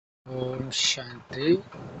ஓம் சாந்தி.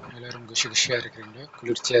 எல்லாரும் குஷியாக இருக்கிறீங்களா?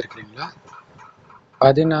 குளிர்ச்சியாக இருக்கிறீங்களா?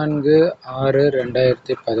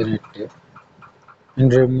 14/6/2018.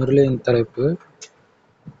 இன்று முரளியின் தலைப்பு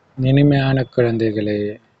இனிமையான குழந்தைகளே,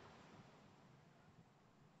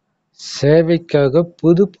 சேவைக்காக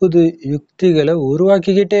புது புது யுக்திகளை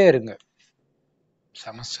உருவாக்கிக்கிட்டே இருங்க.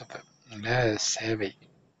 சமஸ்தம் சேவை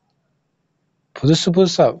புதுசு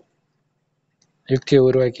புதுசா யுக்தியை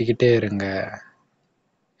உருவாக்கிக்கிட்டே இருங்க.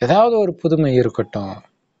 ஏதாவது ஒரு புதுமை இருக்கட்டும்.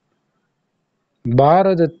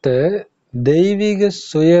 பாரதத்தை தெய்வீக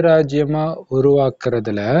சுயராஜ்யமா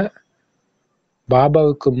உருவாக்குறதுல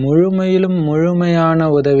பாபாவுக்கு முழுமையிலும் முழுமையான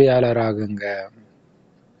உதவியாளராகுங்க.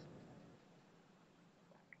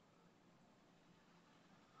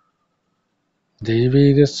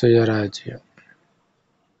 தெய்வீக சுயராஜ்யம்,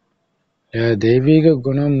 தெய்வீக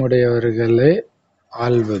குணமுடையவர்களே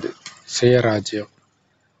ஆள்வது சுயராஜ்யம்.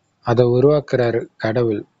 அதை உருவாக்குறாரு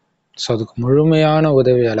கடவுள். ஸோ அதுக்கு முழுமையான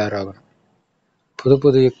உதவியாளராகணும். புது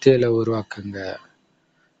புது யுக்திகளை உருவாக்குங்க.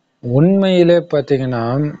 உண்மையிலே பார்த்தீங்கன்னா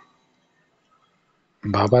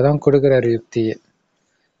பாபா தான் கொடுக்குறாரு யுக்தியை.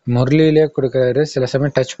 முரளியிலே கொடுக்குறாரு. சில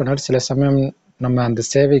சமயம் டச் பண்ணாரு, சில சமயம் நம்ம அந்த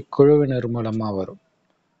சேவை குழுவினர் மூலமா வரும்,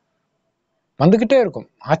 வந்துகிட்டே இருக்கும்.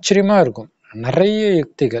 ஆச்சரியமா இருக்கும். நிறைய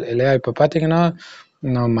யுக்திகள் இல்லையா? இப்ப பாத்தீங்கன்னா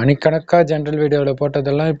மணிக்கணக்கா ஜென்ரல் வீடியோவில்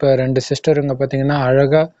போட்டதெல்லாம் இப்ப 2 சிஸ்டருங்க பாத்தீங்கன்னா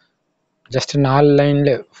அழகா ஜஸ்ட் 4 லைன்ல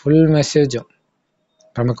ஃபுல் மெசேஜும்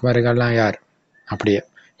பிரம்மகுமாரிகள்லாம் யார், அப்படியே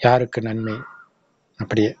யாருக்கு நன்மை,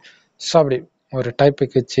 அப்படியே ஸோ அப்படி ஒரு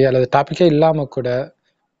டாபிக் வச்சு அல்லது டாபிக்கே இல்லாம கூட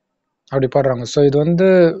அப்படி போடுறாங்க. ஸோ இது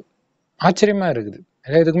ஆச்சரியமா இருக்குது.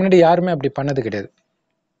 இதுக்கு முன்னாடி யாருமே அப்படி பண்ணது கிடையாது.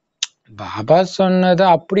 பாபா சொன்னதை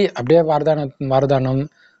அப்படியே வரதானம்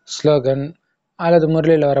ஸ்லோகன் அல்லது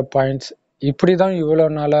முரளியில் வர பாயிண்ட்ஸ் இப்படிதான்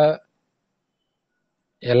இவ்வளவு நாளா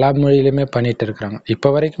எல்லா மொழியிலுமே பண்ணிட்டு இருக்கிறாங்க. இப்ப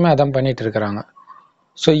வரைக்குமே அதான் பண்ணிட்டு இருக்கிறாங்க.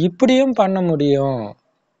 ஸோ இப்படியும் பண்ண முடியும்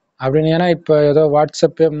அப்படின்னு. ஏன்னா இப்ப ஏதோ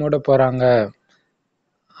வாட்ஸ்அப்பே மூட போறாங்க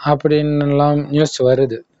அப்படின்னுலாம் நியூஸ்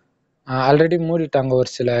வருது. ஆல்ரெடி மூடிட்டாங்க ஒரு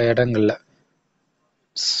சில இடங்கள்ல.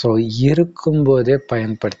 ஸோ இருக்கும்போதே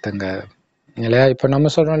பயன்படுத்துங்க இல்லையா? இப்ப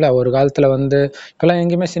நம்ம சொல்றோம்ல, ஒரு காலத்துல இப்பெல்லாம்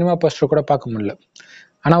எங்கேயுமே சினிமா போஸ்டர் கூட பார்க்க முடியல.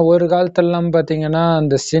 ஆனா ஒரு காலத்துலலாம் பாத்தீங்கன்னா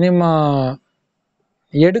அந்த சினிமா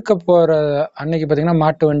எடுக்க போற அன்னைக்கு பாத்தீங்கன்னா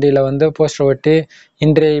மாட்டு வண்டியில போஸ்டர் ஒட்டி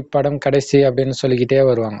இன்றைய படம் கடைசி அப்படின்னு சொல்லிக்கிட்டே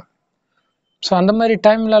வருவாங்க. ஸோ அந்த மாதிரி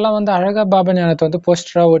டைம்ல எல்லாம் அழகா பாபா ஞானத்தை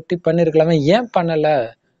போஸ்டரா ஒட்டி பண்ணிருக்கலாமே, ஏன் பண்ணல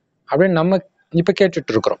அப்படின்னு நம்ம இப்ப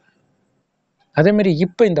கேட்டுட்டு இருக்கிறோம். அதே மாதிரி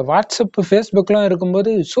இப்ப இந்த வாட்ஸ்அப் ஃபேஸ்புக்லாம் இருக்கும்போது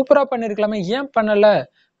சூப்பரா பண்ணிருக்கலாமே, ஏன் பண்ணல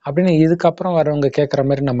அப்படின்னு இதுக்கப்புறம் வர்றவங்க கேட்குற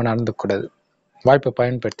மாதிரி நம்ம நடந்துக்கூடாது. வாய்ப்பை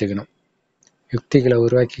பயன்படுத்திக்கணும். யுக்திகளை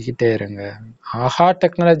உருவாக்கிக்கிட்டே இருங்க. ஆஹா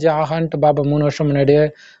டெக்னாலஜி ஆஹான்ட்டு பாபா 3 வருஷம் முன்னாடியே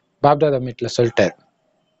பாப்தாதா மீட்ல சொல்லிட்டாரு.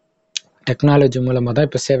 டெக்னாலஜி மூலமா தான்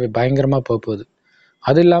இப்ப சேவை பயங்கரமா போகுது.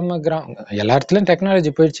 அது இல்லாம எல்லா இடத்துலயும்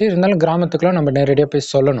டெக்னாலஜி போயிடுச்சு. இருந்தாலும் கிராமத்துக்குலாம் நம்ம நேரடியா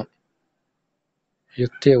போய் சொல்லணும்.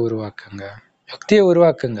 யுக்தியை உருவாக்குங்க.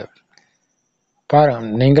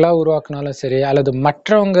 பாருங்க, நீங்களா உருவாக்குனாலும் சரி அல்லது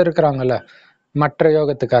மற்றவங்க இருக்கிறாங்கல்ல, மற்ற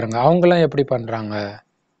யோகத்துக்காரங்க அவங்களாம் எப்படி பண்றாங்க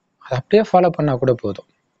அதை அப்படியே ஃபாலோ பண்ணா கூட போதும்.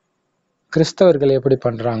 கிறிஸ்தவர்கள் எப்படி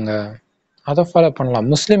பண்றாங்க அதை ஃபாலோ பண்ணலாம்.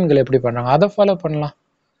 முஸ்லிம்கள் எப்படி பண்றாங்க அதை ஃபாலோ பண்ணலாம்.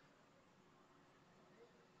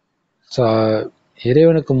 ஸோ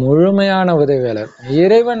இறைவனுக்கு முழுமையான உதவியாளர்.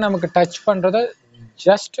 இறைவன் நமக்கு டச் பண்றத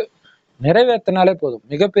ஜஸ்ட் நிறைவேற்றினாலே போதும்,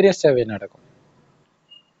 மிகப்பெரிய சேவை நடக்கும்.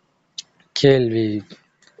 கேள்வி,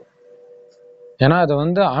 ஏன்னா அதை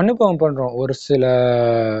அனுபவம் பண்றோம். ஒரு சில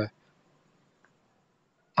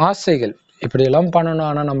ஆசைகள் இப்படி எல்லாம் பண்ணணும்,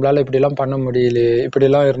 ஆனா நம்மளால இப்படி எல்லாம் பண்ண முடியலையே, இப்படி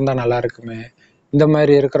எல்லாம் இருந்தா நல்லா இருக்குமே, இந்த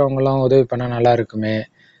மாதிரி இருக்கிறவங்க எல்லாம் உதவி பண்ணா நல்லா இருக்குமே,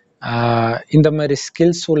 இந்த மாதிரி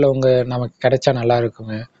ஸ்கில்ஸ் உள்ளவங்க நமக்கு கிடைச்சா நல்லா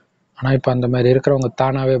இருக்குமே. ஆனா இப்ப அந்த மாதிரி இருக்கிறவங்க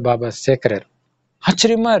தானாவே பாபா சேர்க்கிறாரு.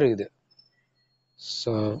 ஆச்சரியமா இருக்குது.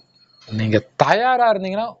 ஸோ நீங்க தயாரா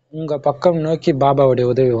இருந்தீங்கன்னா உங்க பக்கம் நோக்கி பாபாவுடைய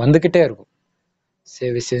உதவி வந்துகிட்டே இருக்கும்.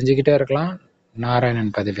 சேவை செஞ்சுக்கிட்டே இருக்கலாம்,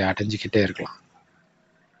 நாராயணன் பதவி அடைஞ்சுக்கிட்டே இருக்கலாம்.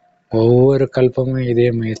 ஒவ்வொரு கல்பமும் இதே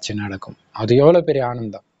முயற்சி நடக்கும். அது எவ்வளவு பெரிய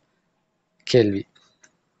ஆனந்தம். கேள்வி,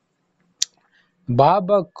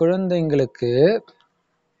 பாபா குழந்தைங்களுக்கு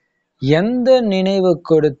எந்த நினைவு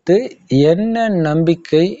கொடுத்து என்ன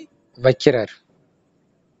நம்பிக்கை வைக்கிறார்?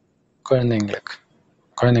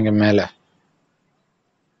 குழந்தைங்க மேல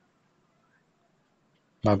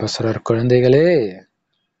பாபா சொல்றார், குழந்தைகளே,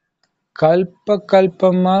 கல்ப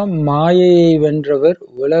கல்பமா மாயையை வென்றவர்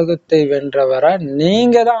உலகத்தை வென்றவரா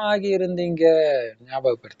நீங்க தான் ஆகி இருந்தீங்க.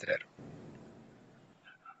 ஞாபகப்படுத்துறாரு.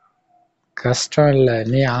 கஷ்டம் இல்ல,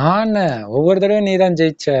 நீ ஆன ஒவ்வொரு தடவையும் நீ தான்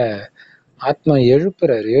ஜெயிச்ச. ஆத்மா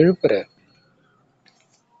எழுப்புறாரு.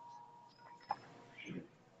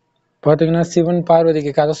 பாத்தீங்கன்னா சிவன்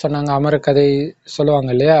பார்வதிக்கு கதை சொன்னாங்க, அமர கதை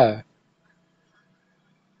சொல்லுவாங்க இல்லையா?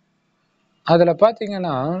 அதுல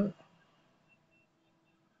பாத்தீங்கன்னா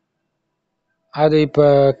அது இப்ப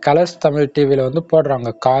கலர்ஸ் தமிழ் டிவில வந்து போடுறாங்க,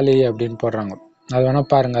 காளி அப்படின்னு போடுறாங்க. அது வேணா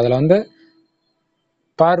பாருங்க. அதுல வந்து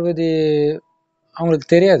பார்வதி அவங்களுக்கு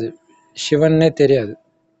தெரியாது, சிவன்னே தெரியாது.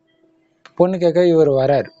 பொண்ணு கேட்க இவர்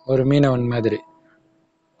வராரு, ஒரு மீனவன் மாதிரி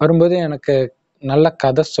வரும்போது, எனக்கு நல்ல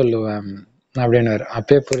கதை சொல்லுவேன் அப்படின்னு.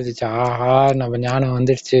 அப்பயே புரிஞ்சிச்சு, ஆஹா நம்ம ஞானம்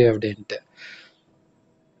வந்துடுச்சு அப்படின்ட்டு.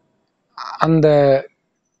 அந்த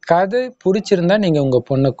கதை பிடிச்சிருந்தா நீங்க உங்க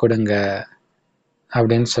பொண்ணு கொடுங்க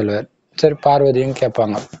அப்படின்னு சொல்லுவார். சரி, பார்வதியும்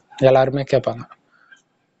கேட்பாங்க, எல்லாருமே கேட்பாங்க.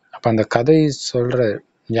 அப்ப அந்த கதை சொல்றாரு.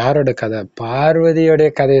 யாரோட கதை? பார்வதியோடைய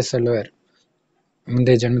கதையை சொல்லுவார்.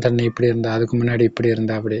 முந்தைய ஜென்மத்தில் நீ இப்படி இருந்தா, அதுக்கு முன்னாடி இப்படி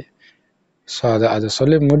இருந்தா, அப்படி. ஸோ அதை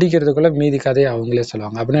சொல்லி முடிக்கிறதுக்குள்ள மீதி கதையை அவங்களே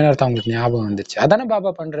சொல்லுவாங்க. அப்படின்னு அர்த்தம் அவங்களுக்கு ஞாபகம் வந்துச்சு. அதானே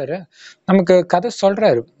பாபா பண்றாரு, நமக்கு கதை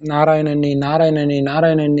சொல்றாரு. நாராயணன் நீ, நாராயணன் நீ,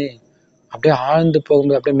 நாராயணன் நீ. அப்படியே ஆழ்ந்து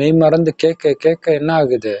போகும்போது அப்படியே மெய் மறந்து கேட்க கேட்க என்ன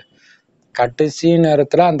ஆகுது, கடைசி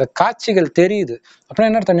நேரத்துல அந்த காட்சிகள் தெரியுது. அப்புறம்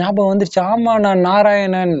என்ன அர்த்தம், ஞாபகம் வந்துருச்சு, ஆமா நான்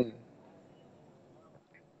நாராயணன்.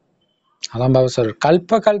 அதான் பாபா சொல்ற,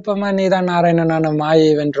 கல்ப கல்பமா நீதான் நாராயணனான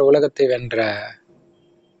மாயை வென்ற, உலகத்தை வென்ற.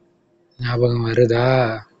 ஞாபகம் வருதா?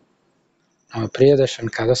 நம்ம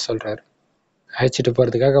பிரியதர்ஷன் கதை சொல்றாரு, அழைச்சிட்டு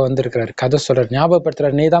போறதுக்காக வந்திருக்கிறாரு, கதை சொல்றாரு,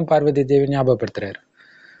 ஞாபகப்படுத்துறாரு. நீதான் பார்வதி தேவி ஞாபகப்படுத்துறாரு.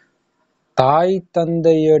 தாய்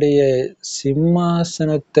தந்தையுடைய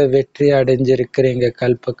சிம்மாசனத்தை வெற்றி அடைஞ்சிருக்கிறீங்க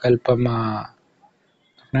கல்ப கல்பமா.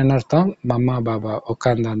 என்ன அர்த்தம், மம்மா பாபா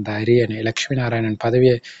உட்கார்ந்த அந்த அரியணை, லட்சுமி நாராயணன்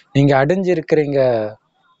பதவியை நீங்க அடைஞ்சிருக்கிறீங்க.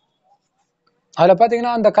 அதுல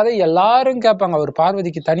பாத்தீங்கன்னா அந்த கதை எல்லாரும் கேட்பாங்க. அவர்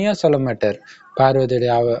பார்வதிக்கு தனியா சொல்ல மாட்டார்.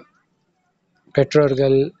 பார்வதியுடைய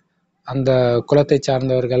பெற்றோர்கள், அந்த குலத்தை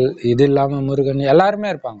சார்ந்தவர்கள், இது இல்லாம முருகன், எல்லாருமே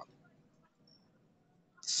இருப்பாங்க.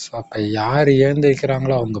 அப்ப யாரு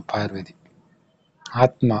எழுந்திருக்கிறாங்களோ அவங்க பார்வதி.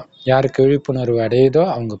 ஆத்மா யாருக்கு விழிப்புணர்வு அடையுதோ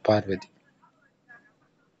அவங்க பார்வதி.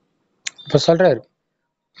 இப்ப சொல்றாரு,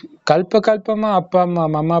 கல்ப கல்பமா அப்பா அம்மா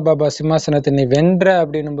மம்மா பாபா சிம்மாசனத்தை நீ வென்ற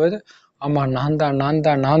அப்படின்னும் போது, ஆமா நான் தான் நான்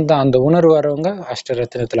தான் நான் தான், அந்த உணர்வு வரவங்க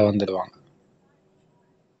அஷ்டரத்தினத்துல வந்துடுவாங்க.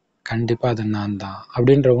 கண்டிப்பா அது நான் தான்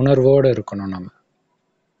அப்படின்ற உணர்வோடு இருக்கணும் நம்ம.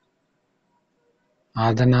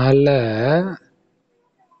 அதனால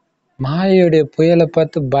மாயையுடைய புயலை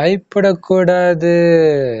பார்த்து பயப்படக்கூடாது.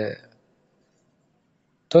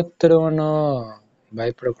 தொத்துருவனும்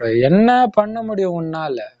பயப்படக்கூடாது. என்ன பண்ண முடியும்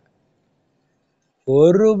உன்னால?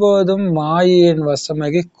 ஒருபோதும் மாயையின்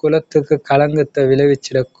வசமாகி குலத்துக்கு களங்கத்தை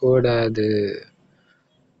விளைவிச்சிடக்கூடாது.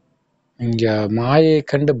 இங்க மாயை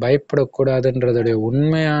கண்டு பயப்படக்கூடாதுன்றதுடைய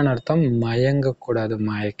உண்மையான அர்த்தம், மயங்கக்கூடாது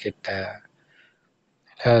மாயக்கிட்ட,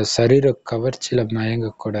 சரீர கவர்ச்சியில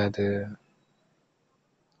மயங்கக்கூடாது.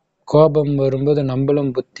 கோபம் வரும்போது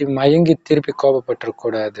நம்மளும் புத்தி மயங்கி திருப்பி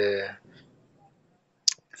கோபப்பட்டுறக்கூடாது.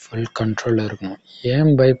 ஃபுல் கண்ட்ரோல்ல இருக்கணும்.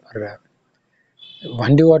 ஏன் பயப்படுற?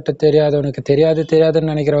 வண்டி ஓட்ட தெரியாதவனுக்கு தெரியாது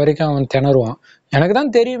தெரியாதுன்னு நினைக்கிற வரைக்கும் அவன் திணறுவான். எனக்கு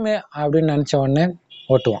தான் தெரியுமே அப்படின்னு நினைச்ச உடனே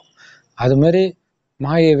ஓட்டுவான். அது மாதிரி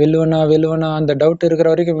மாயை வெல்லுவனா அந்த டவுட் இருக்கிற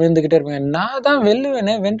வரைக்கும் விழுந்துகிட்டே இருப்பேன். நான் தான்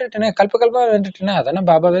வெல்லுவேனே, வென்றுட்டேனே, கல்ப கல்பா வென்றுட்டேனே. அதானே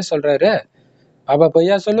பாபாவே சொல்றாரு. பாபா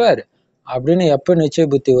பொய்யா சொல்லுவாரு அப்படின்னு எப்ப நிச்சய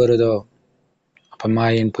புத்தி வருதோ அப்ப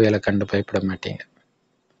மாயின் புயலை கண்டு பயப்பட மாட்டீங்க.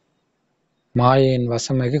 மாயின்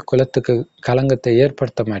வசமாகி குலத்துக்கு கலங்கத்தை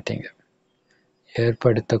ஏற்படுத்த மாட்டீங்க.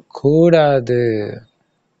 ஏற்படுத்த கூடாது.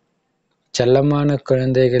 செல்லமான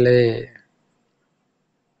குழந்தைகளே,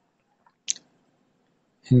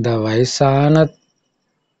 இந்த வயசான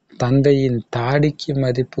தந்தையின் தாடிக்கு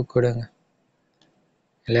மதிப்பு கொடுங்க.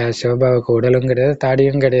 இல்லையா? சிவபாபாவுக்கு உடலும் கிடையாது,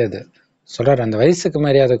 தாடியும் கிடையாது. சொல்றாரு, அந்த வயசுக்கு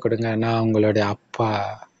மரியாதை கொடுங்க. நான் உங்களுடைய அப்பா,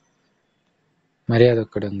 மரியாதை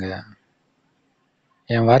கொடுங்க.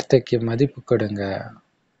 என் வார்த்தைக்கு மதிப்பு கொடுங்க.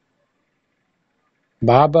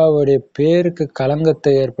 பாபாவுடைய பேருக்கு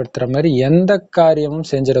களங்கத்தை ஏற்படுத்துற மாதிரி எந்த காரியமும்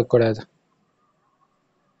செஞ்சிடக்கூடாது.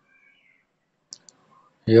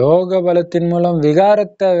 யோக பலத்தின் மூலம்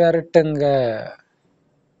விகாரத்தை விரட்டுங்க.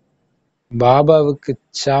 பாபாவுக்கு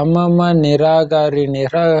சமமா நிராகாரி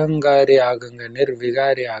நிரகங்காரி ஆகுங்க,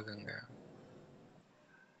 நிர்விகாரி ஆகுங்க.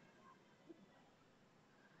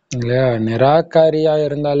 இல்லையா? நிராகாரியா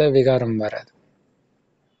இருந்தாலே விகாரம் வராது,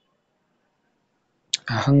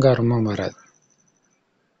 அகங்காரமும் வராது.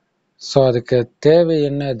 ஸோ அதுக்கு தேவை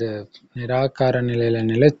என்னது? நிராகார நிலையில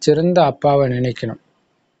நிலைச்சிருந்த அப்பாவை நினைக்கணும்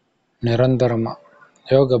நிரந்தரமா.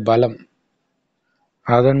 யோக பலம்,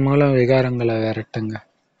 அதன் மூலம் விகாரங்களை விரட்டுங்க.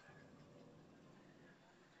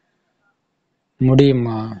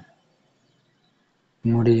 முடியுமா?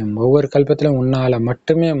 முடியும். ஒவ்வொரு கல்பத்திலும் உன்னால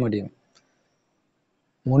மட்டுமே முடியும்.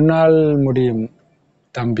 உன்னால் முடியும்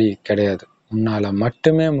தம்பி கிடையாது, உன்னால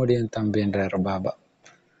மட்டுமே முடியும் தம்பின்றார் பாபா.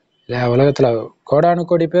 உலகத்துல கோடானு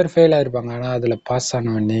கோடி பேர் ஃபெயில் ஆயிருப்பாங்க, ஆனா அதுல பாஸ்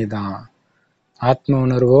ஆனவன் நீ தான். ஆத்ம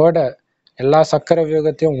உணர்வோட எல்லா சக்கர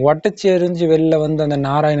வியூகத்தையும் உடச்சி எரிஞ்சு வெளில வந்து அந்த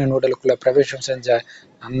நாராயணன் உடலுக்குள்ள பிரவேசம் செஞ்ச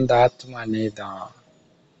அந்த ஆத்மா நீ தான்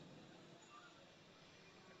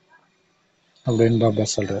அப்படின்னு பாபா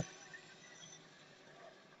சொல்றார்.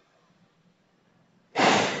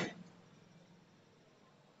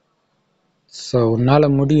 ஸோ உன்னால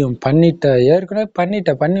முடியும், பண்ணிட்ட, ஏற்கனவே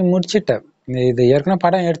பண்ணி முடிச்சிட்ட, இது ஏற்கனவே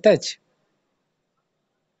படம் எடுத்தாச்சு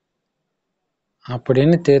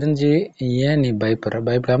அப்படின்னு தெரிஞ்சு ஏன் நீ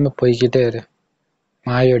பயப்படாம போய்கிட்டே இரு.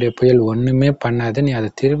 மாயோடைய புயல் ஒண்ணுமே பண்ணாது, நீ அதை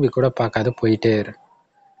திரும்பி கூட பார்க்காத போயிட்டே இரு.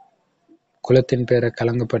 குலத்தின் பேரை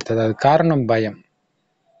கலங்கப்படுத்தாத காரணம் பயம்.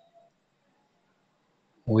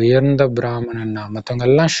 உயர்ந்த பிராமணன்னா மற்றவங்க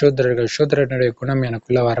எல்லாம் சூத்திரர்கள், சூத்திரனுடைய குணம்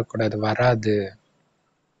எனக்குள்ள வரக்கூடாது, வராது.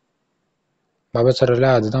 பாபா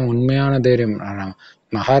சொல்றல அதுதான் உண்மையான தைரியம்.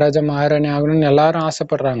 மகாராஜா மகாராணி ஆகணும்னு எல்லாரும்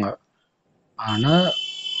ஆசைப்படுறாங்க, ஆனா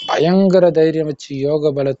பயங்கர தைரியம் வச்சு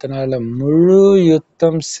யோக பலத்தினால முழு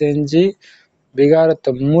யுத்தம் செஞ்சு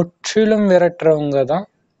விகாரத்தை முற்றிலும் விரட்டுறவங்க தான்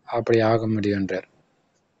அப்படி ஆக முடியுன்றார்.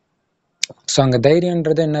 ஸோ அங்க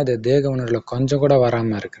தைரியன்றது என்னது? தேக உணர்வுல கொஞ்சம் கூட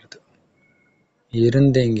வராம இருக்கிறது.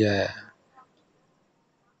 இருந்தீங்க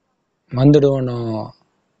வந்துடுவனும்,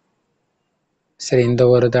 சரி இந்த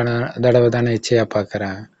ஒரு தடவை தானே இச்சையா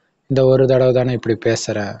பார்க்குறேன், இந்த ஒரு தடவை தானே இப்படி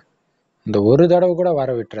பேசுறேன், இந்த ஒரு தடவை கூட வர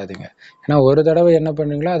விட்டுறாதீங்க. ஏன்னா ஒரு தடவை என்ன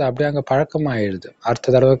பண்ணுவீங்களோ அது அப்படியே அங்கே பழக்கமாயிடுது,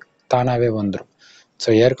 அடுத்த தடவை தானாகவே வந்துடும். ஸோ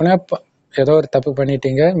ஏற்கனவே ஏதோ ஒரு தப்பு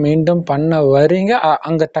பண்ணிட்டீங்க, மீண்டும் பண்ண வரீங்க,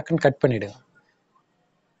 அங்கே டக்குன்னு கட் பண்ணிடுங்க.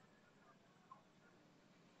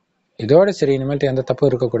 இதோட சரி, இனிமேல்ட்டு எந்த தப்பும்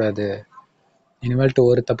இருக்கக்கூடாது, இனிமேல்ட்டு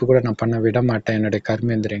ஒரு தப்பு கூட நான் பண்ண விட மாட்டேன், என்னுடைய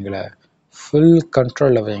கர்மேந்திரியங்களை ஃபுல்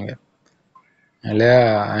கண்ட்ரோலில் வைங்க இல்லையா.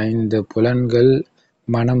 5 புலன்கள்,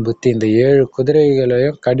 மனம், புத்தி, இந்த 7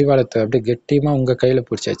 குதிரைகளையும் கடிவாளத்தை அப்படியே கெட்டியமாக உங்கள் கையில்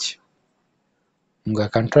பிடிச்சாச்சு.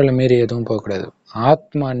 உங்கள் கண்ட்ரோலை மீறி எதுவும் போகக்கூடாது.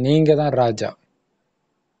 ஆத்மா நீங்க தான் ராஜா,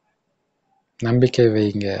 நம்பிக்கை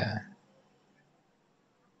வைங்க.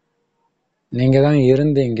 நீங்க தான்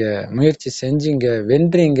இருந்தீங்க, முயற்சி செஞ்சீங்க,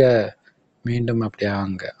 வென்றீங்க, மீண்டும் அப்படி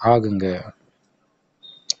ஆகுங்க.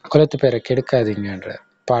 குலத்து பேரை கெடுக்காதீங்கன்ற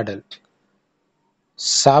பாடல்.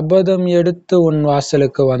 சபதம் எடுத்து உன்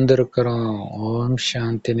வாசலுக்கு வந்திருக்கிறோம். ஓம்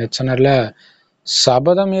சாந்தி. சொன்னார்ல,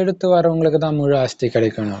 சபதம் எடுத்து வரவங்களுக்கு தான் முழு ஆஸ்தி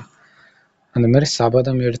கிடைக்கணும். அந்த மாதிரி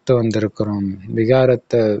சபதம் எடுத்து வந்திருக்கிறோம்,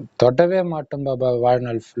 விகாரத்தை தொடவே மாட்டோம் பாபா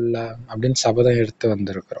வாழ்நாள் ஃபுல்லா அப்படின்னு சபதம் எடுத்து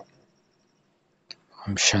வந்திருக்கிறோம்.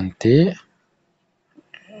 ஓம் சாந்தி.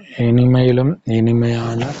 இனிமையிலும்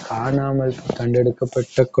இனிமையான காணாமல்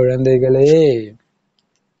கண்டெடுக்கப்பட்ட குழந்தைகளே,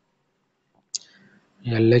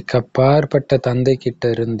 எல்லைக்கு அப்பாற்பட்ட தந்தை கிட்ட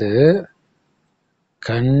இருந்து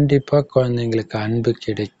கண்டிப்பா குழந்தைங்களுக்கு அன்பு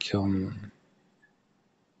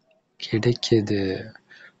கிடைக்குது.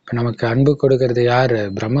 இப்ப நமக்கு அன்பு கொடுக்கறது யாரு?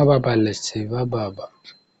 பிரம்ம பாபா இல்ல, சிவ பாபா.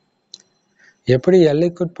 எப்படி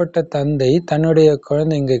எல்லைக்குட்பட்ட தந்தை தன்னுடைய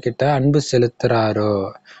குழந்தைங்க கிட்ட அன்பு செலுத்துறாரோ,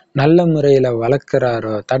 நல்ல முறையில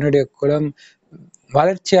வளர்க்கிறாரோ, தன்னுடைய குலம்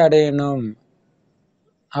வளர்ச்சி அடையணும்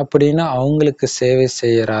அப்படின்னு அவங்களுக்கு சேவை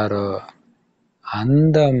செய்யறாரோ,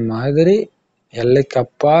 அந்த மாதிரி எல்லைக்கு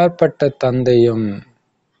அப்பாற்பட்ட தந்தையும்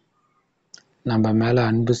நம்ம மேல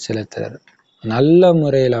அன்பு செலுத்துறாரு, நல்ல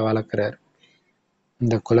முறையில வளர்க்கிறார்,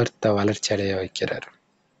 இந்த குலத்தை வளர்ச்சி அடைய வைக்கிறார்.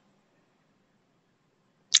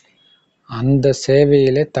 அந்த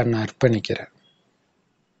சேவையிலே தன்னை அர்ப்பணிக்கிறார்.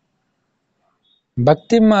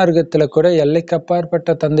 பக்தி மார்க்கத்துல கூட எல்லைக்கு அப்பாற்பட்ட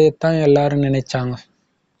தந்தையைத்தான் எல்லாரும்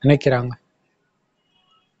நினைக்கிறாங்க.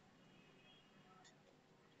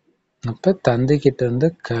 அப்ப தந்தை கிட்ட இருந்து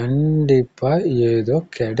கண்டிப்பா ஏதோ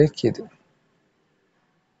கிடைக்குது,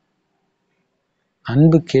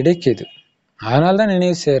 அன்பு கிடைக்குது, அதனாலதான்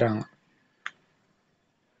நினைவு செய்யறாங்க.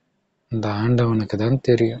 இந்த ஆண்டவனுக்கு தான்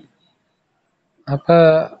தெரியும். அப்ப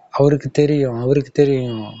அவருக்கு தெரியும்,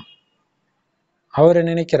 அவரை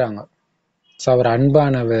நினைக்கிறாங்க. அவர்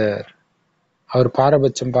அன்பானவர், அவர்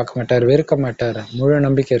பாரபட்சம் பார்க்க மாட்டார், வெறுக்க மாட்டார், முழு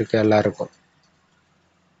நம்பிக்கை இருக்கு எல்லாருக்கும்.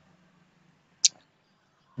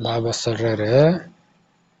 பாபா சொல்றாரு,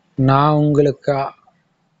 நான் உங்களுக்கு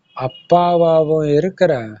அப்பாவாகவும்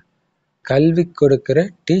இருக்கிறேன், கல்வி கொடுக்கிற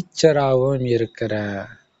டீச்சராகவும் இருக்கிறேன்.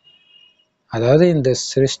 அதாவது இந்த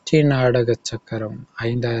சிருஷ்டி நாடக சக்கரம்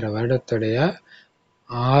 5000 வருடத்துடைய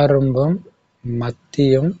ஆரம்பம்,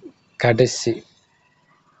 மத்தியம், கடைசி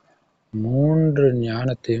 3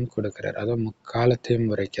 ஞானத்தையும் கொடுக்கிறார். அதாவது முக்காலத்தையும்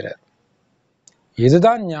உரைக்கிறார்.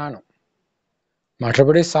 இதுதான் ஞானம்.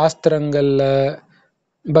 மற்றபடி சாஸ்திரங்கள்ல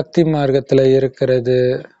பக்தி மார்க்கத்துல இருக்கிறது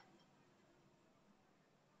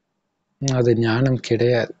அது ஞானம்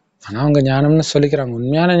கிடையாது. ஆனா அவங்க ஞானம்னு சொல்லிக்கிறாங்க.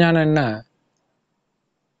 உண்மையான ஞானம் என்ன?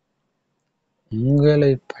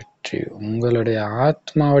 உங்களை பற்றி பற்றி, உங்களுடைய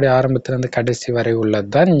ஆத்மாவுடைய ஆரம்பத்திலிருந்து கடைசி வரை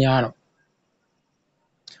உள்ளதுதான் ஞானம்.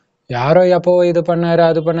 யாரோ எப்போ இது பண்ணாரு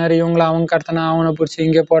அது பண்ணாரு, இவங்களை அவன் கடத்தினா, அவனை பிடிச்சி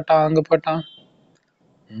இங்க போட்டான் அங்க போட்டான்,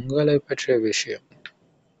 உங்களை பற்றிய விஷயம்,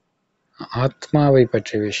 ஆத்மாவை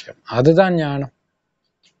பற்றிய விஷயம், அதுதான் ஞானம்.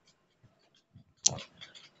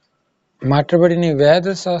 மற்றபடி நீ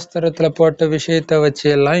வேத சாஸ்திரத்துல போட்ட விஷயத்த வச்சு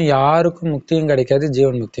எல்லாம் யாருக்கும் முக்தியும் கிடைக்காது,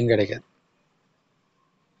 ஜீவன் முக்தியும் கிடைக்காது.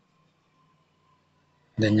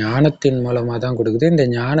 இந்த ஞானத்தின் மூலமா தான் கொடுக்குது. இந்த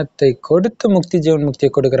ஞானத்தை கொடுத்து முக்தி ஜீவன் முக்தியை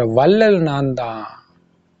கொடுக்கிற வள்ளல் நான் தான்.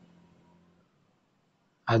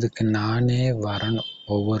 அதுக்கு நானே வரணும்.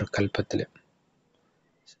 ஒவ்வொரு கல்பத்திலும்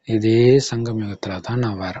இதே சங்கமயுகத்துல தான்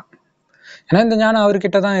நான் வரேன். ஏன்னா இந்த ஞானம்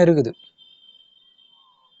அவர்கிட்ட தான் இருக்குது.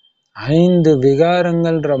 5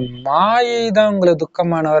 விகாரங்கள்ன்ற மாயை தான் உங்களை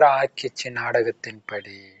துக்கமானவரை ஆக்கிச்சு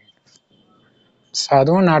நாடகத்தின்படி.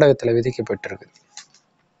 அதுவும் நாடகத்துல விதிக்கப்பட்டிருக்கு.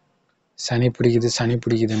 சனி பிடிக்குது சனி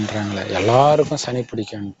பிடிக்குதுன்றாங்களே, எல்லாருக்கும் சனி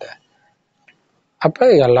பிடிக்கும்ட்டு. அப்ப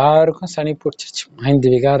எல்லாருக்கும் சனி பிடிச்சிச்சு. 5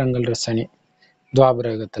 விகாரங்கள்ன்ற சனி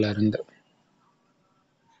துவாபரகத்துல இருந்து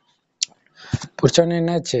பிடிச்சோன்னு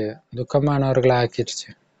என்னாச்சு, துக்கமானவர்களை ஆக்கிடுச்சு.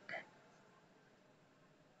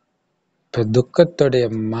 இப்ப துக்கத்துடைய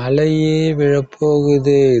மலையே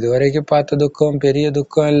விழப்போகுது. இதுவரைக்கும் பார்த்த துக்கம் பெரிய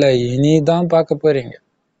துக்கம் இல்ல, இனிதான் பார்க்க போறீங்க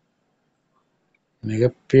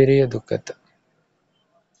மிகப்பெரிய துக்கத்தை.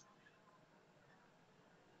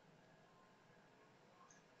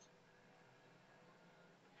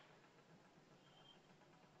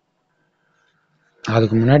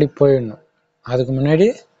 அதுக்கு முன்னாடி போயிடணும். அதுக்கு முன்னாடி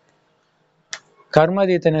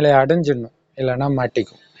கர்மாதீத்த நிலையை அடைஞ்சிடணும், இல்லைன்னா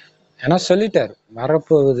மாட்டிக்கும். ஏன்னா சொல்லிட்டாரு,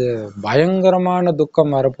 வரப்போகுது பயங்கரமான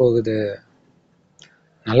துக்கம் வரப்போகுது,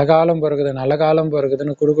 நல்ல காலம் பிறகுது நல்ல காலம்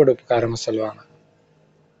பிறகுதுன்னு குடுகுடுப்புக்காரங்க சொல்லுவாங்க.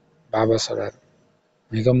 பாபா சொல்றாரு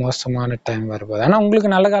மிக மோசமான டைம் வரப்போகுது. ஆனா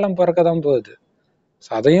உங்களுக்கு நல்ல காலம் பிறக்கதான் போகுது.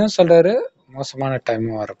 அதையும் சொல்றாரு, மோசமான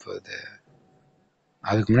டைமும் வரப்போகுது.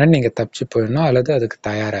 அதுக்கு முன்னாடி நீங்க தப்பிச்சு போயிடணும், அல்லது அதுக்கு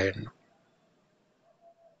தயாராகிடணும்.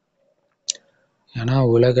 ஏன்னா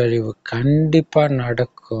உலக அழிவு கண்டிப்பா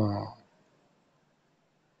நடக்கும்.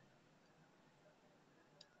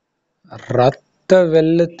 ரத்த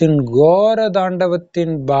வெள்ளத்தின் கோர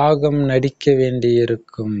தாண்டவத்தின் பாகம் நடிக்க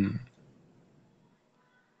வேண்டியிருக்கும்.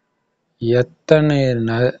 எத்தனை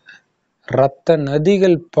ரத்த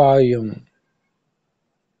நதிகள் பாயும்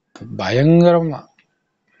பயங்கரமா.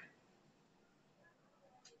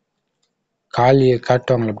 காளியை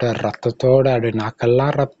காட்டுவாங்க அப்படியே ரத்தத்தோட, அப்படியே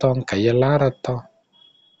நாக்கெல்லாம் ரத்தம், கையெல்லாம் ரத்தம்.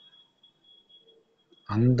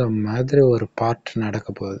 அந்த மாதிரி ஒரு பாட்டு நடக்க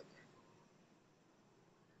போகுது.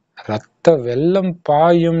 ரத்த வெள்ளம்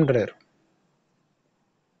பாயும்ன்றார்.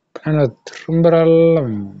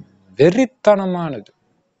 திரும்பலாம் வெறித்தனமானது.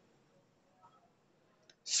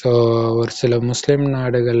 ஸோ ஒரு சில முஸ்லிம்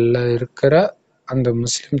நாடுகள்ல இருக்கிற அந்த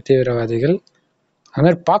முஸ்லிம் தீவிரவாதிகள் அது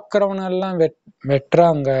மாதிரி பார்க்குறவனெல்லாம்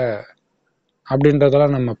வெட்டுறாங்க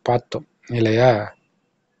அப்படின்றதெல்லாம் நம்ம பார்த்தோம் இல்லையா,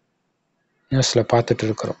 நியூஸ்ல பார்த்துட்டு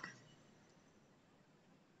இருக்கிறோம்.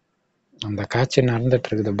 அந்த காட்சி நடந்துட்டு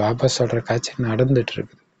இருக்குது, பாபா சொல்ற காட்சி நடந்துட்டு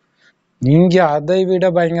இருக்குது. இங்க அதை விட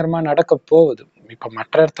பயங்கரமா நடக்க போகுது. இப்ப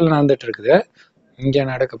மற்ற இடத்துல நடந்துட்டு இருக்குது, இங்க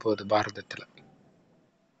நடக்க போகுது பாரதத்துல.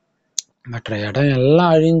 மற்ற இடம்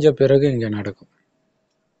எல்லாம் அழிஞ்ச பிறகு இங்க நடக்கும்.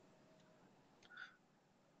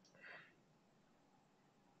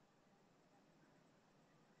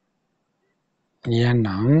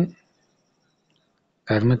 ஏன்னா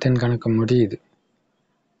கர்மத்தின் கணக்கு முடியுது,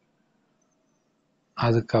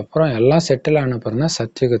 அதுக்கப்புறம் எல்லாம் செட்டில் ஆன பிறகு தான்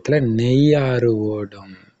சத்தியுகத்துல நெய்யாறு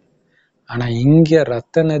ஓடும். ஆனா இங்க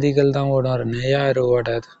ரத்த நதிகள் தான் ஓடும், நெய்யாறு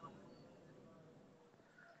ஓடாது.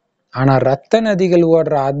 ஆனா ரத்த நதிகள்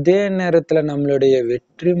ஓடுற அதே நேரத்துல நம்மளுடைய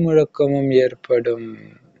வெற்றி முழக்கமும் ஏற்படும்.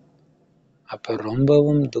 அப்ப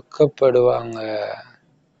ரொம்பவும் துக்கப்படுவாங்க.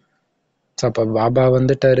 அப்ப பாபா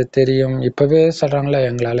வந்துட்டாரு தெரியும், இப்பவே சொல்றாங்களே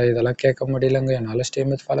எங்களால இதெல்லாம் கேட்க முடியலங்க, என்னால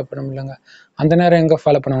ஸ்ரீமத் ஃபாலோ பண்ண முடியலங்க. அந்த நேரம் எங்க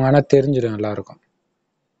ஃபாலோ பண்ணுவாங்க, ஆனா தெரிஞ்சிடும் எல்லாருக்கும்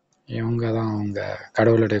இவங்கதான் அவங்க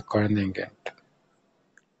கடவுளுடைய குழந்தைங்க.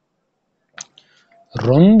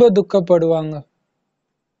 ரொம்ப துக்கப்படுவாங்க.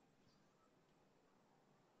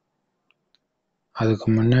 அதுக்கு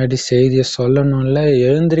முன்னாடி செய்திய சொல்லணும்ல,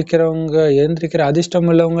 எழுந்திருக்கிற அதிர்ஷ்டம்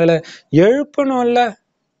உள்ளவங்களை எழுப்பணும்ல.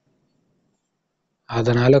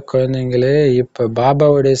 அதனால குழந்தைங்களே இப்ப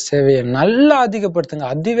பாபாவுடைய சேவையை நல்லா அதிகப்படுத்துங்க,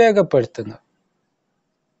 அதிவேகப்படுத்துங்க.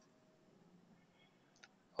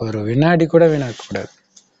 ஒரு வினாடி கூட வீணாக்க கூடாது.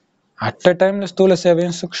 அட் அ டைம்ல ஸ்தூல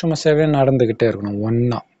சேவையும் சூக்ஷ்ம சேவையும் நடந்துகிட்டே இருக்கணும்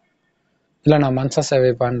ஒன்னா. இல்ல நான் மனச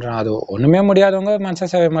சேவை பண்றேன், அது ஒண்ணுமே முடியாதவங்க மனச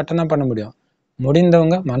சேவை மட்டும்தான் பண்ண முடியும்.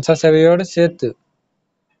 முடிந்தவங்க மனச சேவையோடு சேர்த்து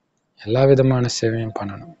எல்லா விதமான சேவையும்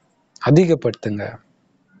பண்ணணும். அதிகப்படுத்துங்க.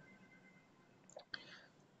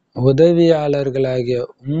 உதவியாளர்களாகிய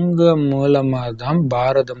உங்க மூலமா தான்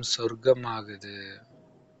பாரதம் சொர்க்கமாகுது.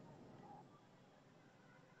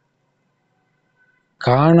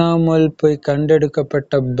 காணாமல் போய்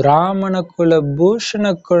கண்டெடுக்கப்பட்ட பிராமண குல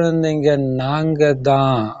பூஷண குழந்தைங்க நாங்க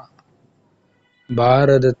தான்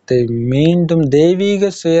பாரதத்தை மீண்டும்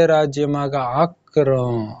தெய்வீக சுயராஜ்யமாக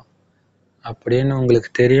ஆக்குறோம் அப்படின்னு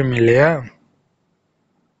உங்களுக்கு தெரியும் இல்லையா?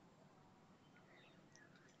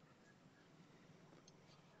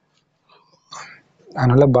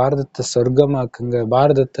 அதனால பாரதத்தை சொர்க்கமாக்குங்க,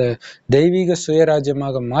 பாரதத்தை தெய்வீக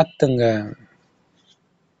சுயராஜ்யமாக மாத்துங்க.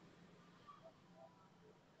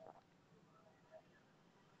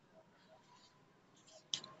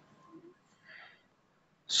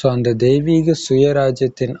 ஸோ அந்த தெய்வீக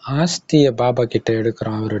சுயராஜ்யத்தின் ஆஸ்திய பாபா கிட்ட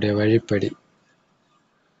எடுக்கிறோம் அவருடைய வழிப்படி.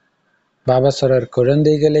 பாபா சொல்றார்,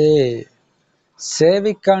 குழந்தைகளே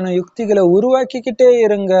சேவைக்கான யுக்திகளை உருவாக்கிக்கிட்டே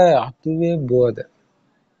இருங்க, அதுவே போதை.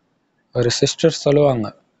 ஒரு சிஸ்டர் சொல்லுவாங்க,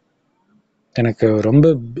 எனக்கு ரொம்ப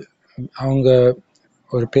அவங்க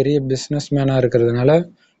ஒரு பெரிய பிஸ்னஸ் மேனா இருக்கிறதுனால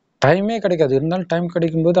டைமே கிடைக்காது, இருந்தாலும் டைம்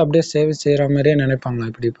கிடைக்கும்போது அப்படியே சேவை செய்யற மாதிரியே நினைப்பாங்களா,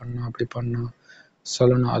 இப்படி பண்ணணும் அப்படி பண்ணணும்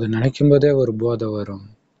சொல்லணும், அது நினைக்கும் போதே ஒரு போதை வரும்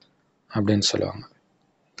அப்படின்னு சொல்லுவாங்க.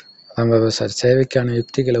 நம்ம சார் சேவைக்கான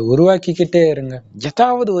யுக்திகளை உருவாக்கிக்கிட்டே இருங்க,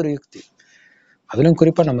 ஏதாவது ஒரு யுக்தி. அதிலும்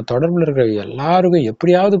குறிப்பா நம்ம தொடர்புல இருக்கிற எல்லாருக்கும்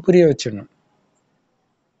எப்படியாவது புரிய வச்சிடணும்,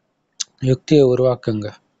 யுக்தியை உருவாக்குங்க.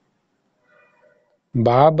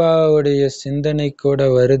 பாபாவுடைய சிந்தனை கூட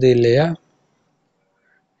வருது இல்லையா?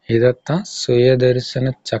 இதத்தான்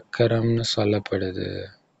சுயதரிசன சக்கரம்னு சொல்லப்படுது.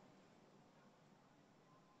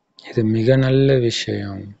 இது மிக நல்ல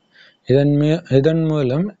விஷயம். இதன்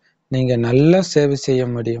மூலம் நீங்க நல்லா சேவை செய்ய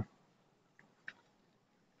முடியும்.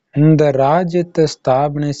 இந்த ராஜ்யத்தை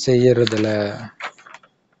ஸ்தாபனை செய்யறதுல,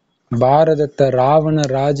 பாரதத்தை ராவண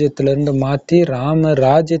ராஜ்யத்திலிருந்து மாத்தி ராம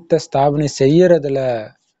ராஜ்யத்தை ஸ்தாபனை செய்யறதுல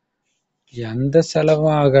எந்த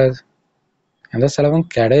செலவும் ஆகாது, எந்த செலவும்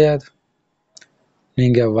கிடையாது.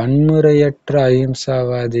 நீங்க வன்முறையற்ற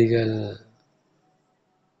அஹிம்சாவாதிகள்.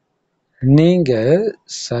 நீங்க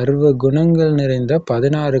சர்வ குணங்கள் நிறைந்த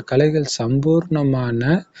 16 கலைகள் சம்பூர்ணமான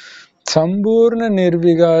சம்பூர்ண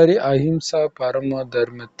நிர்விகாரி அஹிம்சா பரம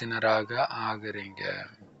தர்மத்தினராக ஆகுறீங்க,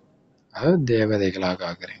 அதாவது தேவதைகளாக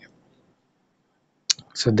ஆகுறீங்க.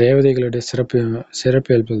 ஸோ தேவதைகளுடைய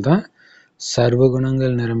சிறப்பியல்பில் தான் சர்வ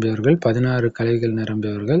குணங்கள் நிரம்பியவர்கள், 16 கலைகள்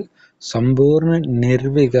நிரம்பியவர்கள், சம்பூர்ண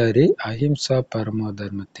நிர்விகாரி அஹிம்சா பரம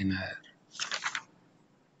தர்மத்தினர்.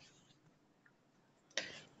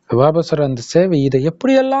 பாபா சொல்ற அந்த சேவை இதை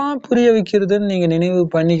எப்படியெல்லாம் புரிய வைக்கிறதுன்னு நீங்க நினைவு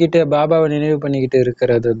பண்ணிக்கிட்டே, பாபாவை நினைவு பண்ணிக்கிட்டு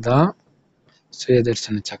இருக்கிறது தான்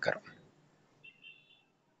சுயதர்சன சக்கரம்.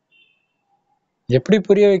 எப்படி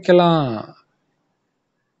புரிய வைக்கலாம்,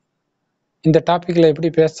 இந்த டாபிக்ல எப்படி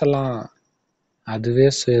பேசலாம், அதுவே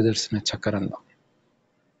சுயதர்சன சக்கரம் தான்.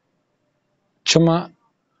 சும்மா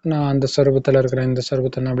நான் அந்த சொரூபத்துல இருக்கிறேன், இந்த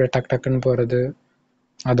சொரூபத்துல அப்படியே டக் டக்குன்னு போறது,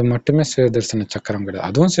 அது மட்டுமே சுயதர்சன சக்கரம் கிடையாது.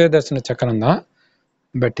 அதுவும் சுயதர்சன சக்கரம் தான்,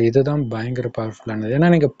 பட் இதுதான் பயங்கர பவர்ஃபுல்லானது. ஏன்னா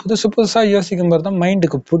நீங்க புதுசு புதுசா யோசிக்கும் போது தான்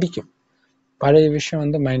மைண்டுக்கு பிடிக்கும், பழைய விஷயம்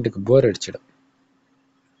வந்து மைண்டுக்கு போர் அடிச்சிடும்.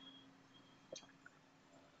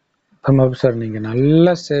 சார் நீங்க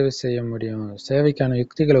நல்லா சேவை செய்ய முடியும், சேவைக்கான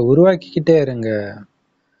யுக்திகளை உருவாக்கிக்கிட்டே இருங்க.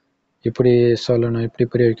 இப்படி சொல்லணும், இப்படி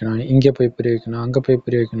புரிய வைக்கணும், இங்க போய் புரிய வைக்கணும், அங்க போய்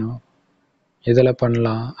புரிய வைக்கணும், இதுல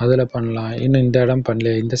பண்ணலாம் அதுல பண்ணலாம், இன்னும் இந்த இடம்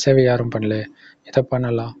பண்ணல, இந்த சேவை யாரும் பண்ணல, இதை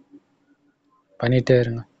பண்ணலாம், பண்ணிட்டே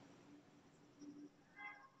இருங்க.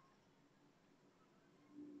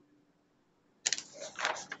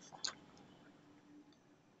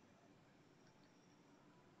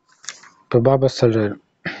 இப்ப பாபா சொல்றாரு,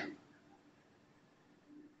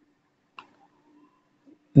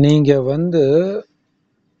 நீங்க வந்து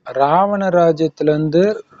ராவண ராஜ்யத்துல இருந்து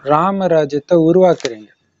ராம ராஜ்யத்தை உருவாக்குறீங்க,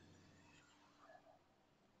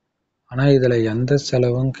 ஆனா இதுல எந்த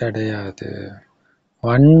செலவும் கிடையாது,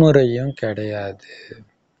 வன்முறையும் கிடையாது.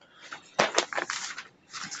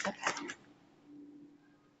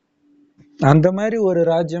 அந்த மாதிரி ஒரு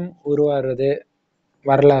ராஜ்யம் உருவாறதே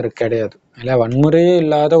வரலாறு கிடையாது இல்ல, வன்முறையே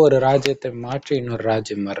இல்லாத ஒரு ராஜ்யத்தை மாற்றி இன்னொரு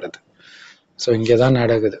ராஜ்யம் வர்றது. ஸோ இங்கதான்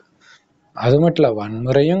நடக்குது. அது மட்டும் இல்ல,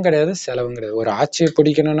 வன்முறையும் கிடையாது, செலவும் கிடையாது. ஒரு ஆட்சியை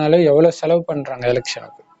பிடிக்கணும்னாலே எவ்வளவு செலவு பண்றாங்க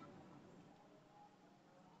எலெக்ஷனுக்கு,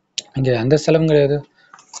 இங்க எந்த செலவும் கிடையாது.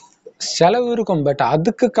 செலவு இருக்கும், பட்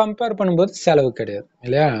அதுக்கு கம்பேர் பண்ணும்போது செலவு கிடையாது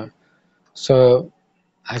இல்லையா? ஸோ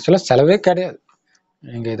ஆக்சுவலா செலவே கிடையாது.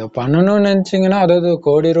 நீங்க இதை பண்ணணும்னு நினைச்சீங்கன்னா, அதாவது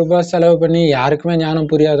கோடி ரூபாய் செலவு பண்ணி யாருக்குமே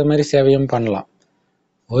ஞானம் புரியாத மாதிரி சேவையும் பண்ணலாம்,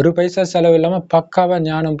 ஒரு பைசா செலவு இல்லாம பக்காவா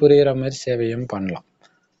ஞானம் புரியுற மாதிரி சேவையும் பண்ணலாம்.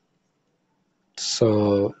 ஸோ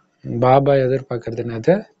பாபா எதிர்பார்க்கறது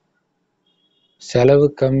என்னது, செலவு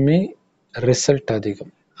கம்மி ரிசல்ட்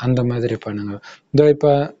அதிகம், அந்த மாதிரி பண்ணுங்க. இதோ இப்ப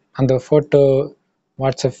அந்த ஃபோட்டோ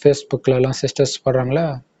வாட்ஸ்அப் ஃபேஸ்புக்கில் எல்லாம் சிஸ்டர்ஸ் போடுறாங்களா,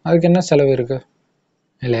 அதுக்கு என்ன செலவு இருக்கு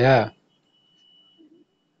இல்லையா?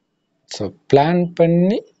 ஸோ பிளான்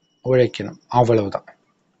பண்ணி உழைக்கணும், அவ்வளவுதான்.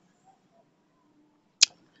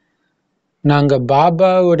 நாங்கள்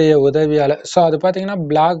பாபாவுடைய உதவியால், ஸோ அது பார்த்தீங்கன்னா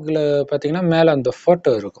பிளாக்ல பார்த்தீங்கன்னா மேலே அந்த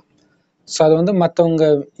ஃபோட்டோ இருக்கும். ஸோ அது வந்து மற்றவங்க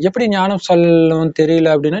எப்படி ஞானம் சொல்லணும்னு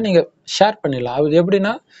தெரியல அப்படின்னா நீங்கள் ஷேர் பண்ணிடலாம். அது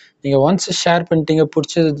எப்படின்னா, நீங்கள் ஒன்ஸ் ஷேர் பண்ணிட்டீங்க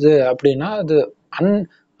பிடிச்சது அப்படின்னா அது அன்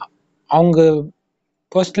அவங்க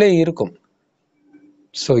போஸ்ட்லேயே இருக்கும்.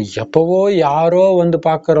 ஸோ எப்போவோ யாரோ வந்து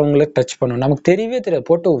பார்க்குறவங்கள டச் பண்ணும், நமக்கு தெரியவே தெரியாது,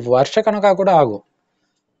 போட்டு வருஷக்கணக்காக கூட ஆகும்,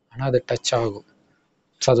 ஆனால் அது டச் ஆகும்.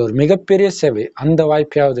 ஸோ அது ஒரு மிகப்பெரிய சேவை. அந்த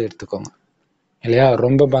வாய்ப்பையாவது எடுத்துக்கோங்க இல்லையா?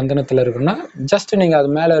 ரொம்ப பந்தனத்தில் இருக்குன்னா ஜஸ்ட் நீங்கள் அது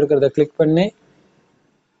மேலே இருக்கிறத கிளிக் பண்ணி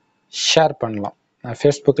ஷேர் பண்ணலாம்.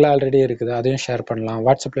 ஃபேஸ்புக்கில் ஆல்ரெடி இருக்குது, அதையும் ஷேர் பண்ணலாம்,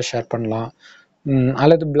 வாட்ஸ்அப்பில் ஷேர் பண்ணலாம்,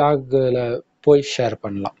 அல்லது பிளாகில் போய் ஷேர்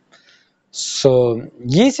பண்ணலாம். ஸோ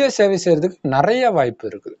ஈஸியாக சேவை செய்கிறதுக்கு நிறைய வாய்ப்பு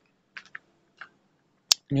இருக்குது.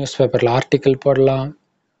 நியூஸ் பேப்பரில் ஆர்டிக்கிள் போடலாம்,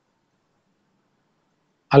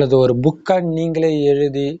 அல்லது ஒரு புக்காக நீங்களே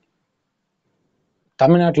எழுதி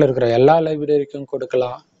தமிழ்நாட்டில் இருக்கிற எல்லா லைப்ரரிக்கும்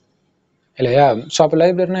கொடுக்கலாம் இல்லையா? ஸோ அப்போ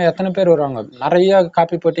லைப்ரரினா எத்தனை பேர் வருவாங்க? நிறைய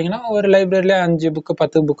காப்பி போட்டிங்கன்னா ஒரு லைப்ரரியிலே 5 புக்கு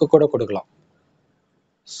 10 புக்கு கூட கொடுக்கலாம்.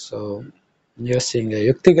 ஸோ யோசிங்க,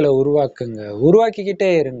 யுக்திகளை உருவாக்குங்க, உருவாக்கிக்கிட்டே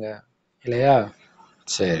இருங்க இல்லையா?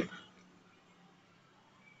 சரி,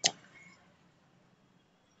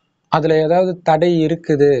 அதில் ஏதாவது தடை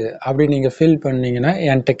இருக்குது அப்படின்னு நீங்கள் ஃபீல் பண்ணீங்கன்னா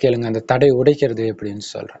என்கிட்ட கேளுங்க, அந்த தடை உடைக்கிறது எப்படின்னு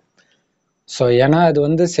சொல்கிறேன். ஸோ ஏன்னா அது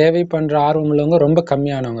வந்து சேவை பண்ணுற ஆர்வம் உள்ளவங்க ரொம்ப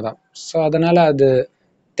கம்மியானவங்க தான். ஸோ அதனால் அது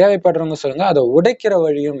தேவைப்படுறவங்க சொல்லுங்க, அதை உடைக்கிற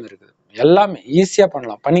வழியும் இருக்குது. எல்லாமே ஈஸியாக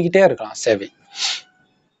பண்ணலாம், பண்ணிக்கிட்டே இருக்கலாம் சேவை.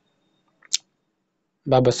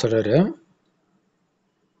 பாபா சொல்றாரு,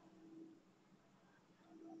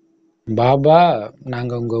 பாபா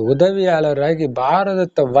நாங்க உங்க உதவியாளராகி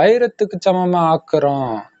பாரதத்தை வைரத்துக்கு சமமா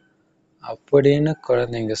ஆக்குறோம் அப்படின்னு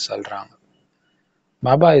குழந்தைங்க சொல்றாங்க.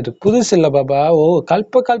 பாபா இது புதுசு இல்ல பாபா, ஓ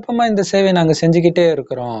கல்பமா இந்த சேவை நாங்க செஞ்சுக்கிட்டே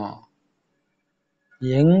இருக்கிறோம்.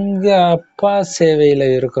 எங்க அப்பா சேவையில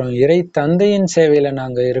இருக்கிறோம், இறை தந்தையின் சேவையில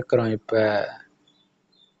நாங்க இருக்கிறோம். இப்ப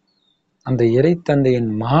அந்த இறை தந்தையின்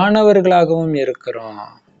மாணவர்களாகவும் இருக்கிறோம்,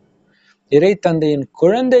 இறை தந்தையின்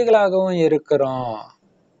குழந்தைகளாகவும் இருக்கிறோம்.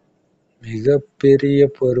 மிகப்பெரிய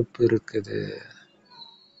பொறுப்பு இருக்குது.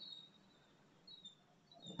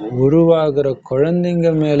 உருவாகிற குழந்தைங்க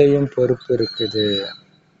மேலேயும் பொறுப்பு இருக்குது.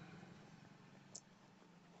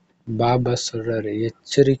 பாபா சொல்றாரு,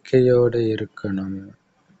 எச்சரிக்கையோட இருக்கணும்,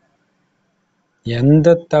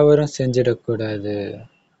 எந்த தவறும் செஞ்சிடக்கூடாது.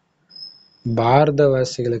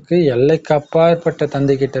 பாரதவாசிகளுக்கு எல்லைக்கு அப்பாற்பட்ட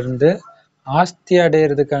தந்தை கிட்ட இருந்து ஆஸ்தி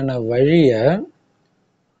அடையிறதுக்கான வழிய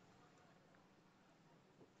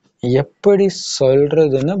எப்படி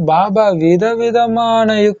சொல்றதுன்னு பாபா விதவிதமான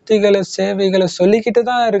யுக்திகளை சேவைகளை சொல்லிக்கிட்டு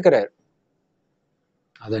தான் இருக்கிறார்.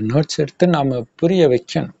 அதை நோட்ஸ் எடுத்து நாம புரிய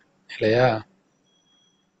வைக்கணும் இல்லையா?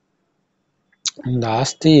 இந்த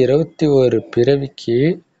ஆஸ்தி 21 பிறவிக்கு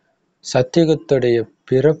சத்தியுகத்துடைய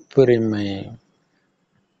பிறப்புரிமை,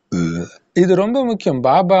 இது ரொம்ப முக்கியம்.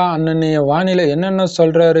 பாபா அண்ணனைய வானிலை என்னென்ன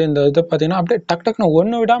சொல்றாரு இந்த இதை பார்த்தீங்கன்னா அப்படியே டக் டக்குன்னு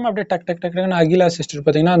ஒன்று விடாம அப்படியே டக் டக் டக்குன்னு அகிலா சிஸ்டர்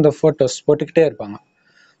பார்த்தீங்கன்னா அந்த போட்டோஸ் போட்டுக்கிட்டே இருப்பாங்க.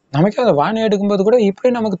 நமக்கே அந்த வாணி எடுக்கும்போது கூட இப்படி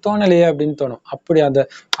நமக்கு தோணலையே அப்படின்னு தோணும். அப்படி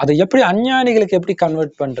அதை எப்படி அஞ்ஞானிகளுக்கு எப்படி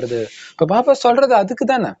கன்வெர்ட் பண்றது? இப்ப பாபா சொல்றது அதுக்கு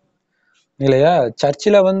தானே இல்லையா?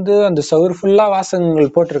 சர்ச்சில் வந்து அந்த சவுர் ஃபுல்லா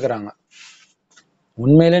வாசகங்கள் போட்டிருக்கிறாங்க.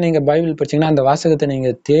 உண்மையிலே நீங்க பைபிள் படிச்சீங்கன்னா அந்த வாசகத்தை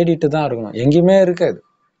நீங்க தேடிட்டு தான் இருக்கணும், எங்கேயுமே இருக்காது,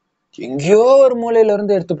 எங்கேயோ ஒரு மூலையில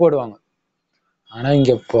இருந்து எடுத்து போடுவாங்க. ஆனா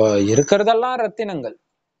இங்க இப்போ இருக்கிறதெல்லாம் ரத்தினங்கள்.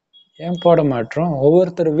 ஏன் போட மாட்டோம்?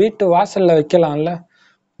 ஒவ்வொருத்தர் வீட்டு வாசல்ல வைக்கலாம்ல.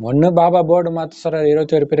 ஒண்ணு பாபா போர்டு மாத்த சொல்ற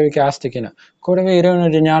 21 பிறவிக்கு ஆஸ்திக்குன்னு, கூடவே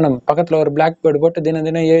இறைவனுடைய ஞானம் பக்கத்துல ஒரு பிளாக் போர்டு போட்டு தினம்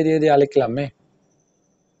தினம் எழுதி அழைக்கலாமே.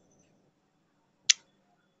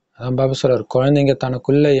 அதான் பாபா சொல்றாரு, குழந்தைங்க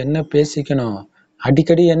தனக்குள்ள என்ன பேசிக்கணும்,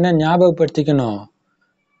 அடிக்கடி என்ன ஞாபகப்படுத்திக்கணும்,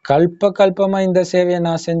 கல்பமா இந்த சேவையை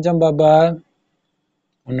நான் செஞ்சேன் பாபா,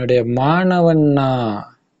 உன்னுடைய மாணவன்னா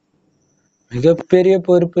மிகப்பெரிய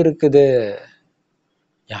பொறுப்பு இருக்குது.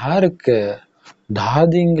 யாருக்கு?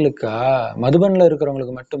 தாதிங்களுக்கா? மதுபன்ல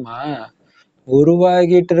இருக்கிறவங்களுக்கு மட்டுமா?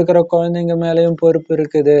 உருவாகிட்டு இருக்கிற குழந்தைங்க மேலேயும் பொறுப்பு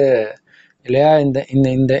இருக்குது இல்லையா? இந்த இந்த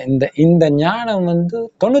இந்த இந்த இந்த ஞானம் வந்து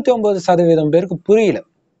 99% பேருக்கு புரியல.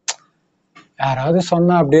 யாராவது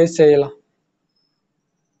சொன்னா அப்படியே செய்யலாம்.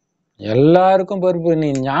 எல்லாருக்கும் பொறுப்பு. நீ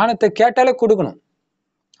ஞானத்தை கேட்டாலே கொடுக்கணும்,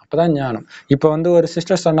 அப்பதான் ஞானம். இப்ப வந்து ஒரு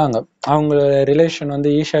சிஸ்டர் சொன்னாங்க, அவங்க ரிலேஷன் வந்து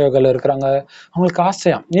ஈஷா யோகால இருக்கிறாங்க, அவங்களுக்கு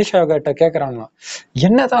ஆசையாம் ஈஷா யோகா கிட்ட கேட்கறாங்க,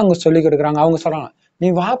 என்னதான் அவங்க சொல்லி கொடுக்குறாங்க. அவங்க சொல்றாங்க, நீ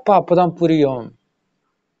வாப்பா அப்பதான் புரியும்.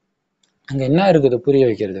 அங்க என்ன இருக்குது புரிய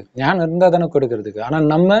வைக்கிறது? ஞானம் இருந்தா தானே கொடுக்கறதுக்கு. ஆனா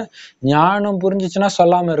நம்ம ஞானம் புரிஞ்சிச்சுன்னா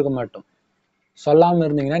சொல்லாம இருக்க மாட்டோம். சொல்லாம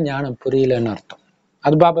இருந்தீங்கன்னா ஞானம் புரியலன்னு அர்த்தம்.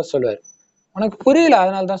 அது பாபா சொல்லுவாரு. உனக்கு புரியல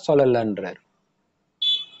அதனாலதான் சொல்லலன்றாரு.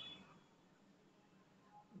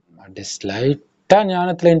 அப்படி ஸ்லைட்டா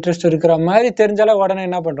ஞானத்துல இன்ட்ரெஸ்ட் இருக்கிற மாதிரி தெரிஞ்சாலும் உடனே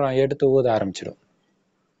என்ன பண்றோம்? எடுத்து ஊத ஆரம்பிச்சிடும்.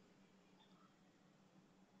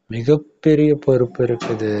 மிகப்பெரிய பொறுப்பு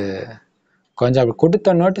இருக்குது. கொஞ்சம் அப்படி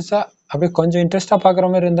கொடுத்த நோட்டீஸா அப்படியே கொஞ்சம் இன்ட்ரெஸ்டா பாக்குற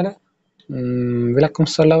மாதிரி இருந்தாலும்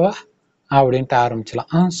விளக்கம் சொல்லவா அப்படின்ட்டு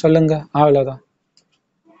ஆரம்பிச்சலாம். சொல்லுங்க, அவ்வளவுதான்.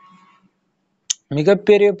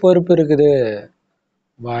 மிகப்பெரிய பொறுப்பு இருக்குது.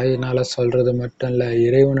 வாயினால சொல்றது மட்டும் இல்ல,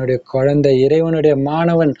 இறைவனுடைய குழந்தை, இறைவனுடைய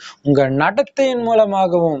மாணவன், உங்க நடத்தையின்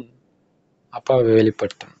மூலமாகவும் அப்பாவை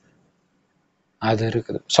வெளிப்படுத்தும். அது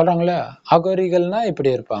இருக்குது. சொல்றாங்களே, அகோரிகள்னா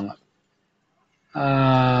இப்படி இருப்பாங்க,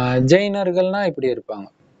 ஜெயினர்கள்னா இப்படி இருப்பாங்க.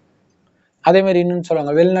 அதே மாதிரி இன்னும்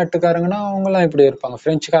சொல்லுவாங்க, வெளிநாட்டுக்காரங்கன்னா அவங்கெல்லாம் இப்படி இருப்பாங்க,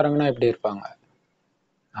 பிரெஞ்சுக்காரங்கன்னா இப்படி இருப்பாங்க.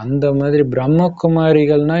 அந்த மாதிரி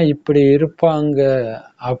பிரம்மகுமாரிகள்னா இப்படி இருப்பாங்க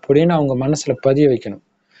அப்படின்னு அவங்க மனசுல பதிய வைக்கணும்.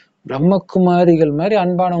 பிரம்மகுமாரிகள் மாதிரி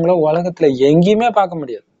அன்பானவங்கள உலகத்துல எங்கேயுமே பார்க்க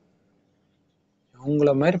முடியாது.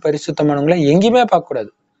 உங்களை மாதிரி பரிசுத்தமானவங்கள எங்கேயுமே பார்க்க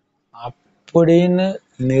கூடாது அப்படின்னு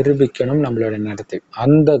நிரூபிக்கணும் நம்மளோட நடத்தை.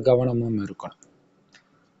 அந்த கவனமும் இருக்கணும்.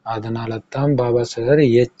 அதனாலதான் பாபா சொல்றாரு,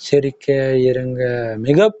 எச்சரிக்கையா இருங்க.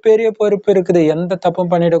 மிகப்பெரிய பொறுப்பு இருக்குது. எந்த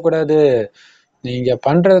தப்பும் பண்ணிடக்கூடாது. நீங்க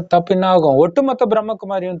பண்றது தப்பு என்ன ஆகும்? ஒட்டுமொத்த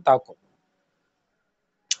பிரம்மகுமாரியும் தாக்கும்.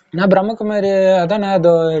 நான் பிரம்மகுமாரி அதானே,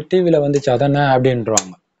 அதோ டிவில வந்துச்சு அதானே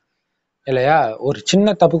அப்படின்றாங்க இல்லையா? ஒரு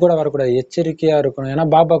சின்ன தப்பு கூட வரக்கூடாது. எச்சரிக்கையா இருக்கணும். ஏன்னா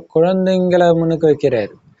பாபா குழந்தைங்களை முன்னுக்கு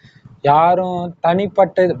வைக்கிறாரு. யாரும்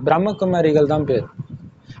தனிப்பட்ட பிரம்மகுமாரிகள் தான் பேர்.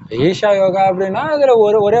 ஈஷா யோகா அப்படின்னா அதுல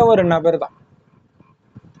ஒரே ஒரு நபர் தான்.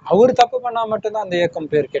 அவரு தப்பு பண்ணா மட்டும்தான் அந்த இயக்கம்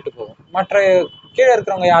பேர் கெட்டு போகும். மற்ற கீழே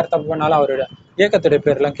இருக்கிறவங்க யார் தப்பு பண்ணாலும் அவரோட இயக்கத்துடைய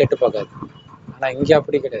பேர் எல்லாம் கெட்டு போகாது. ஆனா இங்க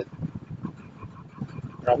அப்படி கிடையாது.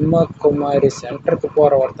 பிரம்மகுமாரி சென்டருக்கு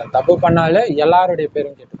போற ஒருத்தன் தப்பு பண்ணாலே எல்லாருடைய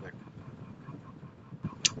பேரும் கெட்டு போயிடும்.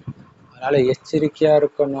 அதனால எச்சரிக்கையா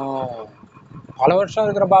இருக்கணும். பல வருஷம்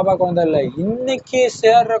இருக்கிற பாபா குழந்தை இல்லை, இன்னைக்கு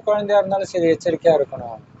சேர்ற குழந்தையா இருந்தாலும் சரி எச்சரிக்கையா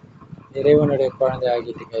இருக்கணும். இறைவனுடைய குழந்தை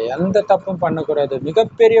ஆகிட்டீங்க, எந்த தப்பும் பண்ணக்கூடாது.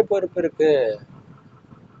 மிகப்பெரிய பொறுப்பு இருக்கு.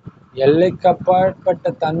 எல்லைக்கு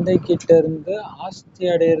அப்பாற்பட்ட தந்தை கிட்ட இருந்து ஆஸ்தி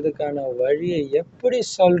அடையிறதுக்கான வழியை எப்படி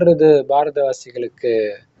சொல்றது பாரதவாசிகளுக்கு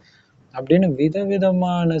அப்படின்னு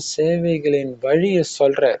விதவிதமான சேவைகளின் வழியை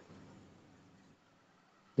சொல்ற.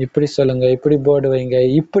 இப்படி சொல்லுங்க, இப்படி போர்டு வைங்க,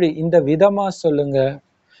 இப்படி இந்த விதமா சொல்லுங்க.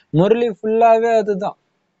 முரளி ஃபுல்லாவே அதுதான்.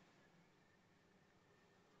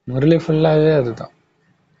 முரளி ஃபுல்லாவே அதுதான்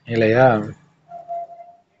இல்லையா?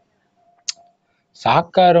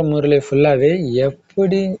 சாக்கார முரளி ஃபுல்லாவே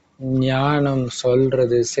எப்படி ஞானம்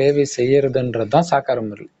சொல்றது, சேவை செய்யறதுன்றதுதான் சாக்கார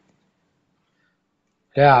முரளி.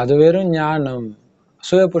 அது வெறும் ஞானம்.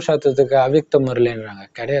 சுய புருஷார்த்தத்துக்கு அவ்யக்த முரளின்றாங்க,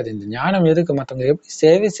 கிடையாது. இந்த ஞானம் எதுக்கு? மத்தவங்க எப்படி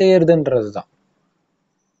சேவை செய்யறதுன்றதுதான்.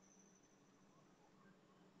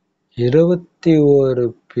 21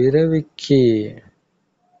 பிறவிக்கு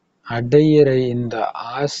அடையிற இந்த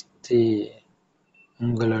ஆஸ்தி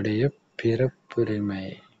உங்களுடைய பிறப்புரிமை.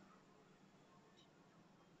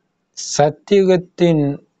 சத்தியுகத்தின்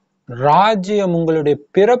ராஜ்யம் உங்களுடைய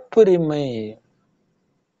பிறப்புரிமை.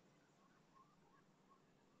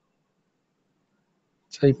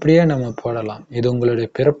 இப்படியே நம்ம போடலாம். இது உங்களுடைய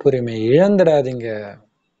பிறப்புரிமை, இழந்துடாதீங்க.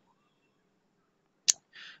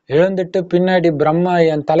 இழந்துட்டு பின்னாடி பிரம்மா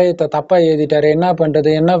என் தலையத்தை தப்பா எழுதிட்டாரு, என்ன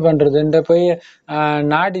பண்றதுன்ட்டு போய்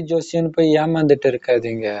நாடி ஜோசியன்னு போய் ஏமாந்துட்டு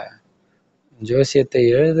இருக்காதீங்க. ஜோசியத்தை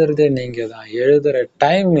எழுதுறதே நீங்க தான். எழுதுற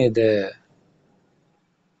டைம் இது.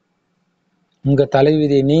 உங்க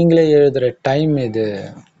தலைவிதியை நீங்களே எழுதுற டைம் இது.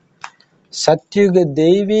 சத்யுக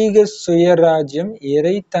தெய்வீக சுயராஜ்யம்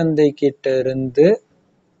இறை தந்தை கிட்ட இருந்து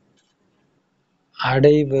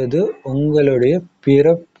அடைவது உங்களுடைய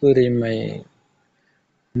பிறப்புரிமை.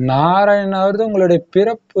 நாராயணாவது உங்களுடைய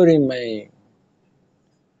பிறப்புரிமை.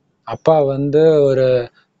 அப்பா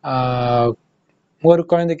ஒரு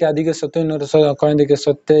குழந்தைக்கு அதிக சொத்து, இன்னொரு குழந்தைக்கு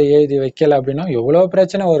சொத்து எழுதி வைக்கல அப்படின்னா எவ்வளவு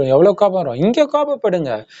பிரச்சனை வரும், எவ்வளவு கோபம் வரும். இங்க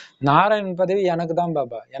கோபப்படுங்க. நாராயணன் பதவி எனக்கு தான்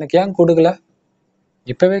பாபா, எனக்கு ஏன் கொடுக்கல?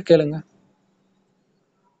 இப்பவே கேளுங்க.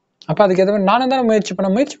 அப்ப அதுக்கு எதாவது நானும் தானே முயற்சி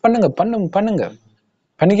பண்ணுங்க,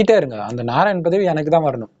 பண்ணிக்கிட்டே இருங்க. அந்த நாராயண் பதவி எனக்கு தான்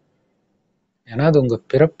வரணும். ஏன்னா அது உங்க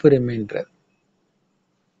பிறப்புரிமைன்ற.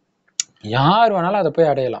 யார் வேணாலும் அதை போய்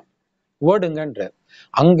அடையலாம். ஓடுங்கன்ற.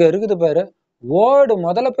 அங்க இருக்குது பாரு, ஓடு,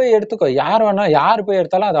 முதல்ல போய் எடுத்துக்கோ. யார் போய்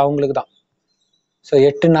எடுத்தாலும் அது அவங்களுக்கு தான்.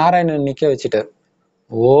 8 நாராயணன் நிக்க வச்சுட்டாரு.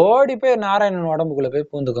 ஓடி போய் நாராயணன் உடம்புக்குள்ள போய்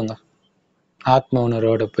பூந்துக்கோங்க, ஆத்ம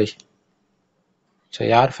உணர்வோட போய்.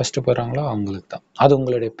 யார் ஃபர்ஸ்ட் போறாங்களோ அவங்களுக்கு தான். அது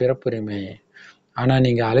உங்களுடைய பிறப்புரிமை. ஆனா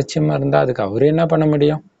நீங்க அலட்சியமா இருந்தா அதுக்கு அவரு என்ன பண்ண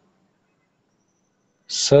முடியும்?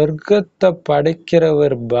 சொர்க்கத்தை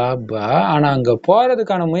படைக்கிறவர் பாபா. ஆனா அங்க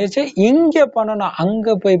போறதுக்கான முயற்சி இங்க பண்ணணும்,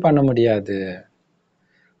 அங்க போய் பண்ண முடியாது.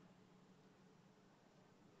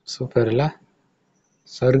 சூப்பர்ல.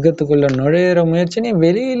 சொர்க்கத்துக்குள்ள நுழையிற முயற்சி நீ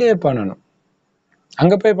வெளியிலேயே பண்ணணும்,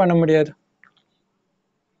 அங்க போய் பண்ண முடியாது.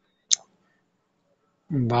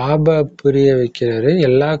 பாபா புரிய வைக்கிறாரு,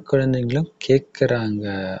 எல்லா குழந்தைங்களும் கேட்கிறாங்க.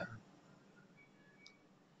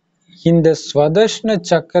 இந்த ஸ்வதர்ஷ்ண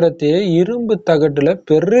சக்கரத்தையே இரும்பு தகட்டுல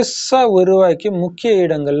பெருசா உருவாக்கி முக்கிய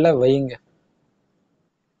இடங்கள்ல வைங்க.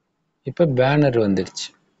 இப்ப பேனர் வந்துடுச்சு.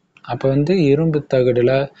 அப்ப வந்து இரும்பு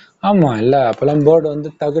தகடுல, ஆமா இல்ல அப்பெல்லாம் போர்டு வந்து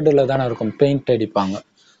தகடுல தானே இருக்கும், பெயிண்ட் அடிப்பாங்க,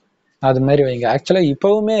 அது மாதிரி வைங்க. ஆக்சுவலா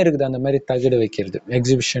இப்பவுமே இருக்குது அந்த மாதிரி தகடு வைக்கிறது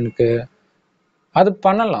எக்ஸிபிஷனுக்கு, அது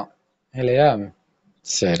பண்ணலாம் இல்லையா?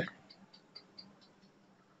 சரி,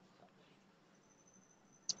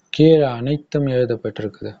 கீழே அனைத்தும்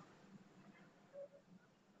எழுதப்பட்டிருக்குது.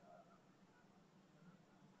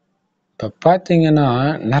 இப்ப பாத்தீங்கன்னா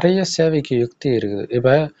நிறைய சேவைக்கு யுக்தி இருக்குது. இப்ப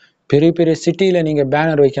பெரிய பெரிய சிட்டியில நீங்க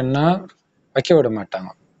பேனர் வைக்கணும்னா வைக்க விட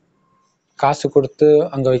மாட்டாங்க, காசு கொடுத்து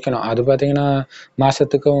அங்க வைக்கணும். அது பாத்தீங்கன்னா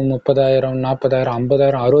மாசத்துக்கு 30,000 40,000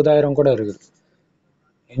 50,000 60,000 கூட இருக்குது.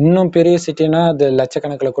 இன்னும் பெரிய சிட்டினா அது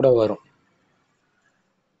லட்சக்கணக்கில் கூட வரும்.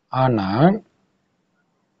 ஆனா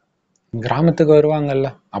கிராமத்துக்கு வருவாங்கல்ல,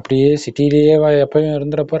 அப்படியே சிட்டிலேயே எப்பயும்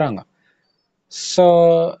இருந்துட போறாங்க. ஸோ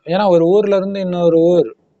ஏன்னா ஒரு ஊர்ல இருந்து இன்னொரு ஊர்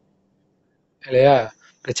இல்லையா,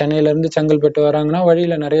 இப்போ சென்னையில இருந்து செங்கல்பட்டு வராங்கன்னா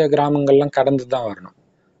வழியில நிறைய கிராமங்கள்லாம் கடந்து தான் வரணும்.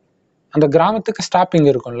 அந்த கிராமத்துக்கு ஸ்டாப்பிங்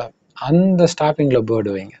இருக்கும்ல, அந்த ஸ்டாப்பிங்ல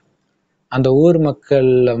போர்டு வைங்க. அந்த ஊர்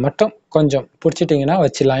மக்கள் மட்டும் கொஞ்சம் பிடிச்சிட்டிங்கன்னா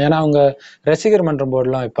வச்சிடலாம். ஏன்னா அவங்க ரசிகர் மன்றம்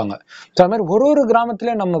போர்டுலாம் வைப்பாங்க. ஸோ அது மாதிரி ஒரு ஒரு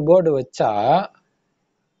கிராமத்துலயும் நம்ம போர்டு வச்சா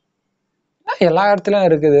எல்லா இடத்துலயும்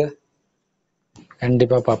இருக்குது,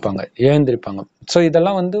 கண்டிப்பா பார்ப்பாங்க, எழுந்திருப்பாங்க. ஸோ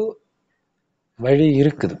இதெல்லாம் வந்து வழி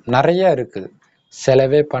இருக்குது, நிறைய இருக்குது,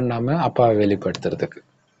 செலவே பண்ணாம அப்பாவை வெளிப்படுத்துறதுக்கு.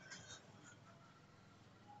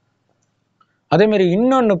 அதே மாதிரி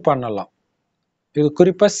இன்னொன்னு பண்ணலாம், இது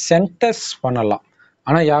குறிப்பா சென்டர்ஸ் பண்ணலாம்.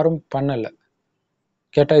 ஆனா யாரும் பண்ணல,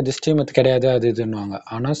 கேட்டா இது ஸ்ரீமத் கிடையாது அது இதுன்னுவாங்க.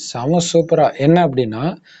 ஆனா செம சூப்பரா என்ன அப்படின்னா,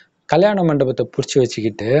 கல்யாண மண்டபத்தை பிடிச்சி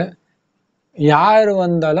வச்சுக்கிட்டு யாரு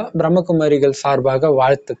வந்தாலும் பிரம்மகுமாரிகள் சார்பாக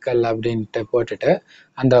வாழ்த்துக்கள் அப்படின்ட்டு போட்டுட்டு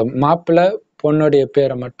அந்த மாப்பிள்ளை பொண்ணுடைய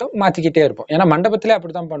பேரை மட்டும் மாத்திக்கிட்டே இருப்போம். ஏன்னா மண்டபத்திலே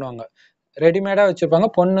அப்படித்தான் பண்ணுவாங்க, ரெடிமேடா வச்சிருப்பாங்க,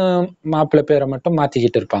 பொண்ணு மாப்பிள்ளை பேரை மட்டும்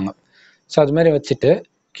மாத்திக்கிட்டு இருப்பாங்க. ஸோ அது மாதிரி வச்சுட்டு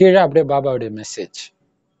கீழே அப்படியே பாபாவுடைய மெசேஜ்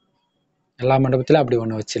எல்லா மண்டபத்திலும் அப்படி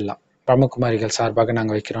ஒன்று வச்சிடலாம். பிரம்மகுமாரிகள் சார்பாக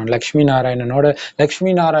நாங்கள் வைக்கிறோம், லக்ஷ்மி நாராயணனோட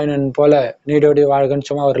லக்ஷ்மி நாராயணன் போல நீடோடி வாழ்கன்னு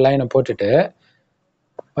சும்மா ஒரு லைனை போட்டுட்டு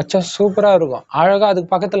வச்சா சூப்பரா இருக்கும். அழகா அதுக்கு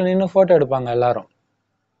பக்கத்துல நின்று போட்டோ எடுப்பாங்க எல்லாரும்.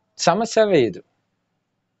 சமசேவை இது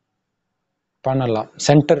பண்ணலாம்.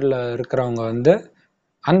 சென்டர்ல இருக்கிறவங்க வந்து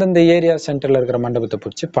அந்தந்த ஏரியா சென்டர்ல இருக்கிற மண்டபத்தை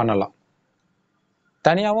பிடிச்சி பண்ணலாம்.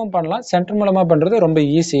 தனியாகவும் பண்ணலாம், சென்டர் மூலமா பண்றது ரொம்ப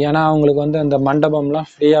ஈஸி. ஏன்னா அவங்களுக்கு வந்து அந்த மண்டபம்லாம்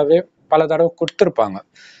ஃப்ரீயாவே பல தடவை கொடுத்துருப்பாங்க.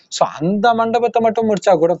 ஸோ அந்த மண்டபத்தை மட்டும்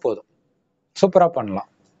முடிச்சா கூட போதும், சூப்பரா பண்ணலாம்.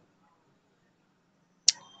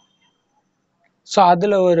 ஸோ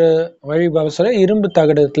அதுல ஒரு வழிபாடு சொல்ல இரும்பு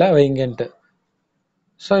தகடத்துல வைங்கன்ட்டு.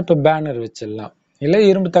 ஸோ இப்போ பேனர் வச்சிடலாம், இல்லை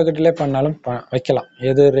இரும்பு தகட்டிலே பண்ணாலும் வைக்கலாம்,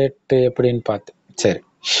 எது ரேட்டு எப்படின்னு பார்த்து. சரி,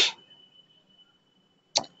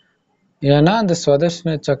 ஏன்னா அந்த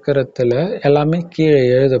ஸ்வதர்ஷ்ண சக்கரத்துல எல்லாமே கீழே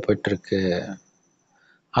எழுதப்பட்டிருக்கு,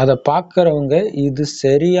 அதை பார்க்கறவங்க இது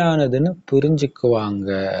சரியானதுன்னு புரிஞ்சுக்குவாங்க.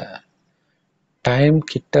 டைம்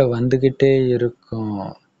கிட்ட வந்துகிட்டே இருக்கும்.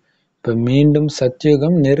 இப்ப மீண்டும்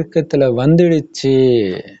சத்யுகம் நெருக்கத்துல வந்துடுச்சு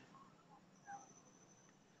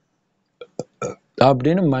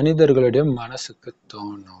அப்படின்னு மனிதர்களுடைய மனசுக்கு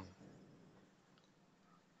தோணும்.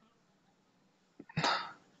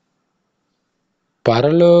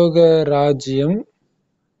 பரலோக ராஜ்யம்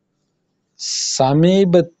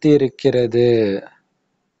சமீபத்திருக்கிறது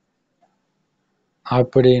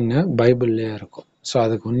அப்படின்னு பைபிள்லயே இருக்கும். ஸோ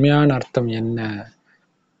அதுக்கு உண்மையான அர்த்தம் என்ன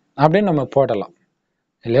அப்படின்னு நம்ம போடலாம்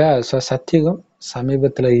இல்லையா? ஸோ சத்தியுகம்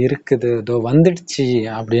சமீபத்துல இருக்குது, இதோ வந்துடுச்சு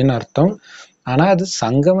அப்படின்னு அர்த்தம். ஆனா அது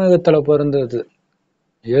சங்கம யுகத்துல பொருந்தது.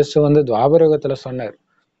 இயேசு வந்து துவாபர யுகத்துல சொன்னார்,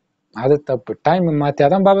 அது தப்பு, டைம் மாத்தி.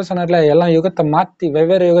 அதான் பாபா சொன்னார்ல, எல்லாம் யுகத்தை மாத்தி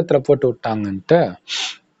வெவ்வேறு யுகத்துல போட்டு விட்டாங்கன்ட்டு.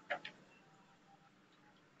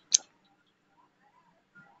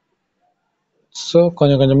 ஸோ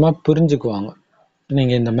கொஞ்சம் கொஞ்சமா புரிஞ்சுக்குவாங்க,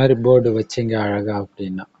 நீங்க இந்த மாதிரி போர்டு வச்சீங்க அழகா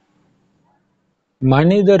அப்படின்னா.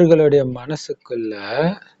 மனிதர்களுடைய மனசுக்குள்ள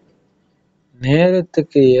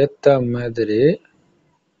நேரத்துக்கு ஏத்த மாதிரி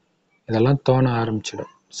இதெல்லாம் தோண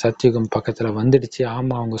ஆரம்பிச்சிடும். சத்தியுகம் பக்கத்துல வந்துடுச்சு,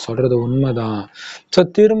 ஆமா அவங்க சொல்றது உண்மைதான். ஸோ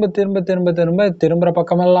திரும்ப திரும்ப திரும்ப திரும்ப திரும்புற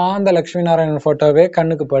பக்கமெல்லாம் அந்த லட்சுமி நாராயணன் போட்டோவே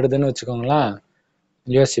கண்ணுக்கு படுதுன்னு வச்சுக்கோங்களேன்.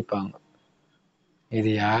 யோசிப்பாங்க,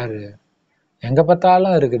 இது யாரு, எங்க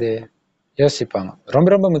பார்த்தாலும் இருக்குது, யோசிப்பாங்க. ரொம்ப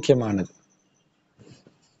ரொம்ப முக்கியமானது.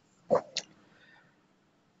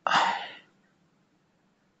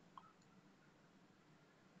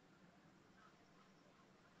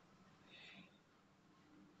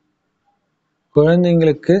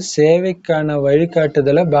 குழந்தைங்களுக்கு சேவைக்கான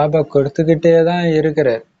வழிகாட்டுதலை பாபா கொடுத்துக்கிட்டே தான்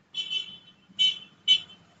இருக்கிறார்.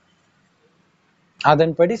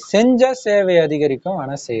 அதன்படி செஞ்சா சேவை அதிகரிக்கும்,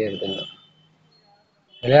 ஆனா செய்யறது இல்லை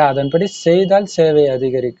இல்லையா? அதன்படி செய்தால் சேவை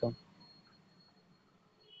அதிகரிக்கும்.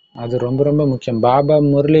 அது ரொம்ப ரொம்ப முக்கியம். பாபா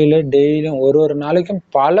முரளியில டெய்லியும் ஒரு ஒரு நாளைக்கும்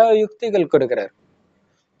பல யுக்திகள் கொடுக்கிறார்.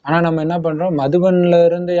 ஆனா நம்ம என்ன பண்றோம், மதுபன்ல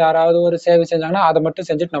இருந்து யாராவது ஒரு சேவை செஞ்சாங்கன்னா அதை மட்டும்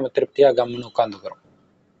செஞ்சுட்டு நம்ம திருப்தியா கம்முன்னு உட்காந்துக்கிறோம்.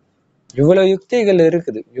 இவ்வளவு யுக்திகள்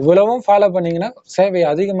இருக்குது, இவ்வளவும் ஃபாலோ பண்ணீங்கன்னா சேவை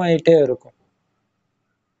அதிகமாயிட்டே இருக்கும்.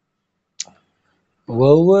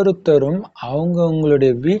 ஒவ்வொருத்தரும்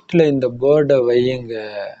அவங்களுடைய வீட்டுல இந்த போர்டை வையுங்க.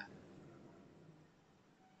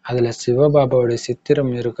 அதுல சிவபாபாவுடைய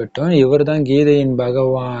சித்திரம் இருக்கட்டும். இவர் தான் கீதையின்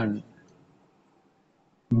பகவான்.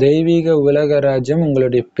 தெய்வீக உலக ராஜ்யம்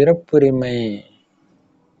உங்களுடைய பிறப்புரிமை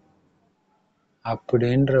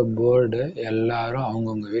அப்படின்ற போர்டு எல்லாரும்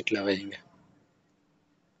அவங்கவுங்க வீட்டுல வைங்க.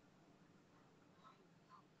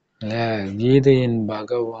 கீதையின்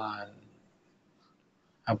பகவான்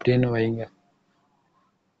அப்படின்னு வைங்க.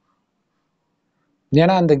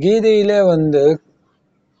 ஏன்னா அந்த கீதையிலே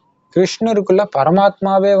கிருஷ்ணருக்குள்ள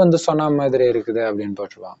பரமாத்மாவே சொன்ன மாதிரி இருக்குது அப்படின்னு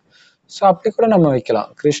போட்டுருவான். சோ அப்படி கூட நம்ம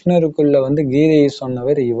வைக்கலாம். கிருஷ்ணருக்குள்ள கீதையை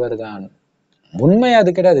சொன்னவர் இவர் தான். உண்மை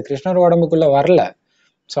அது கிடையாது, கிருஷ்ணர் உடம்புக்குள்ள வரல.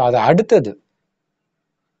 சோ அது அடுத்தது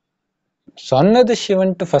சொன்னது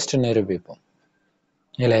சிவன்ட்டு ஃபர்ஸ்ட் நிரூபிப்போம்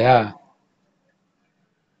இல்லையா?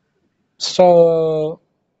 சோ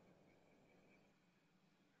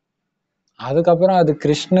அதுக்கப்புறம் அது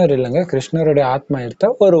கிருஷ்ணர் இல்லைங்க, கிருஷ்ணருடைய ஆத்மா எடுத்த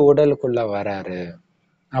ஒரு உடலுக்குள்ள வராரு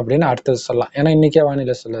அப்படின்னு அடுத்தது சொல்லலாம். ஏன்னா இன்னைக்கே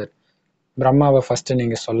வானிலை சொல்லுவாரு, பிரம்மாவை ஃபர்ஸ்ட்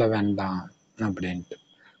நீங்க சொல்ல வேண்டாம் அப்படின்ட்டு.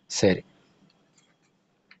 சரி,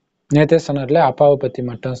 நேத்தே சொன்னார்ல, அப்பாவை பத்தி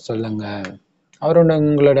மட்டும் சொல்லுங்க, அவரோட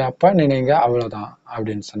உங்களுடைய அப்பா நினைங்க அவ்வளவுதான்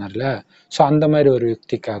அப்படின்னு சொன்னார்ல. சோ அந்த மாதிரி ஒரு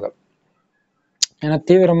யுக்திக்காக. ஏன்னா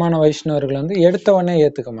தீவிரமான வைஷ்ணவர்கள் எடுத்த உடனே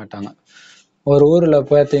ஏத்துக்க மாட்டாங்க. ஒரு ஊர்ல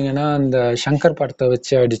பாத்தீங்கன்னா அந்த சங்கர் படத்தை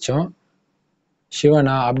வச்சு அடிச்சோம்,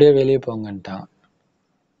 சிவனா அப்படியே வெளியே போங்கன்ட்டான்.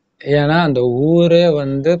 ஏன்னா அந்த ஊரே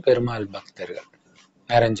பெருமாள் பக்தர்கள்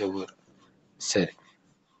நிறைஞ்ச ஊர். சரி,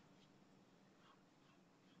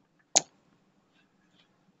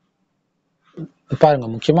 பாருங்க,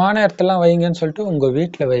 முக்கியமான இடத்தெல்லாம் வைங்கன்னு சொல்லிட்டு உங்க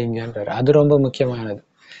வீட்டுல வைங்கன்றாரு. அது ரொம்ப முக்கியமானது.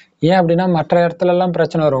 ஏன் அப்படின்னா மற்ற இடத்துல எல்லாம்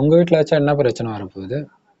பிரச்சனை வரும், உங்க வீட்டுல வச்சா என்ன பிரச்சனை வரப்போகுது?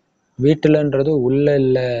 வீட்டுலன்றது உள்ள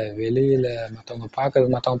இல்ல, வெளியில. மத்தவங்க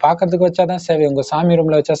பாக்குறதுக்கு வச்சாதான் சேவை. உங்க சாமி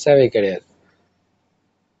ரூம்ல வச்சா சேவை கிடையாது.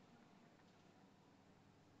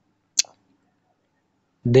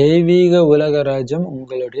 தெய்வீக உலக ராஜ்யம்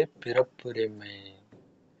உங்களுடைய பிறப்புரிமை.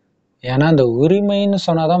 ஏன்னா அந்த உரிமைன்னு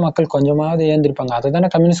சொன்னாதான் மக்கள் கொஞ்சமாவது ஏந்திருப்பாங்க. அதை தானே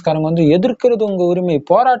கம்யூனிஸ்ட்காரங்க எதிர்க்கிறது உங்க உரிமை,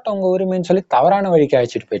 போராட்டம் உங்க உரிமைன்னு சொல்லி தவறான வழிக்கு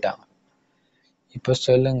அழைச்சிட்டு போயிட்டாங்க. இப்ப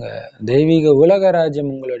சொல்லுங்க, தெய்வீக உலக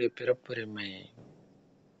ராஜ்யம் உங்களுடைய பிறப்புரிமை.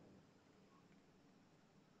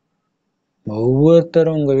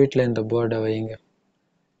 ஒவ்வொருத்தரும் உங்க வீட்டுல இந்த போர்டை வைங்க.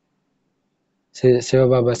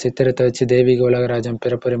 சிவபாபா சித்திரத்தை வச்சு தெய்வீக உலகராஜ்யம்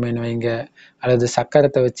பிறப்புரிமைன்னு வைங்க, அல்லது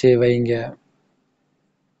சக்கரத்தை வச்சு வைங்க.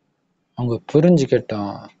 அவங்க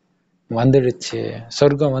புரிஞ்சுக்கட்டும், வந்துடுச்சு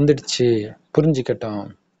சொர்க்கம் வந்துடுச்சு, புரிஞ்சுக்கட்டும்.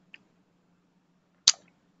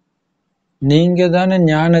 நீங்க தானே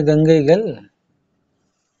ஞான கங்கைகள்.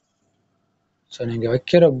 சோ நீங்க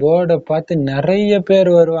வைக்கிற போர்டை பார்த்து நிறைய பேர்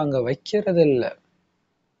வருவாங்க, வைக்கிறது இல்லையா?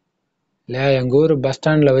 எங்க ஊர் பஸ்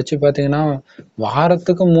ஸ்டாண்ட்ல வச்சு பாத்தீங்கன்னா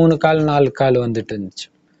வாரத்துக்கு 3 கால் 4 கால் வந்துட்டு இருந்துச்சு.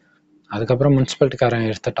 அதுக்கப்புறம் முனிசிபாலிட்டிக்காரன்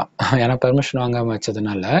எடுத்துட்டான், ஏன்னா பெர்மிஷன் வாங்காம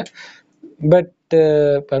வச்சதுனால. பட்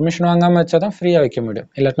பெர்மிஷன் வாங்காம வச்சாதான் ஃப்ரீயா வைக்க முடியும்,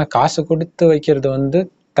 இல்லாட்டினா காசு கொடுத்து வைக்கிறது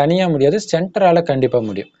தனியா முடியாது, சென்டரால கண்டிப்பா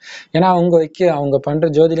முடியும். ஏன்னா அவங்க பண்ற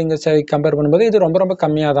ஜோதிலிங்க சேவை கம்பேர் பண்ணும்போது இது ரொம்ப ரொம்ப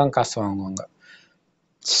கம்மியா தான் காசு வாங்குவாங்க.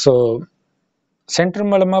 ஸோ சென்டர்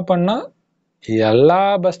மூலமா பண்ணா எல்லா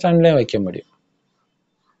பஸ் ஸ்டாண்ட்லயும் வைக்க முடியும்.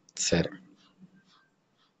 சரி,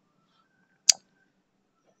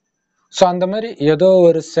 ஸோ அந்த மாதிரி ஏதோ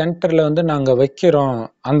ஒரு சென்டர்ல நாங்க வைக்கிறோம்,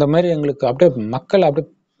 அந்த மாதிரி எங்களுக்கு அப்படியே மக்கள் அப்படியே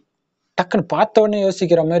டக்குன்னு பார்த்த உடனே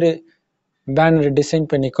யோசிக்கிற மாதிரி பேனர் டிசைன்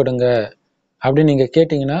பண்ணி கொடுங்க அப்படின்னு நீங்க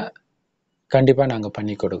கேட்டீங்கன்னா கண்டிப்பா நாங்க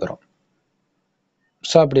பண்ணி கொடுக்குறோம்.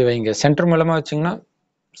 ஸோ அப்படி வைங்க. சென்டர் மூலமா வச்சிங்கன்னா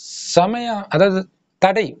சமயம், அதாவது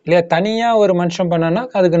தடை இல்லையா, தனியா ஒரு மனுஷன் பண்ணனா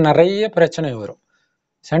அதுக்கு நிறைய பிரச்சனை வரும்.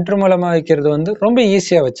 சென்டர் மூலமா வைக்கிறது ரொம்ப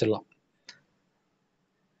ஈஸியா வச்சிடலாம்,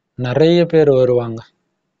 நிறைய பேர் வருவாங்க.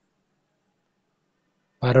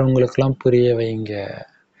 வரவங்களுக்கெல்லாம் புரிய வைங்க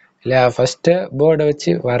இல்லையா? ஃபர்ஸ்ட் போர்டை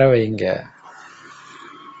வச்சு வர வைங்க.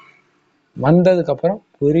 வந்ததுக்கு அப்புறம்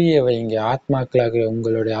புரிய வைங்க, ஆத்மாக்களாக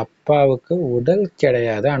உங்களுடைய அப்பாவுக்கு உடல்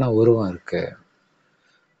கிடையாது, ஆனா உருவம் இருக்கு.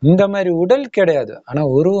 இந்த மாதிரி உடல் கிடையாது, ஆனா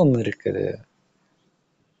உருவம் இருக்குது.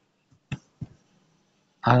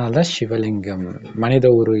 அதனாலதான் சிவலிங்கம். மனித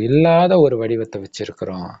உருவம் இல்லாத ஒரு வடிவத்தை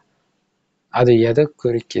வச்சிருக்கிறோம். அது எதை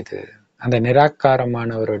குறிக்குது? அந்த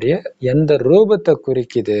நிராகாரமானவருடைய எந்த ரூபத்தை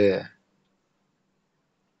குறிக்குது?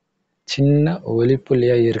 சின்ன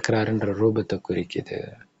ஒளிப்புள்ளியா இருக்கிறாருன்ற ரூபத்தை குறிக்குது.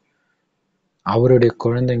 அவருடைய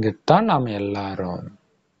குழந்தைங்கத்தான் நாம எல்லாரும்.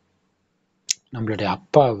 நம்மளுடைய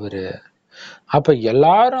அப்பா அவரு. அப்ப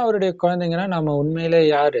எல்லாரும் அவருடைய குழந்தைங்கன்னா நம்ம உண்மையிலே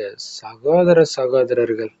யாரு? சகோதர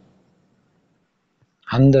சகோதரர்கள்.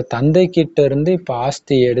 அந்த தந்தை கிட்ட இருந்து இப்ப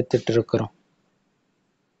ஆஸ்தி எடுத்துட்டு இருக்கிறோம்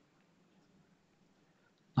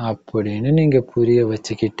அப்படின்னு நீங்க புரிய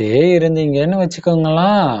வச்சுக்கிட்டே இருந்தீங்கன்னு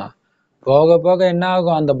வச்சுக்கோங்களா, போக போக என்ன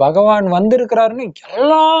ஆகும்? அந்த பகவான் வந்திருக்கிறாருன்னு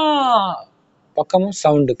எல்லா பக்கமும்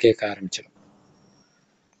சவுண்டு கேட்க ஆரம்பிச்சிடும்,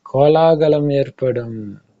 கோலாகலம் ஏற்படும்.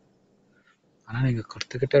 ஆனா நீங்க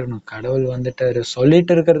கொடுத்துக்கிட்டே இருக்கணும், கடவுள் வந்துட்டாரு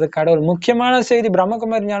சொல்லிட்டு இருக்கிறது. கடவுள் முக்கியமான செய்தி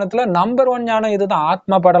பிரம்மகுமாரி ஞானத்துல நம்பர் 1 ஞானம் இதுதான்.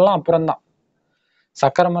 ஆத்மா படம்லாம் அப்புறம்தான்,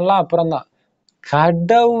 சக்கரம் எல்லாம் அப்புறம்தான்.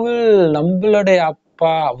 கடவுள் நம்மளுடைய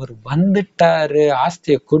அப்பா அவர் வந்துட்டாரு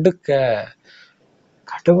ஆஸ்தியை கொடுக்க.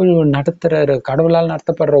 கடவுள் நடத்துறாரு, கடவுளால்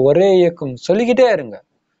நடத்தப்படுற ஒரே இயக்கம். சொல்லிக்கிட்டே இருங்க.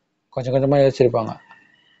 கொஞ்சம் கொஞ்சமா யோசிச்சிருப்பாங்க,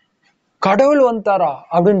 கடவுள் வந்துட்டாரா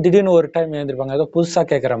அப்படின்னு திடீர்னு ஒரு டைம் எழுந்திருப்பாங்க, ஏதோ புதுசா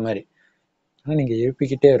கேட்கற மாதிரி. ஆனா நீங்க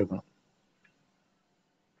எழுப்பிக்கிட்டே இருக்கணும்.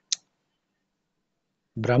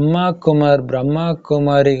 பிரம்மா குமார் பிரம்மா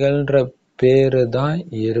குமாரிகள்ன்ற பேரு தான்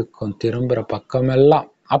இருக்கும் திரும்புற பக்கமெல்லாம்.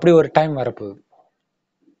 அப்படி ஒரு டைம் வரப்போகுது.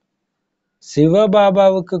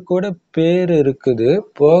 சிவபாபாவுக்கு கூட பேரு இருக்குது.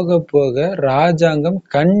 போக போக ராஜாங்கம்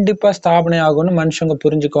கண்டிப்பா ஸ்தாபனை ஆகும்னு மனுஷங்க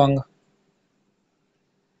புரிஞ்சுக்குவாங்க.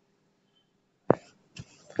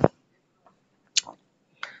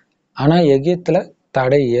 ஆனா எகிப்துல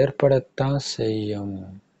தடை ஏற்படத்தான் செய்யும்,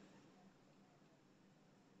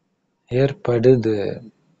 ஏற்படுது.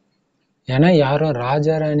 ஏன்னா யாரும்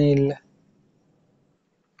ராஜாராணி இல்லை,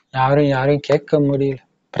 யாரும் யாரையும் கேட்க முடியல.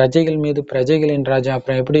 பிரஜைகள் மீது பிரஜைகளின் ராஜா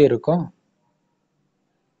அப்புறம் எப்படி இருக்கும்?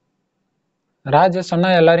 ராஜா சொன்னா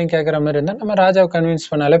எல்லாரையும் கேட்கற மாதிரி இருந்தா நம்ம ராஜாவை கன்வின்ஸ்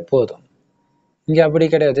பண்ணாலே போதும். இங்க அப்படி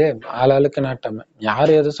கிடையாது, ஆளாளுக்கு நாட்டம்.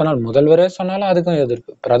 யார் எது சொன்னாலும், முதல்வரே சொன்னாலும் அதுக்கும்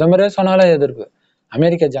எதிர்ப்பு, பிரதமரே சொன்னாலும் எதிர்ப்பு,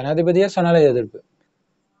 அமெரிக்க ஜனாதிபதியே சொன்னாலும் எதிர்ப்பு.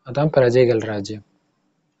 அதான் பிரஜைகள் ராஜ்யம்.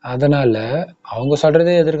 அதனால அவங்க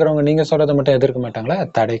சொல்றதே எதிர்க்கிறவங்க நீங்க சொல்றதை மட்டும் எதிர்க்க மாட்டாங்களா?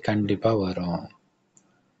 தடை கண்டிப்பா வரும்.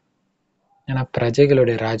 ஏன்னா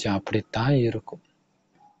பிரஜைகளுடைய ராஜ்யம் அப்படித்தான் இருக்கும்.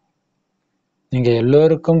 நீங்க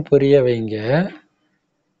எல்லோருக்கும் புரிய வைங்க.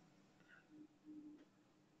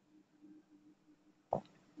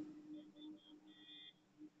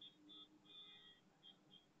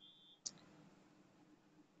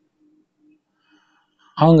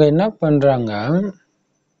 அவங்க என்ன பண்றாங்க,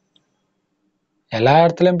 எல்லா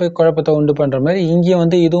இடத்துலயும் போய் குழப்பத்தை உண்டு பண்ற மாதிரி இங்கேயும்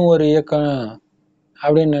வந்து இதுவும் ஒரு இயக்கம்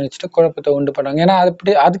அப்படின்னு நினைச்சிட்டு குழப்பத்தை உண்டு பண்றாங்க. ஏன்னா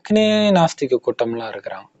அப்படி அதுக்குன்னே நாஸ்திக கூட்டம்லாம்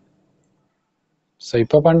இருக்கிறாங்க. ஸோ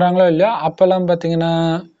இப்ப பண்றாங்களோ இல்லையோ, அப்பெல்லாம் பாத்தீங்கன்னா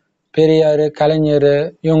பெரியாரு, கலைஞர்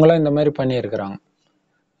இவங்கெல்லாம் இந்த மாதிரி பண்ணியிருக்கிறாங்க.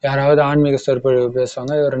 யாராவது ஆன்மீக சொற்பொழிவு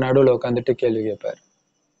பேசுவாங்க, இவர் நடுவில் உட்காந்துட்டு கேள்வி கேட்பாரு,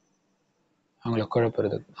 அவங்கள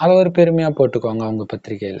குழப்புறதுக்கு. அதை ஒரு பெருமையா போட்டுக்குவாங்க அவங்க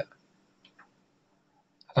பத்திரிகையில.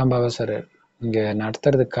 அதான் பாபா சார் இங்க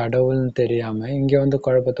நடத்துறது கடவுள்னு தெரியாம இங்க வந்து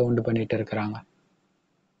குழப்பத்தை உண்டு பண்ணிட்டு இருக்கிறாங்க.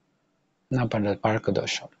 என்ன பண்றது, பழக்க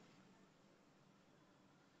தோஷம்.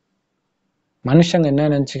 மனுஷங்க என்ன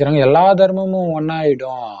நினைச்சுக்கிறாங்க, எல்லா தர்மமும்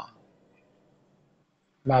ஒன்னாயிடும்.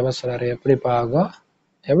 பாபா சொல்றாரு, எப்படிப்பா ஆகும்?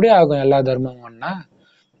 எப்படி ஆகும் எல்லா தர்மமும் ஒன்னா?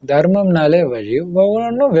 தர்மம்னாலே வழி,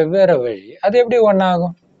 ஒவ்வொன்றும் வெவ்வேறு வழி, அது எப்படி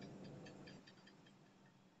ஒன்னாகும்?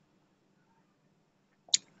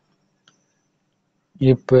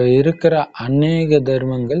 இப்ப இருக்கிற அநேக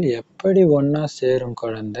தர்மங்கள் எப்படி ஒன்னா சேரும்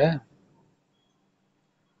குழந்தை?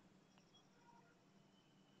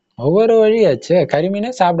 ஒவ்வொரு வழியாச்சு.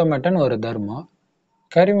 கரிமீனே சாப்பிட மாட்டேன்னு ஒரு தர்மம்,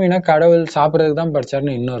 கரிமீனை கடவுள் சாப்பிட்றதுக்கு தான்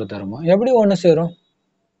படிச்சாருன்னு இன்னொரு தர்மம். எப்படி ஒண்ணு சேரும்?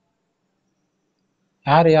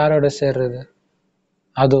 யார் யாரோட சேர்றது?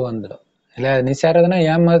 அது வந்துடும் இல்ல. நீ சேர்றதுன்னா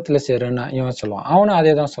என் மதத்துல சேருன்னா இவன் சொல்லுவான், அவனும்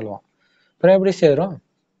அதே தான் சொல்லுவான். அப்புறம் எப்படி சேரும்?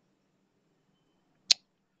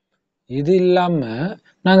 இது இல்லாம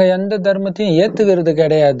நாங்க எந்த தர்மத்தையும் ஏத்துக்கிறது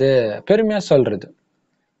கிடையாது பெருமையா சொல்றது.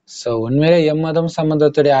 சோ உண்மையிலே எம்மதம்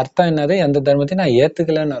சம்பந்தத்துடைய அர்த்தம் என்னது? எந்த தர்மத்தையும் நான்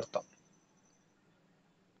ஏத்துக்கலன்னு அர்த்தம்.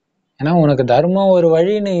 ஏன்னா உனக்கு தர்மம் ஒரு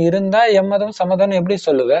வழின்னு இருந்தா எம்மதம் சம்மதம்னு எப்படி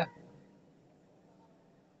சொல்லுவ?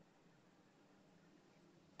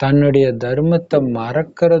 தன்னுடைய தர்மத்தை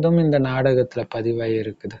மறக்கிறதும் இந்த நாடகத்துல பதிவாகி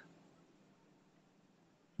இருக்குது.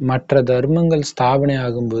 மற்ற தர்மங்கள் ஸ்தாபனை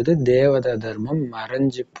ஆகும்போது தேவதா தர்மம்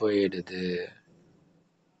மறைஞ்சு போயிடுது.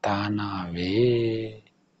 தானாவே.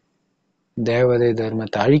 தேவதை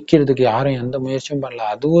தர்மத்தை அழிக்கிறதுக்கு யாரும் எந்த முயற்சியும் பண்ணல,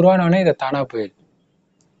 அது உருவானவனே இதை தானா போயிடுது.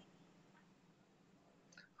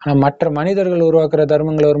 ஆனா மற்ற மனிதர்கள் உருவாக்குற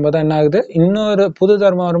தர்மங்கள் வரும்போது என்ன ஆகுது, இன்னொரு புது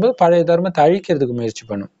தர்மம் வரும்போது பழைய தர்மத்தை அழிக்கிறதுக்கு முயற்சி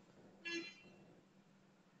பண்ணும்.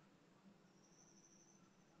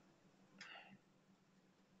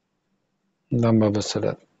 பாபா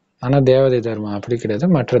சொல்றார். ஆனா தேவதை தர்மம் அப்படி கிடையாது.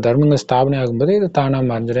 மற்ற தர்மங்கள் ஸ்தாபனை ஆகும்போது இது தானா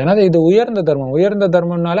மறைஞ்சிடும். ஏன்னா இது உயர்ந்த தர்மம். உயர்ந்த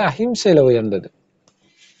தர்மம்னால அஹிம்சையில உயர்ந்தது.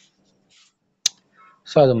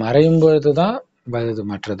 சோ அது மறையும் பொழுதுதான் வருது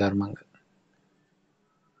மற்ற தர்மங்கள்.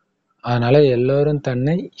 அதனால எல்லோரும்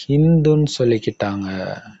தன்னை ஹிந்துன்னு சொல்லிக்கிட்டாங்க.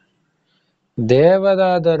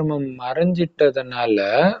 தேவதா தர்மம் மறைஞ்சிட்டதுனால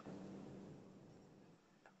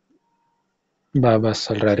பாபா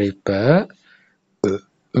சொல்றாரு, இப்ப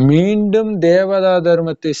மீண்டும் தேவதா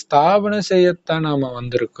தர்மத்தை ஸ்தாபனை செய்யத்தான் நாம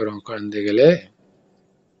வந்திருக்கிறோம் குழந்தைகளே.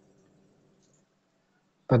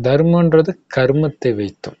 இப்ப தர்மன்றது கர்மத்தை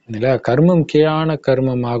வைத்தோம் இல்லையா? கர்மம் கீழான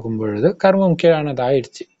கர்மம் ஆகும் பொழுது கர்மம் கீழானது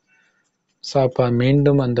ஆயிடுச்சு. சோ அப்ப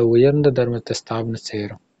மீண்டும் அந்த உயர்ந்த தர்மத்தை ஸ்தாபனை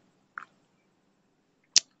செய்யறோம்.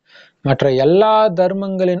 மற்ற எல்லா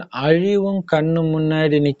தர்மங்களின் அழிவும் கண்ணு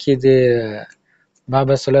முன்னாடி நிக்குது.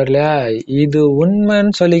 பாபா சொல்றாரு இல்லையா, இது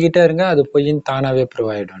உண்மைன்னு சொல்லிக்கிட்டே இருங்க, அது பொய்ன்னு தானாவே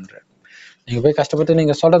ப்ரூவ் ஆயிடும்ன்ற. நீங்க போய் கஷ்டப்பட்டு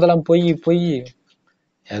நீங்க சொல்றதெல்லாம் பொய் பொய்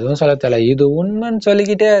எதுவும் சொல்ல தேவையில்ல, இது உண்மைன்னு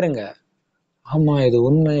சொல்லிக்கிட்டே இருங்க. ஆமா இது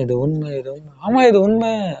உண்மை, இது உண்மை, இது உண்மை, ஆமா இது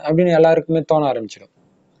உண்மை அப்படின்னு எல்லாருக்குமே தோண ஆரம்பிச்சிடும்.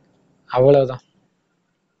 அவ்வளவுதான்.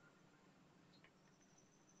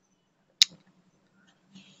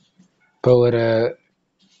 இப்போ ஒரு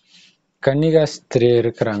கன்னிகாஸ்திரி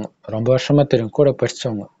இருக்கிறாங்க, ரொம்ப வருஷமா தெரியும், கூட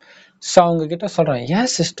படிச்சவங்க. ஸோ அவங்க கிட்ட சொல்றேன்,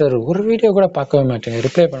 ஏன் சிஸ்டர் ஒரு வீடியோ கூட பார்க்கவே மாட்டேங்க,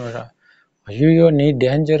 ரிப்ளை பண்ண மாட்டேன். ஐயோ நீ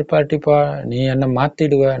டேஞ்சர் பார்ட்டிப்பா, நீ என்ன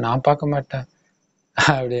மாத்திடுவ, நான் பார்க்க மாட்டேன்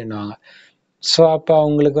அப்படின்னுவாங்க. ஸோ அப்போ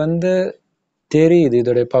அவங்களுக்கு தெரியுது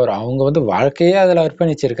இதோடைய பவர். அவங்க வாழ்க்கையே அதில்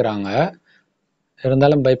அர்ப்பணிச்சிருக்கிறாங்க,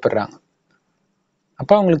 இருந்தாலும் பயப்படுறாங்க.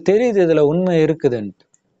 அப்போ அவங்களுக்கு தெரியுது இதுல உண்மை இருக்குதுன்ட்டு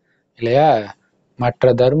இல்லையா?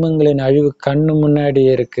 மற்ற தர்மங்களின் அழிவு கண்ணு முன்னாடி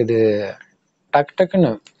இருக்குது. டக்கு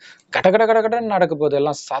டக்குன்னு கட கட கட கடன்னு நடக்க போகுது,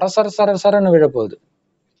 எல்லாம் சர சர சர சரன்னு விழ போகுது,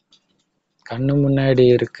 கண்ணு முன்னாடி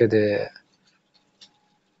இருக்குது.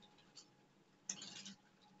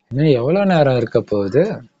 இன்னும் எவ்வளவு நேரம் இருக்க போகுது?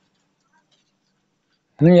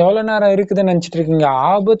 இன்னும் எவ்வளவு நேரம் இருக்குதுன்னு நினைச்சிட்டு இருக்கீங்க?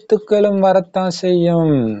 ஆபத்துக்களும் வரத்தான்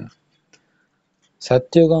செய்யும்.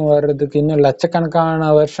 சத்தியுகம் வர்றதுக்கு இன்னும்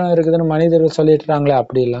லட்சக்கணக்கான வருஷம் இருக்குதுன்னு மனிதர்கள் சொல்லிட்டு இருக்காங்களே,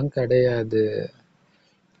 அப்படி எல்லாம் கிடையாது.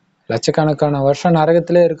 லட்சக்கணக்கான வருஷம்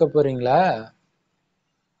நரகத்திலே இருக்க போறீங்களா?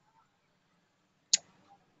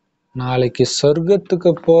 நாளைக்கு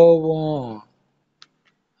சொர்க்கத்துக்கு போவோம்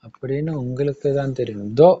அப்படின்னு உங்களுக்கு தான்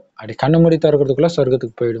தெரியும். தோ அப்படி கண்ணு மூடி திறக்கிறதுக்குள்ள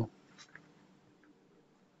சொர்க்கத்துக்கு போயிடும்.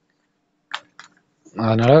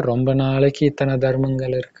 அதனால ரொம்ப நாளைக்கு இத்தனை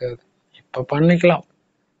தர்மங்கள் இருக்காது. இப்ப பண்ணிக்கலாம்.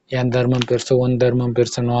 என் தர்மம் பெருசு, உன் தர்மம்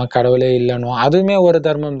பெருசுன்னுவா, கடவுளே இல்லைன்னுவா, அதுவுமே ஒரு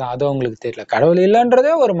தர்மம் தான், அது அவங்களுக்கு தெரியல. கடவுள்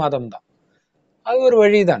இல்லைன்றதே ஒரு மதம் தான், அது ஒரு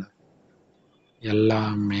வழிதானே.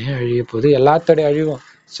 எல்லாமே அழிய போகுது, எல்லாத்தோடைய அழிவும்.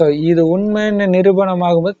 ஸோ இது உண்மைன்னு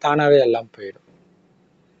நிரூபணமாகும் போது தானாவே எல்லாம் போயிடும்.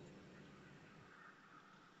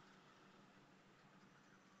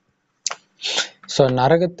 ஸோ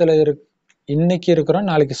நரகத்துல இன்னைக்கு இருக்கிறோம்,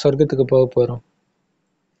 நாளைக்கு சொர்க்கத்துக்கு போக போறோம்.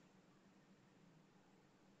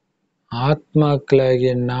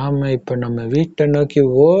 ஆத்மாக்களாகிய நாம இப்ப நம்ம வீட்டை நோக்கி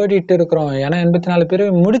ஓடிட்டு இருக்கிறோம். ஏன்னா 84 பேர்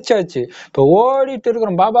முடிச்சாச்சு, இப்ப ஓடிட்டு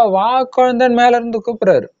இருக்கிறோம். பாபா வா குழந்தைன்னு மேல இருந்து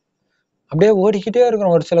கூப்பிடுறாரு. அப்படியே ஓடிக்கிட்டே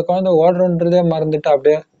இருக்கிறோம். ஒரு சில குழந்தை ஓடுறன்றதே மறந்துட்டு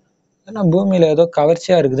அப்படியே, ஏன்னா பூமியில ஏதோ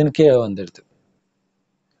கவர்ச்சியா இருக்குதுன்னு கீழே வந்துடுது.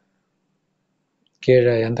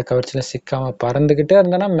 கீழே எந்த கவர்ச்சியில சிக்காம பறந்துகிட்டே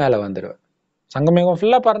இருந்தேன்னா மேல வந்துடுவேன். சங்கமேகம்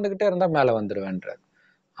ஃபுல்லா பறந்துகிட்டே இருந்தா மேல வந்துடுவேன்ற.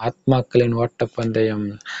 ஆத்மாக்களின் ஓட்டப்பந்தயம்,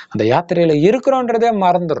 அந்த யாத்திரையில இருக்கிறோன்றதே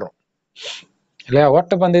மறந்துடுறோம் இல்லையா?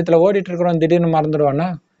 ஓட்டப்பந்தயத்துல ஓடிட்டு இருக்கிறோம், திடீர்னு மறந்துடுவானா?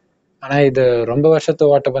 ஆனா இது ரொம்ப வருஷத்து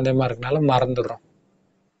ஓட்டப்பந்தயமா இருக்கனால மறந்துடுறோம்.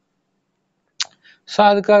 ஸோ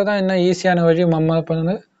அதுக்காக தான் என்ன ஈஸியான வழி மம்மா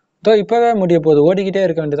பண்ணுது, தோ இப்பவே முடிய போகுது, ஓடிக்கிட்டே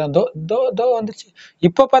இருக்க வேண்டியதான். தோ தோ தோ வந்துச்சு.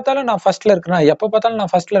 இப்ப பார்த்தாலும் நான் ஃபர்ஸ்ட்ல இருக்கிறேன், எப்ப பார்த்தாலும்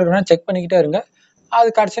நான் ஃபர்ஸ்ட்ல இருக்கிறேன், செக் பண்ணிக்கிட்டே இருங்க. அது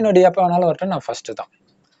கடைசி நொடி எப்ப வேணாலும் வரட்டும், நான் ஃபர்ஸ்ட் தான்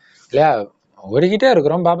இல்லையா? ஓடிக்கிட்டே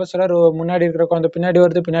இருக்கிறோம். பாபா சொல்றாரு, முன்னாடி இருக்கிற குழந்தை பின்னாடி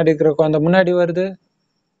வருது, பின்னாடி இருக்கிற குழந்தை முன்னாடி வருது.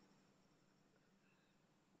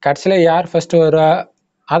 கடைசியில யார் ஃபர்ஸ்ட் வருவா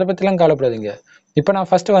அதை பத்திலாம் கவலைப்படாதீங்க. இப்ப நான்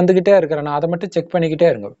ஃபர்ஸ்ட் வந்துகிட்டே இருக்கிறேன், நான் அதை மட்டும் செக் பண்ணிக்கிட்டே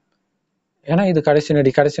இருங்க. ஏன்னா இது கடைசி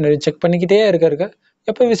நொடி, கடைசி நொடி செக் பண்ணிக்கிட்டே இருக்க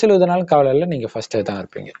எப்ப விசில் ஊதுனாலும் கவலை இல்லை, நீங்க ஃபர்ஸ்டே தான்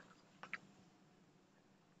இருப்பீங்க.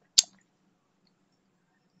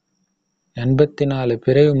 84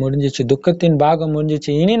 பிறவி முடிஞ்சிச்சு, துக்கத்தின் பாகம்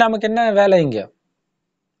முடிஞ்சிச்சு. இனி நமக்கு என்ன வேலை இங்க?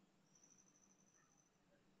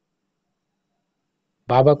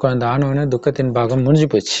 பாபா குழந்தை ஆனவனே துக்கத்தின் பாகம் முடிஞ்சு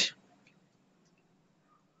போச்சு.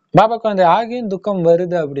 பாபா குழந்தை ஆகியும் துக்கம்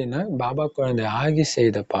வருது அப்படின்னா பாபா குழந்தை ஆகி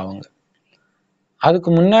செய்த பாவங்கள். அதுக்கு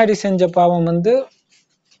முன்னாடி செஞ்ச பாவம்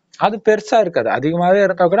அது பெருசா இருக்காது, அதிகமாவே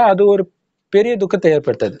இருந்தா கூட அது ஒரு பெரிய துக்கத்தை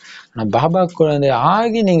ஏற்படுத்தாது. ஆனா பாபா குழந்தை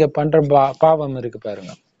ஆகி நீங்க பண்ற பாவம் இருக்கு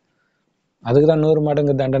பாருங்க, அதுக்குதான் 100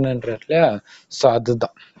 மடங்கு தண்டனைன்றார் இல்லையா. சோ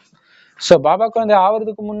அதுதான். சோ பாபா குழந்தை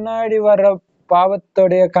ஆவறதுக்கு முன்னாடி வர்ற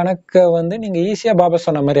பாவத்துடைய கணக்க நீங்க ஈஸியா பாபா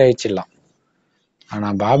சொன்ன மாதிரி அழிச்சிடலாம். ஆனா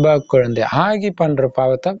பாபா குழந்தை ஆகி பண்ற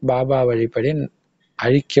பாவத்தை பாபா வழிபடி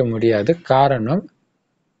அழிக்க முடியாது. காரணம்,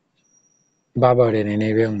 பாபாவுடைய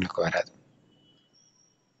நினைவே உங்களுக்கு வராது.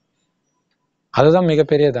 அதுதான்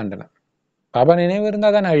மிகப்பெரிய தண்டனை. பாபா நினைவு இருந்தா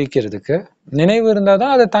தானே அழிக்கிறதுக்கு, நினைவு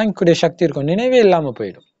இருந்தாதான் அதை தாங்கிக்கூடிய சக்தி இருக்கும். நினைவே இல்லாம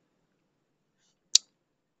போயிடும்.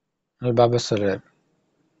 பாபா சொல்றாரு,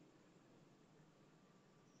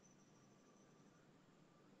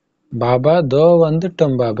 பாபா தோ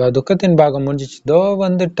வந்துட்டோம், பாபா துக்கத்தின் பாகம் முடிஞ்சிச்சு, தோ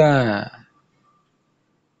வந்துட்டேன்,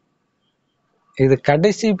 இது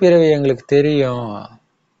கடைசி பிறவி எங்களுக்கு தெரியும்.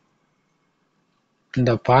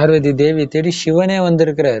 இந்த பார்வதி தேவி தேடி சிவனே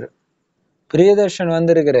வந்திருக்கிறார், பிரியதர்ஷன்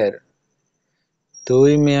வந்திருக்கிறார்,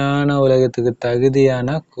 தூய்மையான உலகத்துக்கு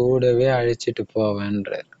தகுதியான கூடவே அழைச்சிட்டு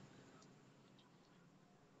போவேன்றார்.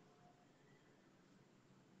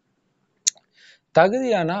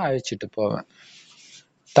 தகுதியானா அழைச்சிட்டு போவேன்,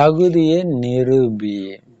 தகுதியே நிரூபி.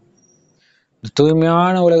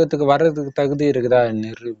 தூய்மையான உலகத்துக்கு வர்றதுக்கு தகுதி இருக்குதா,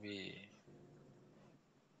 நிரூபி.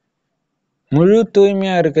 முழு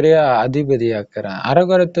தூய்மையா இருக்கிறியா, அதிபதி ஆக்குறேன்.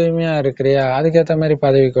 அரைகுறை தூய்மையா இருக்கிறியா, அதுக்கேற்ற மாதிரி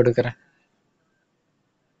பதவி கொடுக்குறேன்.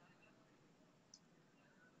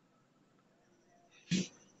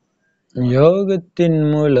 யோகத்தின்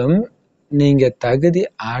மூலம் நீங்க தகுதி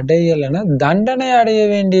அடையலைன்னா தண்டனை அடைய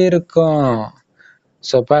வேண்டி இருக்கும்.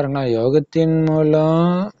 சோ பாருங்க, யோகத்தின் மூலம்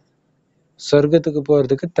சொர்க்கத்துக்கு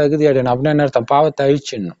போறதுக்கு தகுதி அடையணும் அப்படின்னா என்ன அர்த்தம், பாவத்தை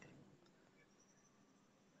அழிச்சிடணும்.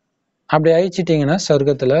 அப்படி அழிச்சிட்டீங்கன்னா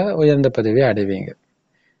சொர்க்கத்துல உயர்ந்த பதவி அடைவீங்க.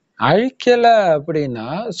 அழிக்கல அப்படின்னா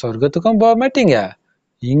சொர்க்கத்துக்கும் போக மாட்டீங்க,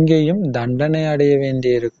 இங்கேயும் தண்டனை அடைய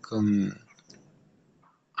வேண்டி இருக்கும்.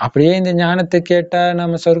 அப்படியே இந்த ஞானத்தை கேட்டா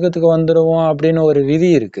நம்ம சொர்க்கத்துக்கு வந்துடுவோம் அப்படின்னு ஒரு விதி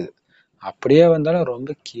இருக்குது. அப்படியே வந்தாலும்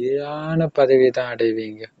ரொம்ப கீழான பதவி தான்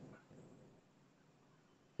அடைவீங்க.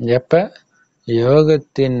 எப்ப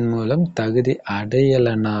யோகத்தின் மூலம் தகுதி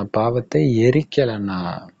அடையலைன்னா, பாவத்தை எரிக்கலைன்னா.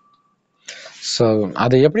 சோ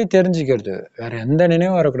அதை எப்படி தெரிஞ்சுக்கிறது, வேற எந்த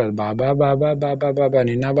நினைவும் வரக்கூடாது. பாபா பாபா பாபா பாபா,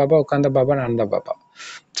 நின்னா பாபா, உட்கார்ந்த பாபா, நடந்த பாபா.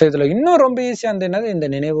 சோ இதுல இன்னும் ரொம்ப ஈஸியா என்னது, இந்த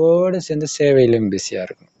நினைவோடு சேர்ந்து சேவையிலும் பிஸியா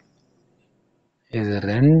இருக்கும். இது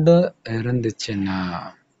ரெண்டும் இருந்துச்சுன்னா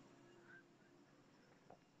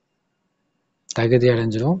தகுதி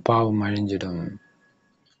அடைஞ்சிடும், பாவம் அழிஞ்சிடும்.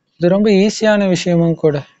 இது ரொம்ப ஈஸியான விஷயமும்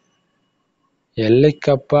கூட. எல்லைக்கு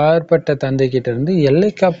அப்பாற்பட்ட தந்தை கிட்ட இருந்து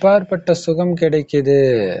எல்லைக்கு அப்பாற்பட்ட சுகம் கிடைக்குது.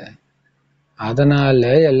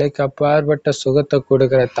 அதனால எல்லைக்கு அப்பாற்பட்ட சுகத்தை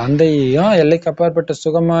கொடுக்கிற தந்தையையும் எல்லைக்கு அப்பாற்பட்ட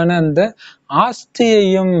சுகமான அந்த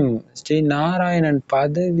ஆஸ்தியையும் ஸ்ரீ நாராயணன்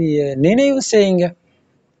பதவியை நினைவு செய்யுங்க.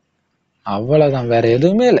 அவ்வளவுதான், வேற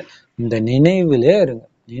எதுவுமே இல்லை. இந்த நினைவுலே இருங்க,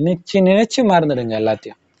 நினைச்சு நினைச்சு மறந்துடுங்க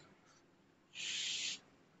எல்லாத்தையும்.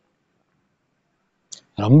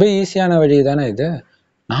 ரொம்ப ஈஸியான வழி தானே இது.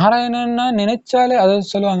 நாராயணன்னா நினைச்சாலே,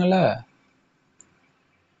 அதாவது சொல்லுவாங்கல்ல,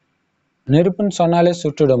 நெருப்புன்னு சொன்னாலே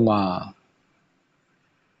சுட்டுடுமா.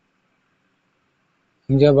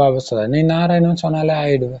 இங்க பாபா சொல்ற, நீ நாராயணன் சொன்னாலே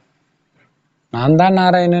ஆயிடுவ. நான் தான்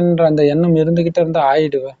நாராயணன்ற அந்த எண்ணம் இருந்துகிட்டே இருந்தா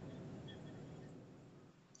ஆயிடுவேன்.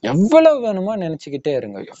 எவ்வளவு வேணுமோ நினைச்சுக்கிட்டே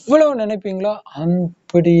இருங்க. எவ்வளவு நினைப்பீங்களோ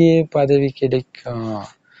அப்படியே பதவி கிடைக்கும்.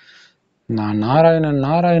 நான் நாராயணன்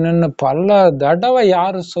நாராயணன் பல தடவை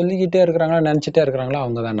யாரு சொல்லிக்கிட்டே இருக்கிறாங்களோ, நினைச்சிட்டே இருக்கிறாங்களோ,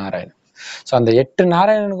 அவங்கதான் நாராயணன். சோ அந்த 8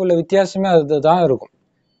 நாராயணனுக்குள்ள வித்தியாசமே அதுதான் இருக்கும்.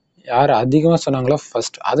 யார் அதிகமா சொன்னாங்களோ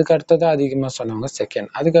ஃபர்ஸ்ட், அதுக்கு அடுத்தது அதிகமா சொன்னவங்க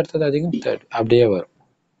செகண்ட், அதுக்கு அடுத்தது அதிகம் தேர்ட், அப்படியே வரும்.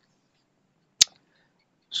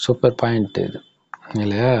 சூப்பர் பாயிண்ட் இது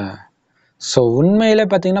இல்லையா. சோ உண்மையிலே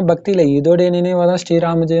பாத்தீங்கன்னா பக்தியில இதோடைய நினைவாதான்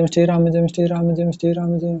ஸ்ரீராம ஜெயம் ஸ்ரீராம ஜெயம் ஸ்ரீராம ஜெயம்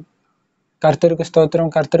ஸ்ரீராம ஜெயம், கர்த்தருக்கு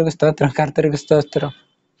ஸ்தோத்திரம் கர்த்தருக்கு ஸ்தோத்திரம் கர்த்தருக்கு ஸ்தோத்திரம்.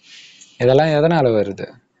 இதெல்லாம் எதனால வருது,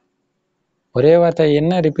 ஒரே வார்த்தை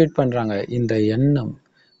என்ன ரிப்பீட் பண்றாங்க, இந்த எண்ணம்.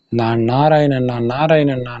 நான் நாராயணன் நான்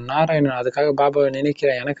நாராயணன் நான் நாராயணன், அதுக்காக பாபாவை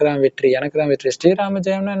நினைக்கிறேன், எனக்கு தான் வெற்றி எனக்கு தான் வெற்றி. ஸ்ரீராம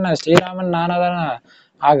ஜெயம்னா என்ன, ஸ்ரீராமன் நானா தானே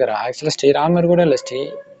ஆகுறேன். ஆக்சுவலா ஸ்ரீராமர் கூட இல்லை, ஸ்ரீ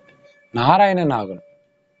நாராயணன் ஆகணும்.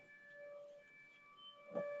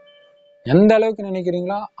 எந்த அளவுக்கு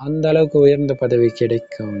நினைக்கிறீங்களோ அந்த அளவுக்கு உயர்ந்த பதவி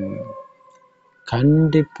கிடைக்கும்.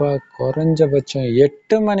 கண்டிப்பா குறைஞ்சபட்சம்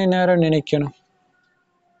 8 மணி நேரம் நினைக்கணும்,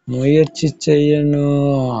 முயற்சி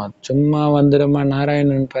செய்யணும். சும்மா வந்துடுமா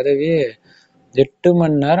நாராயணன் பதவி, 8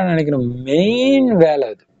 மணி நேரம் நினைக்கணும். மெயின் வேலை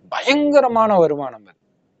அது, பயங்கரமான வருமானம் அது.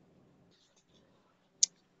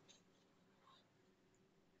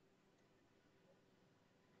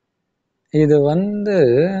 இது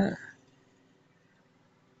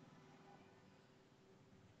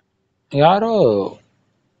யாரோ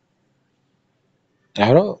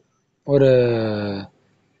யாரோ ஒரு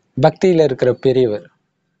பக்தியில இருக்கிற பெரியவர்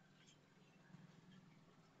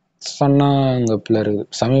சொன்னாங்க போல இருக்குது.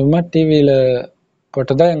 சமீபமா டிவியில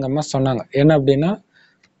போட்டதா எங்க அம்மா சொன்னாங்க. என்ன அப்படின்னா,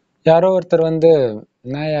 யாரோ ஒருத்தர்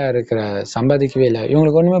என்னய்யா இருக்கிற, சம்பாதிக்கவே இல்லை,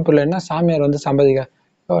 இவங்களுக்கு ஒண்ணுமே புரியல, என்ன சாமியார் சம்பாதிக்க,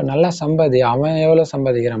 ஓ நல்லா சம்பாதி, அவன் எவ்வளவு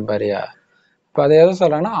சம்பாதிக்கிறான் பாரியா. இப்ப அதை எதை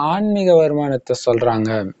சொல்றாங்கன்னா, ஆன்மீக வருமானத்தை சொல்றாங்க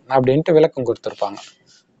அப்படின்ட்டு விளக்கம் கொடுத்திருப்பாங்க.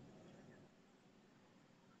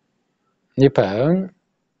 இப்ப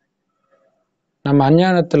நம்ம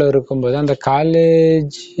அஞ்ஞானத்துல இருக்கும்போது அந்த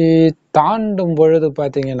காலேஜ் தாண்டும் பொழுது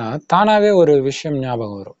பாத்தீங்கன்னா தானாவே ஒரு விஷயம்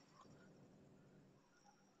ஞாபகம் வரும்.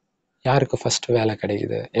 யாருக்கு ஃபர்ஸ்ட் வேலை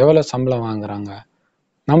கிடைக்குது, எவ்வளவு சம்பளம் வாங்குறாங்க,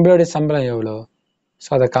 நம்மளுடைய சம்பளம் எவ்வளவு. ஸோ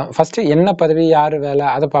அதை ஃபர்ஸ்ட் என்ன பதவி, யாரு வேலை,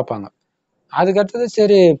 அதை பார்ப்பாங்க. அதுக்கடுத்தது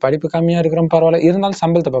சரி படிப்பு கம்மியா இருக்கிறோம் பரவாயில்ல, இருந்தாலும்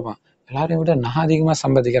சம்பளத்தை பார்ப்பாங்க. எல்லாரையும் விட நான் அதிகமா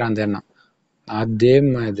சம்பாதிக்கிறேன் அந்த எண்ணம். அதே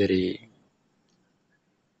மாதிரி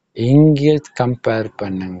இங்கே கம்பேர்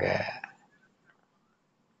பண்ணுங்க.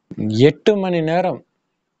 8 மணி நேரம்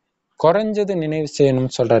குறைஞ்சது நினைவு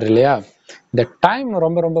செய்யணும்னு சொல்றாரு இல்லையா. இந்த டைம்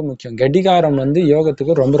ரொம்ப ரொம்ப முக்கியம். கடிகாரம்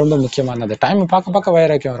யோகத்துக்கு ரொம்ப ரொம்ப முக்கியமானது. டைம் பார்க்க பார்க்க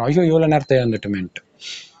வைராக்கியம் வரும். ஐயோ இவ்வளவு நேரத்தை வந்துட்டுமேன்ட்டு.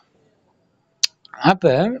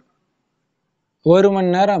 அப்ப 1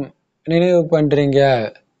 மணி நேரம் நினைவு பண்றீங்க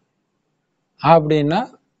அப்படின்னா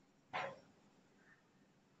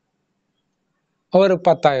ஒரு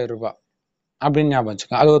 10,000 ரூபாய் அப்படின்னு ஞாபகம்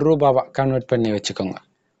வச்சுக்கோங்க. அது ஒரு ரூபாவா கன்வெர்ட் பண்ணி வச்சுக்கோங்க.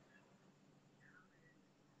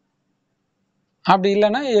 அப்படி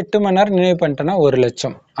இல்லைன்னா 8 மணி நேரம் நினைவு பண்ணிட்டேன்னா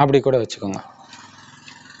 1,00,000 அப்படி கூட வச்சுக்கோங்க.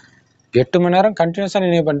 8 மணி நேரம் கண்டினியூஸா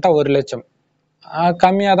நினைவு பண்ணிட்டா 1,00,000.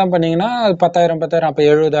 கம்மியா தான் பண்ணீங்கன்னா 10,000 அப்ப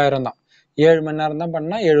 70,000 தான். 7 மணி நேரம் தான்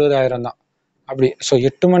பண்ணா 70,000 தான். அப்படி. ஸோ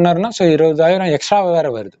 8 மணி நேரம்னா 20,000 எக்ஸ்ட்ரா வேற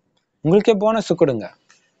வருது. உங்களுக்கே போனஸ் கொடுங்க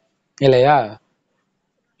இல்லையா.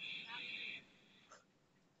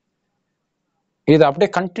 இது அப்படியே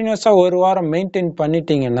கண்டினியூஸா ஒரு வாரம் மெயின்டைன்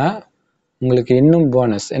பண்ணிட்டீங்கன்னா உங்களுக்கு இன்னும்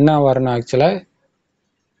போனஸ் என்ன வரணும், ஆக்சுவலா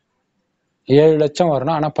 7 லட்சம்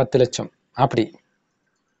வரணும், ஆனா 10 லட்சம் அப்படி.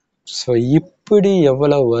 ஸோ இப்படி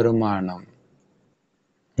எவ்வளவு வருமானம்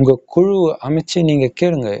உங்க குழு அமைச்சு நீங்க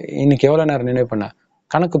கேளுங்க, இன்னைக்கு எவ்வளவு நேரம் நினைவு பண்ண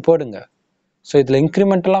கணக்கு போடுங்க. ஸோ இதுல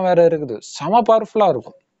இன்கிரிமெண்ட் எல்லாம் வேற இருக்குது, செம பவர்ஃபுல்லா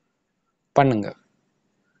இருக்கும், பண்ணுங்க.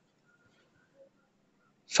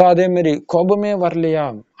 ஸோ அதே மாதிரி கோபமே வரலையா,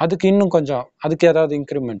 அதுக்கு இன்னும் கொஞ்சம், அதுக்கு ஏதாவது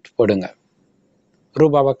இன்கிரிமெண்ட் போடுங்க,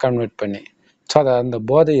 ரூபாவை கன்வெர்ட் பண்ணி. ஸோ அதை அந்த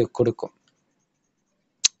போதையை கொடுக்கும்.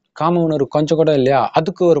 காம உணர்வு கொஞ்சம் கூட இல்லையா,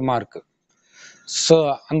 அதுக்கு ஒரு மார்க். ஸோ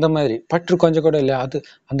அந்த மாதிரி பற்று கொஞ்சம் கூட இல்லையா, அது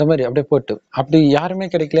அந்த மாதிரி அப்படியே போட்டு, அப்படி யாருமே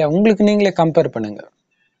கிடைக்கலையா, உங்களுக்கு நீங்களே கம்பேர் பண்ணுங்க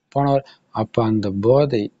போனவர். அப்ப அந்த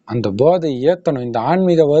போதை ஏத்தணும். இந்த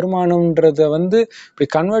ஆன்மீக வருமானம்ன்றத இப்படி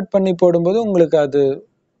கன்வெர்ட் பண்ணி போடும்போது உங்களுக்கு அது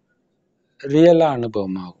ரியலா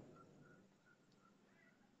அனுபவம் ஆகும்.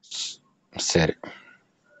 சரி,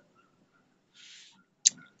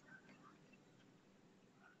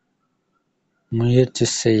 முயற்சி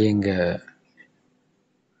செய்யுங்க,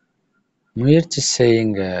 முயற்சி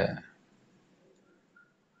செய்யுங்க.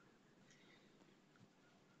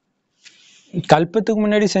 கல்பத்துக்கு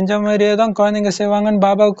முன்னாடி செஞ்ச மாதிரியே தான் குழந்தைங்க செய்வாங்கன்னு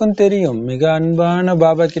பாபாவுக்கும் தெரியும். மிக அன்பான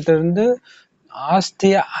பாபா கிட்ட இருந்து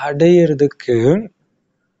ஆஸ்திய அடையிறதுக்கு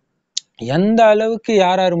எந்த அளவுக்கு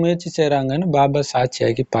யார் யார் முயற்சி செய்யறாங்கன்னு பாபா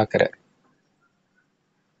சாட்சியாக்கி பாக்குறாரு.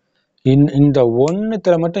 இந்த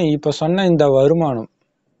ஒண்ணுத்துல மட்டும் இப்ப சொன்ன இந்த வருமானம்,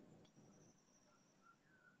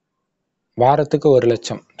 வாரத்துக்கு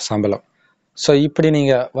 1,00,000 சம்பளம். சோ இப்படி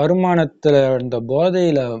நீங்க வருமானத்துல இந்த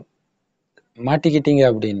போதையில மாட்டிக்கிட்டீங்க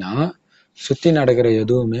அப்படின்னா சுத்தி நடக்கிற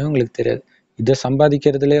எதுவுமே உங்களுக்கு தெரியாது. இதை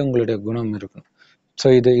சம்பாதிக்கிறதுலே உங்களுடைய குணம் இருக்கணும். சோ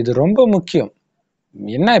இது ரொம்ப முக்கியம்.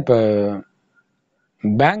 என்ன இப்ப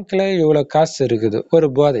பேங்க்ல இவ்வளவு காசு இருக்குது, ஒரு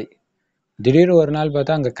போதை. திடீர்னு ஒரு நாள்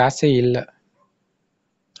பார்த்தா அங்க காசே இல்லை.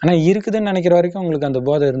 ஆனா இருக்குதுன்னு நினைக்கிற வரைக்கும் உங்களுக்கு அந்த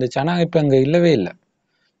போதை இருந்துச்சு. ஆனா இப்ப அங்க இல்லவே இல்லை.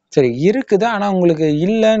 சரி இருக்குது, ஆனா உங்களுக்கு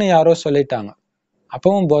இல்லைன்னு யாரோ சொல்லிட்டாங்க,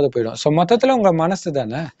 அப்பவும் போதை போயிடும். ஸோ மொத்தத்துல உங்க மனசு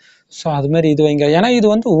தானே. ஸோ அது மாதிரி இது வைங்க. ஏன்னா இது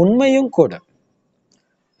உண்மையும் கூட.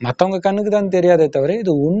 மத்தவங்க கண்ணுக்கு தான் தெரியாதே தவிர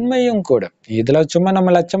இது உண்மையும் கூட. இதுல சும்மா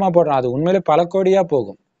நம்ம லட்சமா போடுறோம், அது உண்மையிலே பல கோடியா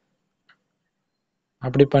போகும்.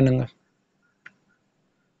 அப்படி பண்ணுங்க.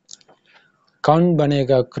 கவுன்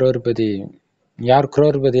பனேகா குரோர்பதி, யார்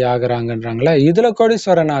குரோர்பதி ஆகுறாங்கன்றாங்களா, இதுல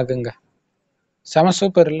கோடீஸ்வரன் ஆகுங்க. செம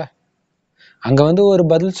சூப்பர் இல்ல. அங்க ஒரு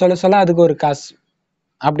பதில் சொல்ல அதுக்கு ஒரு காசு,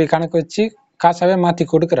 அப்படி கணக்கு வச்சு காசாவே மாத்தி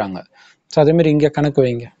கொடுக்குறாங்க. ஸோ அதே மாதிரி இங்க கணக்கு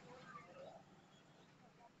வைங்க.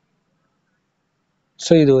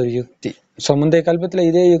 ஸோ இது ஒரு யுக்தி. ஸோ முந்தைய கல்பத்துல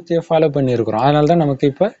இதே யுக்தியை ஃபாலோ பண்ணியிருக்கிறோம். அதனாலதான் நமக்கு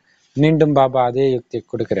இப்ப மீண்டும் பாபா அதே யுக்தியை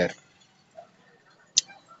கொடுக்கிறாரு.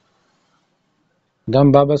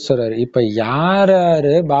 தான் பாபா சொல்றாரு. இப்ப யார்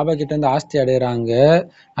யாரு பாபா கிட்ட இருந்து ஆஸ்தி அடையறாங்க,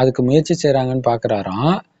 அதுக்கு முயற்சி செய்யறாங்கன்னு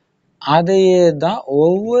பாக்குறாராம். அதையே தான்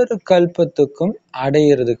ஒவ்வொரு கல்பத்துக்கும்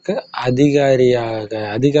அடையிறதுக்கு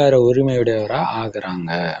அதிகார உரிமையுடையவரா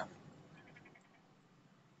ஆகுறாங்க.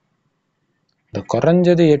 இந்த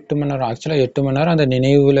குறைஞ்சது 8 மணி நேரம், ஆக்சுவலா 8 மணி நேரம் அந்த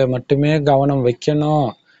நினைவுல மட்டுமே கவனம் வைக்கணும்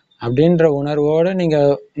அப்படின்ற உணர்வோட நீங்க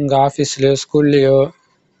உங்க ஆபீஸ்லயோ, ஸ்கூல்லயோ,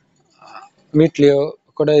 வீட்லயோ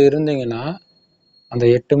கூட இருந்தீங்கன்னா, அந்த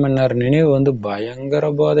 8 மணி நேரம் நினைவு வந்து பயங்கர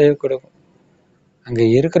போதையை கொடுக்கும். அங்க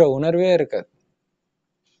இருக்கிற உணர்வே இருக்காது.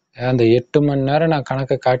 அந்த 8 மணி நேரம் நான்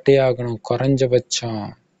கணக்கை காட்டியே ஆகணும் குறைஞ்சபட்சம்.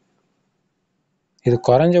 இது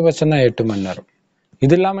குறைஞ்சபட்சம் தான் 8 மணி நேரம்.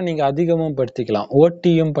 இது இல்லாம நீங்க அதிகமும் படுத்திக்கலாம்,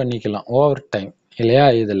 ஓட்டியும் பண்ணிக்கலாம், ஓவர் டைம் இல்லையா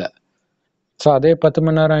இதுல. ஸோ அதே 10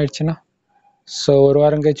 மணி நேரம் ஆயிடுச்சுன்னா, ஸோ ஒரு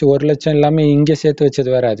வாரம் கழிச்சு 1 லட்சம் இல்லாம இங்க சேர்த்து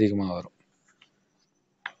வச்சது வேற அதிகமா வரும்.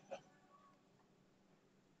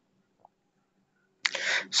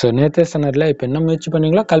 ஸோ நேத்தே சொன்னார்ல, இப்ப என்ன முயற்சி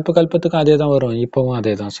பண்ணீங்களோ கல்பத்துக்கும் அதே தான் வரும், இப்பவும்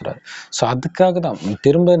அதே தான் சொல்றாரு. ஸோ அதுக்காக தான்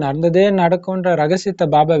திரும்ப நடந்ததே நடக்கும்ன்ற ரகசியத்தை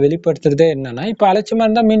பாபா வெளிப்படுத்துறதே என்னன்னா, இப்ப அலட்சியமா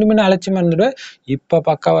இருந்தா மீண்டும் மீண்டும் அலட்சியமா இருந்துடுவேன், இப்ப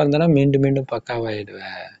பக்காவா இருந்தா மீண்டும் மீண்டும்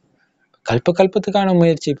பக்காவாயிடுவேன். கல்பத்துக்கான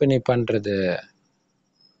முயற்சி இப்ப நீ பண்றது.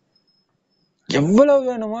 எவ்வளவு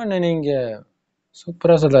வேணுமோ நினைங்க.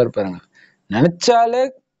 சூப்பரா சொல்றாரு பாருங்க. நினைச்சாலே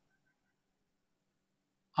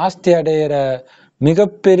ஆஸ்தி அடையிற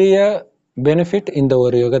மிகப்பெரிய பெனிஃபிட் இந்த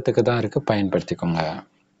ஒரு யுகத்துக்கு தான் இருக்கு, பயன்படுத்திக்கோங்க.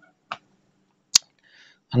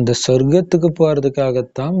 அந்த சொர்க்கத்துக்கு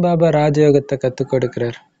போறதுக்காகத்தான் பாபா ராஜயோகத்தை கத்துக்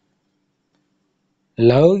கொடுக்கிறார்.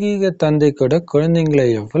 லௌகீக தந்தை கூட குழந்தைங்களை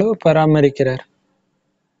எவ்வளவு பராமரிக்கிறார்,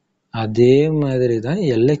 அதே மாதிரிதான்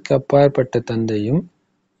எல்லைக்கு அப்பாற்பட்ட தந்தையும்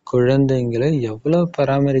குழந்தைங்களை எவ்வளவு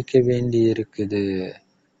பராமரிக்க வேண்டி இருக்குது.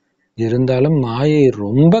 இருந்தாலும் மாயை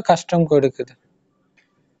ரொம்ப கஷ்டம் கொடுக்குது,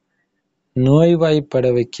 நோய்வாய்ப்பட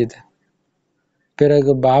வைக்குது.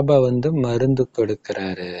 பிறகு பாபா வந்து மருந்து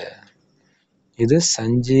கொடுக்கிறாரு. இது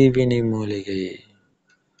சஞ்சீவினி மூலிகை.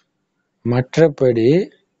 மற்றபடி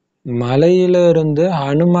மலையிலிருந்து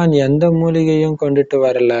ஹனுமான் எந்த மூலிகையும் கொண்டுட்டு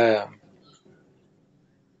வரல.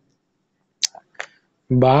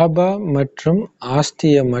 பாபா மற்றும்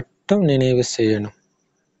ஆஸ்திய மட்டும் நினைவு செய்யணும்.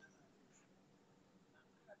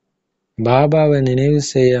 பாபாவை நினைவு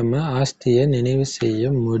செய்யாம ஆஸ்திய நினைவு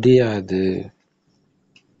செய்ய முடியாது.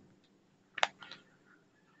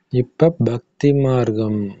 இப்ப பக்தி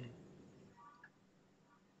மார்க்கம்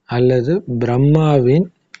அல்லது பிரம்மாவின்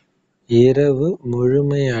இரவு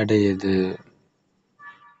முழுமை அடையுது.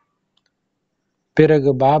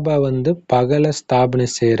 பிறகு பாபா வந்து பகல ஸ்தாபனை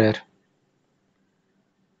செய்றார்.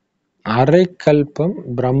 அரை கல்பம்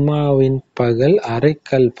பிரம்மாவின் பகல், அரை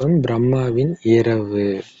கல்பம் பிரம்மாவின் இரவு.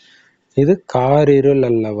 இது காரிருள்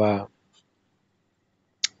அல்லவா?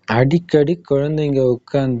 அடிக்கடி குழந்தைங்க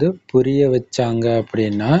உட்கார்ந்து புரிய வச்சாங்க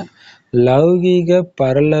அப்படின்னா லௌகீக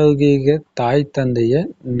பரலௌகீக தாய் தந்தைய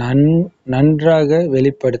நன்றாக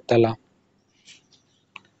வெளிப்படுத்தலாம்.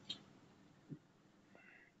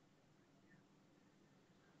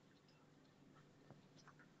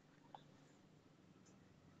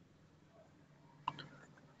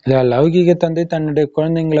 இல்ல, லௌகீக தந்தை தன்னுடைய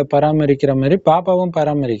குழந்தைங்களை பராமரிக்கிற மாதிரி பாப்பாவும்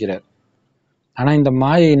பராமரிக்கிறார். ஆனா இந்த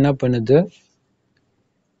மாயை என்ன பண்ணுது?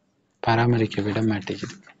 பராமரிக்க விட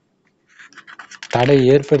மாட்டேங்குது, தடை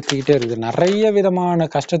ஏற்படுத்திக்கிட்டே இருக்குது, நிறைய விதமான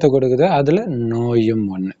கஷ்டத்தை கொடுக்குது. அதுல நோயும்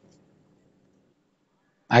ஒண்ணு.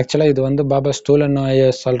 ஆக்சுவலா இது வந்து பாபா ஸ்தூல நோயை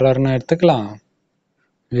சொல்றாருன்னு எடுத்துக்கலாம்,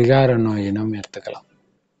 விகார நோயினும் எடுத்துக்கலாம்.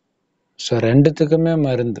 ஸோ ரெண்டுத்துக்குமே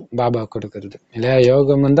மருந்து பாபா கொடுக்கறது இல்லையா?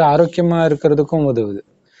 யோகம் வந்து ஆரோக்கியமா இருக்கிறதுக்கும் உதவுது.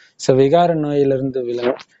 ஸோ விகார நோயிலிருந்து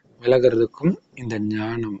விலகிறதுக்கும் இந்த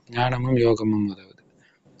ஞானமும் யோகமும் உதவுது.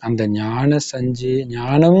 அந்த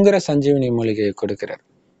ஞானம்ங்கிற சஞ்சீவனி மூலிகையை கொடுக்கிறார்.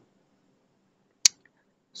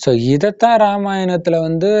 ஸோ இதைத்தான் ராமாயணத்துல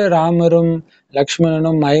வந்து ராமரும்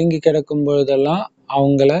லக்ஷ்மணனும் மயங்கி கிடக்கும் பொழுதெல்லாம்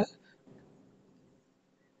அவங்கள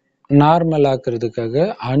நார்மல் ஆக்குறதுக்காக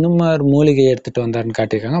அனுமார் மூலிகை எடுத்துட்டு வந்தாருன்னு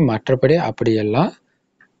காட்டியிருக்காங்க. மற்றபடி அப்படியெல்லாம்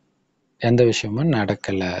எந்த விஷயமும்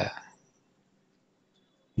நடக்கல.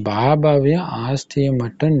 பாபாவையும் ஆஸ்தியும்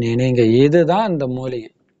மட்டும் நினைங்க. இதுதான் அந்த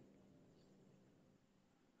மூலிகை,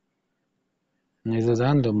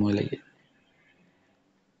 இதுதான் இந்த மூலிகை.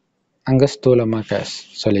 அங்க ஸ்தூலமா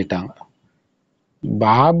சொல்லிட்டாங்க.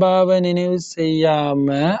 பாபாவை நினைவு செய்யாம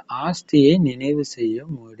ஆஸ்தியை நினைவு செய்ய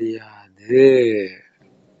முடியாது.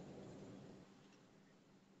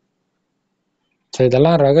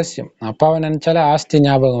 இதெல்லாம் ரகசியம். அப்பாவை நினைச்சாலே ஆஸ்தி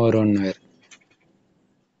ஞாபகம் வரும்னு,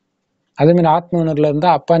 அதே மாதிரி ஆத்ம உணர்வுல இருந்தா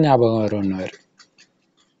அப்பா ஞாபகம் வரும்னு.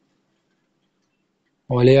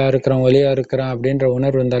 ஒளியா இருக்கிறேன் அப்படின்ற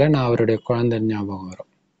உணர்வு இருந்தாலே நான் அவருடைய குழந்தை ஞாபகம் வரும்.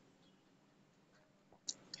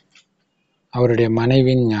 அவருடைய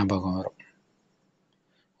மனைவியின் ஞாபகம் வரும்.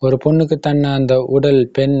 ஒரு பொண்ணுக்கு தன்னை அந்த உடல்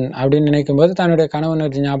பெண் அப்படின்னு நினைக்கும் போது தன்னுடைய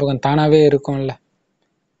கணவனுடைய ஞாபகம் தானாவே இருக்கும்ல.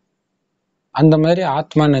 அந்த மாதிரி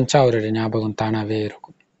ஆத்மா நினைச்சா அவருடைய ஞாபகம் தானாவே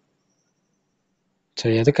இருக்கும்.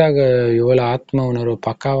 சரி, எதுக்காக இவ்வளவு ஆத்ம உணர்வு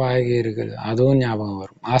பக்காவாகி இருக்குது, அதுவும் ஞாபகம்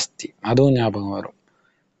வரும். ஆஸ்தி, அதுவும் ஞாபகம் வரும்.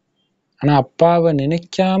 ஆனா அப்பாவை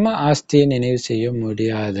நினைக்காம ஆஸ்தியை நினைவு செய்ய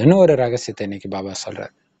முடியாதுன்னு ஒரு ரகசியத்தை இன்னைக்கு பாபா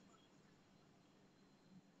சொல்றாரு.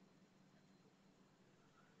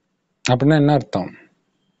 அப்படின்னா என்ன அர்த்தம்?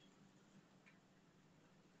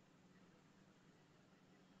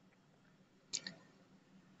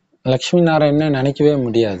 லக்ஷ்மி நாராயணன் நினைக்கவே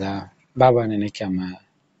முடியாதா பாபா நினைக்காம?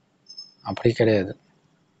 அப்படி கிடையாது.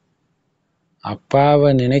 அப்பாவை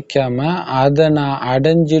நினைக்காம அதை நான்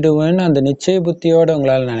அடைஞ்சிடுவேன்னு அந்த நிச்சய புத்தியோட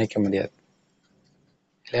உங்களால நினைக்க முடியாது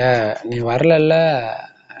இல்ல. நீ வரலல்ல,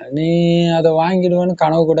 நீ அதை வாங்கிடுவேன்னு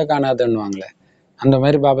கனவு கூட காணாதுன்னுவாங்களே, அந்த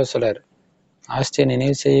மாதிரி பாபா சொல்றாரு ஆஸ்தியை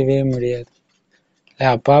நினைவு செய்யவே முடியாது. இல்ல,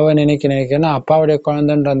 அப்பாவை நினைக்கணும், அப்பாவுடைய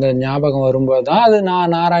குழந்தைன்ற அந்த ஞாபகம் வரும்போதுதான் அது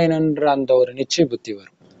நான் நாராயணன்ற அந்த ஒரு நிச்சய புத்தி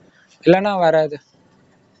வரும், இல்லைன்னா வராது.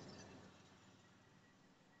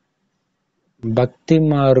 பக்தி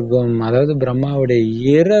மார்க்கம், அதாவது பிரம்மாவுடைய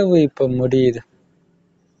இரவு இப்ப முடியுது.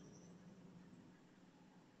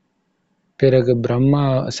 பிறகு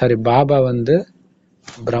பாபா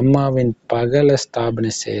பிரம்மாவின் பகலை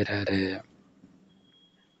ஸ்தாபனை செய்யறாரு.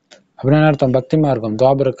 அப்படின்னு அர்த்தம். பக்தி மார்க்கம்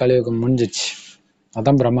துவாபர கலியுகம் முடிஞ்சிச்சு,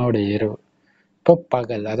 அதான் பிரம்மாவுடைய இரவு. இப்போ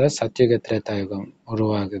பகல், அதாவது சத்யுக திரேதாயுகம்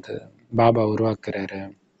உருவாகுது, பாபா உருவாக்குறாரு.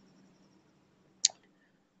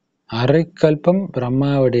 அரைக்கல்பம்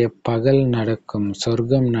பிரம்மாவுடைய பகல் நடக்கும்,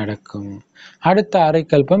 சொர்க்கம் நடக்கும். அடுத்த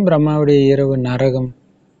அரைக்கல்பம் பிரம்மாவுடைய இரவு, நரகம்.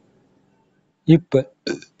 இப்ப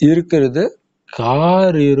இருக்கிறது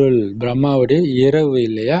காரிருள், பிரம்மாவுடைய இரவு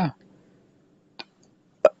இல்லையா?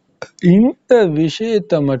 இந்த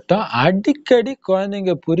விஷயத்த மட்டும் அடிக்கடி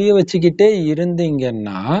குழந்தைங்க புரிய வச்சுக்கிட்டே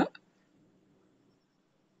இருந்தீங்கன்னா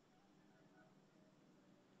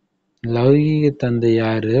லௌகீக தந்தை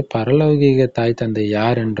யாரு, பரலௌகீக தாய் தந்தை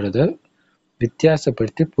யாருன்றத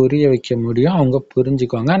வித்தியாசப்படுத்தி புரிய வைக்க முடியும். அவங்க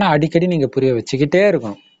புரிஞ்சுக்குவாங்க. ஆனா அடிக்கடி நீங்க புரிய வச்சுக்கிட்டே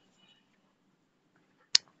இருக்கணும்.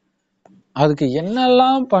 அதுக்கு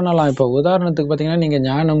என்னெல்லாம் பண்ணலாம்? இப்ப உதாரணத்துக்கு பாத்தீங்கன்னா, நீங்க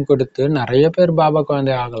ஞானம் கொடுத்து நிறைய பேர் பாபா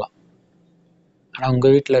குழந்தை ஆகலாம். ஆனா உங்க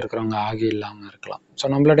வீட்டுல இருக்கிறவங்க ஆகி இல்லாம இருக்கலாம். சோ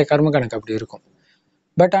நம்மளுடைய கர்ம கணக்கு அப்படி இருக்கும்.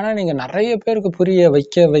 பட் ஆனா நீங்க நிறைய பேருக்கு புரிய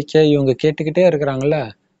வைக்க வைக்க இவங்க கேட்டுக்கிட்டே இருக்கிறாங்கல்ல,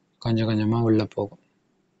 கொஞ்சம் கொஞ்சமா உள்ள போகும்.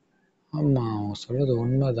 ஆமா, அவங்க சொல்றது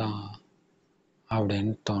உண்மைதான்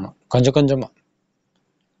அப்படின்னு தோணும் கொஞ்சம் கொஞ்சமா.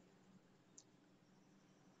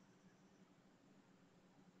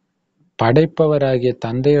 படைப்பவராகிய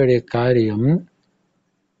தந்தையுடைய காரியம்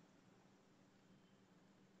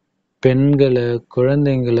பெண்களை,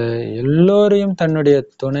 குழந்தைங்களை எல்லோரையும் தன்னுடைய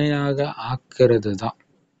துணையாக ஆக்குறது தான்.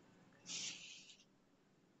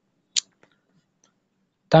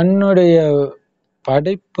 தன்னுடைய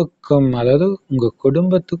படைப்புக்கும், அதாவது உங்க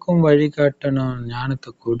குடும்பத்துக்கும் வழிகாட்டணும், ஞானத்தை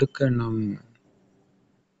கொடுக்கணும்.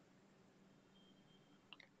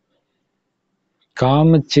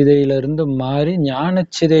 காமச்சிதையிலிருந்து மாறி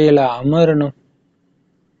ஞானச்சிதையில அமரணும்.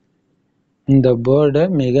 இந்த போர்டை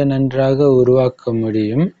மிக நன்றாக உருவாக்க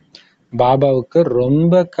முடியும். பாபாவுக்கு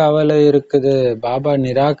ரொம்ப கவலை இருக்குது. பாபா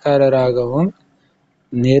நிராகாரராகவும்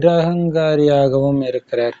நிரகங்காரியாகவும்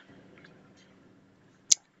இருக்கிறார்.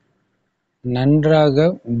 நன்றாக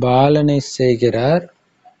பாலனை செய்கிறார்.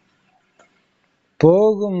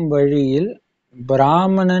 போகும் வழியில்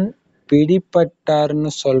பிராமணன்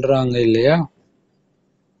பிடிபட்டார்னு சொல்றாங்க இல்லையா?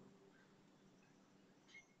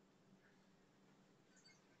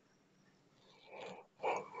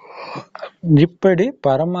 இப்படி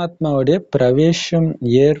பரமாத்மாவுடைய பிரவேசம்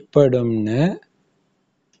ஏற்படும்னு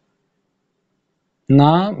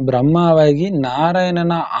நான் பிரம்மாவாகி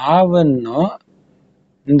நாராயணனா ஆவன்னும்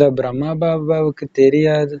இந்த பிரம்மா பாபாவுக்கு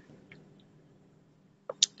தெரியாது.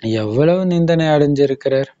 எவ்வளவு நிந்தனை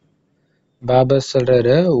அடைஞ்சிருக்கிறார். பாபா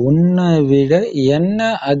சொல்றாரு, உன்னை விட என்ன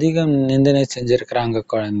அதிகம் நிந்தனை செஞ்சிருக்கிறாங்க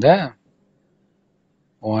குழந்தை.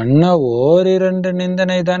 ஒன்ன ஓரிரண்டு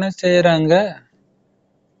நிந்தனை தானே செய்யறாங்க.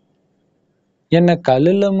 என்ன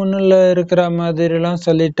கல்லுல முன்னுல இருக்கிற மாதிரி எல்லாம்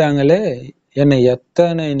சொல்லிட்டாங்களே, என்னை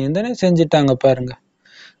எத்தனை நிந்தனை செஞ்சிட்டாங்க பாருங்க.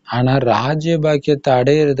 ஆனா ராஜ்ய பாக்கியத்தை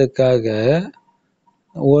அடையிறதுக்காக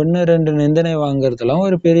 1-2 நிந்தனை வாங்குறதுலாம்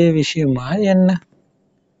ஒரு பெரிய விஷயமா என்ன?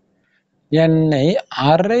 என்னை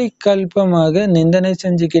அரை கல்பமாக நிந்தனை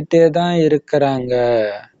செஞ்சுக்கிட்டே தான் இருக்கிறாங்க.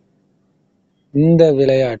 இந்த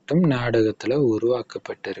விளையாட்டும் நாடகத்துல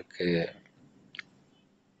உருவாக்கப்பட்டிருக்கு.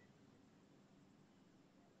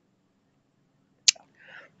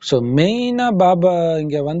 ஸோ மெயினா பாபா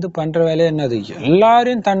இங்க பண்ற வேலை என்னது?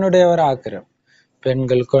 எல்லாரையும் தன்னுடையவரை ஆக்குற.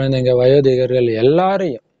 பெண்கள், குழந்தைங்க, வயோதிகர்கள்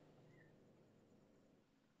எல்லாரையும்.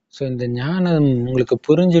 ஸோ இந்த ஞானம் உங்களுக்கு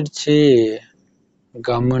புரிஞ்சிடுச்சு,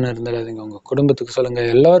 கம்முன்னு இருந்துடாதீங்க. உங்க குடும்பத்துக்கு சொல்லுங்க,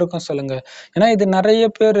 எல்லாருக்கும் சொல்லுங்க. ஏன்னா இது நிறைய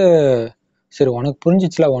பேரு, சரி உனக்கு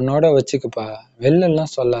புரிஞ்சிச்சுல உன்னோட வச்சுக்கப்பா, வெளில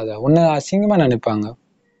எல்லாம் சொல்லாத, உன்னை அசிங்கமா நினைப்பாங்க.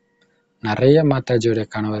 நிறைய மாதாஜியோட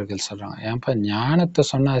கணவர்கள் சொல்றாங்க, ஏன்பா ஞானத்தை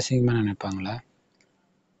சொன்னா அசிங்கமா நினைப்பாங்களா?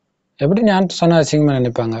 எப்படி ஞானத்தை சொன்னா அசிங்கமா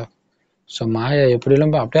நினைப்பாங்க? ஸோ மாயா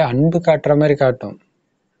எப்படிலாம் அப்படியே அன்பு காட்டுற மாதிரி காட்டும்.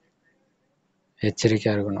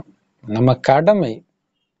 எச்சரிக்கையா இருக்கணும். நம்ம கடமை,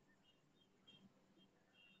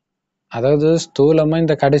 அதாவது ஸ்தூலமா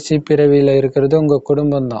இந்த கடைசி பிறவியில இருக்கிறது உங்க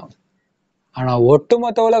குடும்பம் தான். ஆனா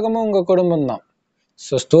ஒட்டுமொத்த உலகமும் உங்க குடும்பம் தான்.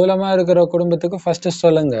 ஸோ ஸ்தூலமா இருக்கிற குடும்பத்துக்கு ஃபர்ஸ்ட்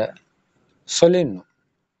சொல்லுங்க, சொல்லிடணும்.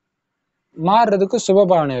 மாறுறதுக்கு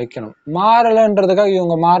சுபபாவனை வைக்கணும். மாறலன்றதுக்காக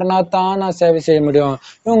இவங்க மாறினா தான் நான் சேவை செய்ய முடியும்,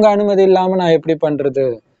 இவங்க அனுமதி இல்லாம நான் எப்படி பண்றது?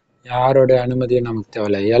 யாரோட அனுமதியும் நமக்கு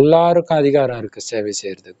தேவையில்லை. எல்லாருக்கும் அதிகாரம் இருக்கு சேவை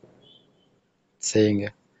செய்யறதுக்கு. செய்யுங்க.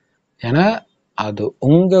 ஏன்னா அது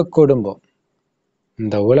உங்க குடும்பம்.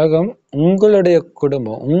 இந்த உலகம் உங்களுடைய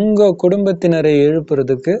குடும்பம். உங்க குடும்பத்தினரை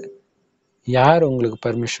எழுப்புறதுக்கு யார் உங்களுக்கு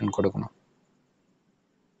பர்மிஷன் கொடுக்கணும்?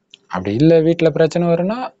 அப்படி இல்லை, வீட்டுல பிரச்சனை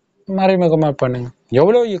வரும்னா மறைமுகமா பண்ணுங்க.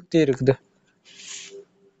 எவ்வளவு யுக்தி இருக்குது.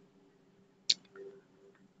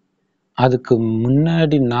 அதுக்கு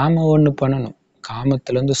முன்னாடி நாம ஒண்ணு பண்ணணும்.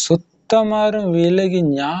 காமத்துல இருந்து சுத்தமாரும் விலகி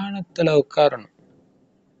ஞானத்துல உட்காரணும்.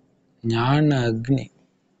 ஞான அக்னி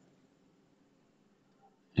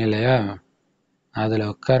இல்லையா, அதுல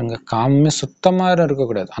உட்காருங்க. காமமே சுத்தமாரும்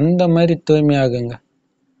இருக்கக்கூடாது, அந்த மாதிரி தூய்மையாகுங்க.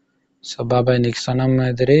 ஸோ பாபா இன்னைக்கு சொன்ன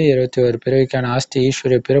மாதிரி 21 பிறவிக்கான ஆஸ்தி,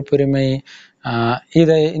 ஈஸ்வரிய பிறப்புரிமை,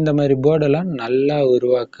 இந்த மாதிரி போர்டெல்லாம் நல்லா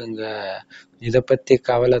உருவாக்குங்க. இதை பத்தி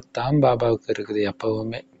கவலைத்தான் பாபாவுக்கு இருக்குது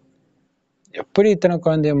எப்பவுமே. எப்படி இத்தனை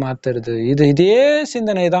குழந்தைய மாத்துறது? இதே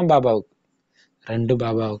சிந்தனை தான் பாபாவுக்கு, ரெண்டு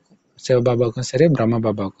பாபாவுக்கும், சிவபாபாவுக்கும் சரி, பிரம்ம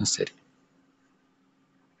பாபாவுக்கும் சரி.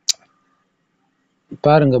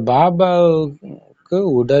 பாருங்க, பாபாவுக்கு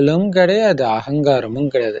உடலும் கிடையாது,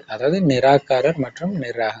 அகங்காரமும் கிடையாது. அதாவது நிராகாரர் மற்றும்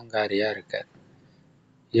நிரகங்காரியா இருக்கார்.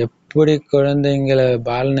 எப்படி குழந்தைங்களை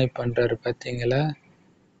பாலனை பண்றாரு பார்த்தீங்களா?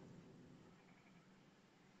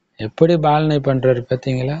 எப்படி பாலனை பண்றாரு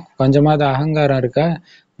பார்த்தீங்களா? கொஞ்சமாவது அகங்காரம் இருக்கா?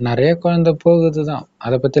 நிறைய குழந்தை போகுதுதான்,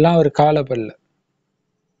 அதை பத்திலாம் அவர் கவலைப்படல.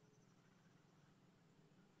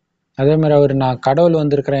 அதே மாதிரி அவர் நான் கடவுள்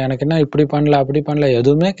வந்திருக்கிறேன், எனக்கு என்ன இப்படி பண்ணல அப்படி பண்ணல,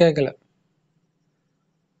 எதுவுமே கேட்கல.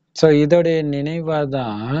 ஸோ இதோடைய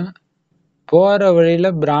நினைவாதான் போற வழியில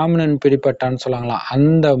பிராமணன் பிடிப்பட்டான்னு சொல்லுவாங்களாம்,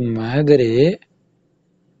 அந்த மாதிரி.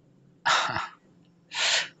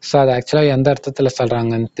 ஸோ அது ஆக்சுவலா எந்த அர்த்தத்துல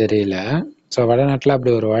சொல்றாங்கன்னு தெரியல. ஸோ வடநாட்டுல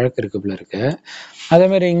அப்படி ஒரு வழக்கு இருக்கு போல இருக்கு. அதே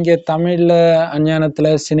மாதிரி இங்க தமிழ்ல அஞ்ஞானத்துல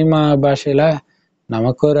சினிமா பாஷையில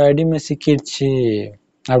நமக்கு ஒரு அடிமை சிக்கிடுச்சு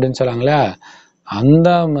அப்படின்னு சொல்லாங்களா, அந்த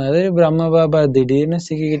மாதிரி பிரம்ம பாபா திடீர்னு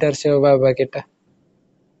சிக்கிக்கிட்டார் சிவபாபா கிட்ட.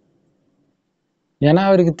 ஏன்னா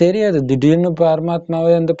அவருக்கு தெரியாது திடீர்னு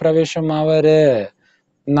பரமாத்மாவே வந்து பிரவேசம் ஆவாரு,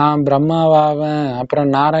 நான் பிரம்மாவாவேன்,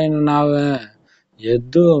 அப்புறம் நாராயணன் ஆவேன்,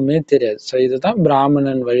 எதுவுமே தெரியாது. ஸோ இதுதான்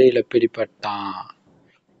பிராமணன் வழியில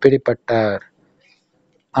பிடிப்பட்டார்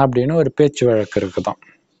அப்படின்னு ஒரு பேச்சு வழக்கு இருக்குதான்.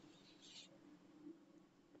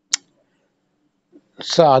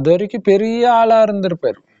 ஸோ அது வரைக்கும் பெரிய ஆளா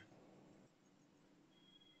இருந்திருப்பார்,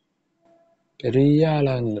 பெரிய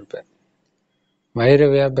ஆளா இருந்திருப்பார், வைர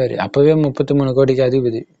வியாபாரி. அப்பவே 33 கோடிக்கு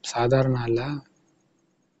அதிபதி, சாதாரண ஆளா?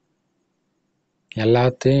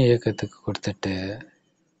 எல்லாத்தையும் இயக்கத்துக்கு கொடுத்துட்டு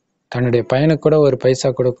தன்னுடைய பையனுக்கு கூட ஒரு பைசா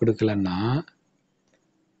கூட கொடுக்கலன்னா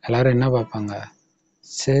எல்லாரும் என்ன பார்ப்பாங்க?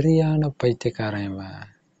 சரியான பைத்தியக்காரன் இவன்,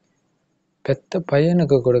 பெத்த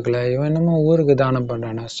பையனுக்கு கொடுக்கல, இவன் என்னமோ ஊருக்கு தானம்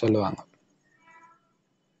பண்றான்னு சொல்லுவாங்க.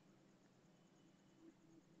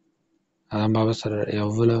 அதான் பாபா சொல்றாரு,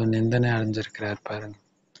 எவ்வளவு நிந்தனை அடைஞ்சிருக்கிறார் பாருங்க.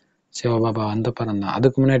 சிவபாபா வந்த படம் தான்,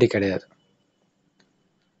 அதுக்கு முன்னாடி கிடையாது.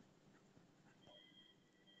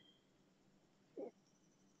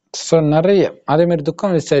 ஸோ நிறைய அதே மாதிரி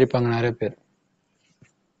துக்கம் விசாரிப்பாங்க நிறைய பேர்.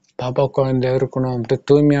 பாப்பா குழந்தையா இருக்கணும், அப்படி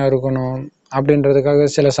தூய்மையா இருக்கணும் அப்படின்றதுக்காக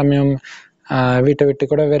சில சமயம் வீட்டை விட்டு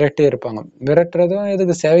கூட விரட்டி இருப்பாங்க. விரட்டுறதும்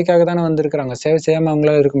இதுக்கு சேவைக்காக தானே வந்திருக்கிறாங்க, சேவை செய்யாம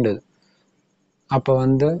அவங்களால இருக்க முடியாது. அப்ப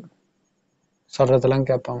வந்து சொல்றதெல்லாம்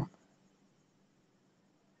கேட்பாங்க.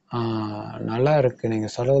 நல்லா இருக்கு, நீங்க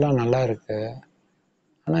சொல்றதெல்லாம் நல்லா இருக்கு,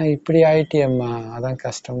 ஆனா இப்படி ஆயிட்டியம்மா, அதான்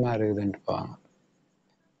கஷ்டமா இருக்குதுன்ட்டு போவாங்க.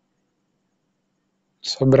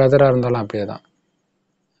 ஸோ பிரதரா இருந்தாலும் அப்படியேதான்,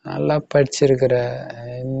 நல்லா படிச்சிருக்கிற,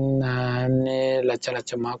 என்ன லட்ச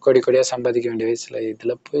லட்சமா கோடி கோடியா சம்பாதிக்க வேண்டிய வயசுல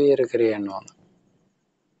இதுல போய் இருக்கிறேன்னுவாங்க.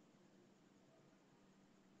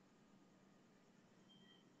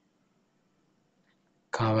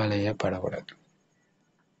 கவலையே படக்கூடாது.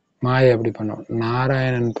 மாயை எப்படி பண்ணும்?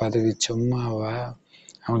 நாராயணன் பதவி சும்மாவா?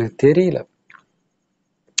 அவங்களுக்கு தெரியல.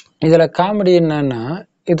 இதுல காமெடி என்னன்னா,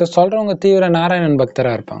 இத சொல்றவங்க தீவிர நாராயணன்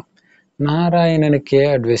பக்தரா இருப்பாங்க. நாராயணனுக்கே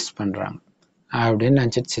அட்வைஸ் பண்றாங்க அப்படின்னு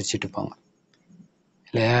நினைச்சிட்டு சிரிச்சுட்டு போங்க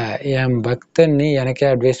இல்லையா? என் பக்தன் நீ எனக்கே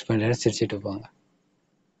அட்வைஸ் பண்றேன்னு சிரிச்சுட்டு போங்க.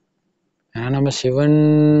 ஏன்னா நம்ம சிவன்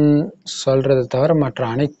சொல்றதை தவிர மற்ற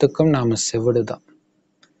அனைத்துக்கும் நாம செவிடுதான்.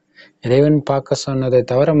 இறைவன் பார்க்க சொன்னதை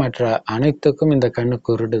தவிர மற்ற அனைத்துக்கும் இந்த கண்ணு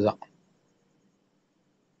குருடுதான்.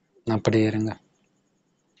 அப்படி இருங்க.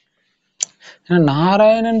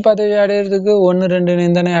 நாராயணன் பதவி அடையிறதுக்கு 1-2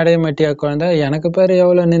 நிந்தனை அடைய மாட்டியா குழந்தை? எனக்கு பேரு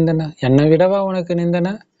எவ்வளவு நிந்தனை? என்னை விடவா உனக்கு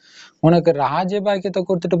நிந்தனை? உனக்கு ராஜ்ய பாக்கியத்தை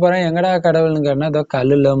கொடுத்துட்டு போறேன், எங்கடா கடவுளுங்கன்னா இதோ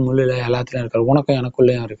கல்லுல முள்ளுல எல்லாத்துலயும் இருக்காரு. உனக்கும்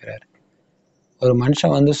எனக்குள்ளயும் இருக்கிறாரு. ஒரு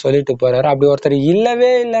மனுஷன் வந்து சொல்லிட்டு போறாரு. அப்படி ஒருத்தர்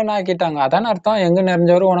இல்லவே இல்லைன்னு ஆக்கிட்டாங்க. அதான அர்த்தம். எங்க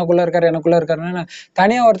நிறைஞ்சவரும் உனக்குள்ள இருக்காரு எனக்குள்ள இருக்காருன்னு.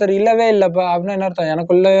 தனியா ஒருத்தர் இல்லவே இல்லப்பா அப்படின்னு என்ன அர்த்தம்?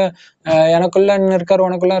 எனக்குள்ள இருக்காரு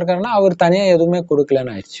உனக்குள்ள இருக்காருன்னா அவர் தனியா எதுவுமே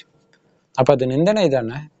கொடுக்கலன்னு ஆயிடுச்சு. அப்ப அது நிந்தனை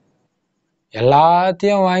தானே.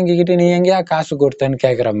 எல்லாத்தையும் வாங்கிக்கிட்டு நீ எங்கேயா காசு கொடுத்தேன்னு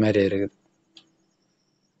கேக்குற மாதிரி இருக்குது.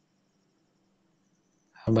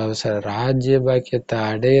 சார் ராஜ்ய பாக்கியத்தை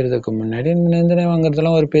அடையிறதுக்கு முன்னாடி நிந்தனை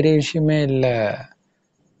வாங்குறதுலாம் ஒரு பெரிய விஷயமே இல்லை.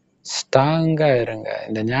 ஸ்ட்ராங்கா இருங்க.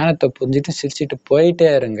 இந்த ஞானத்தை புரிஞ்சுட்டு சிரிச்சுட்டு போயிட்டே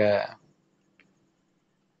இருங்க.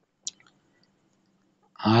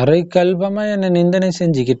 அரை கல்பமா என்ன நிந்தனை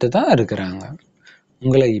செஞ்சுக்கிட்டு தான் இருக்கிறாங்க.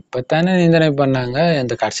 உங்களை இப்பத்தானே நிந்தனை பண்ணாங்க.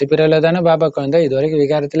 இந்த கடைசி பிறவில தானே பாபா குழந்தை. இது வரைக்கும்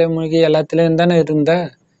விகாரத்திலே மூழ்கி எல்லாத்திலயும் தானே இருந்த.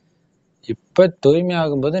 இப்ப தூய்மை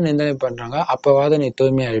ஆகும்போது நிந்தனை பண்றாங்க. அப்பவாது நீ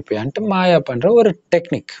தூய்மை அழிப்பியான்ட்டு மாயா பண்ற ஒரு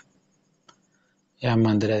டெக்னிக்.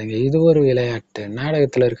 ஏமாந்துடாதீங்க. இது ஒரு விளையாட்டு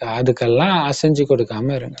நாடகத்துல இருக்க. அதுக்கெல்லாம் அசைஞ்சு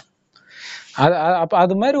கொடுக்காம இருங்க. அப்ப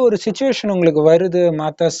அது மாதிரி ஒரு சிச்சுவேஷன் உங்களுக்கு வருது,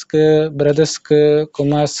 மாதாஸ்க்கு பிரதர்ஸ்க்கு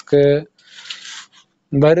குமார்ஸ்க்கு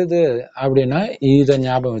வருது அப்படின்னா இத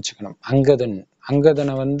ஞாபகம் வச்சுக்கணும்.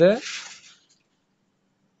 அங்கதனை வந்து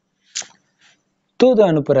தூது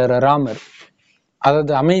அனுப்புறாரு ராமர்.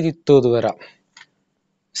 அதாவது அமைதி தூதுவரா.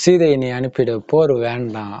 சீதையை நீ அனுப்பிடு, போர்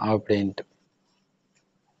வேண்டாம் அப்படின்ட்டு.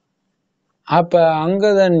 அப்ப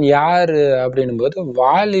அங்கதன் யாரு அப்படின்னும் போது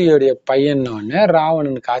வாலியுடைய பையன்னொடனே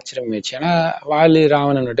ராவணனுக்கு ஆச்சரியம் ஆயிடுச்சு. ஏன்னா வாலி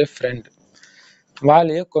ராவணனுடைய ஃப்ரெண்ட்.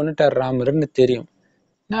 வாலிய கொன்னுட்டார் ராமர்னு தெரியும்.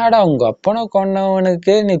 நாடா உங்க அப்பனை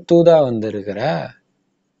கொன்னவனுக்கே நீ தூதா வந்திருக்கிற.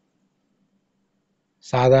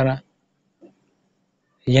 சாதாரண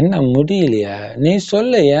என்ன முடியலையா? நீ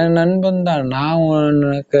சொல்லு, என் நண்பன் தான், நான்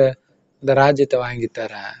உனக்கு இந்த ராஜ்யத்தை வாங்கி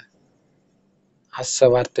தரேன். அச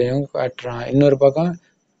வார்த்தையும் காட்டுறான். இன்னொரு பக்கம்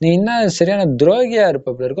நீ என்ன சரியான துரோகியா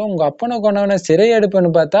இருப்ப இருக்க. உங்க அப்பனை கொண்டவனை சிறை எடுப்புன்னு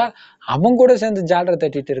பார்த்தா அவன் கூட சேர்ந்து ஜாலரை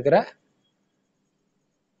தட்டிட்டு இருக்கிற.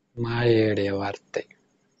 மாயையுடைய வார்த்தை.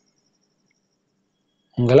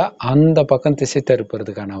 உங்களை அந்த பக்கம் திசை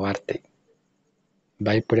திருப்புறதுக்கான வார்த்தை.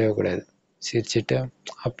 பயப்படவே கூடாது. சிரிச்சுட்டு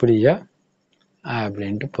அப்படியா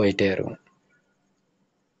அப்படின்ட்டு போயிட்டே இருக்கணும்.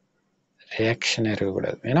 ரியாக்ஷனே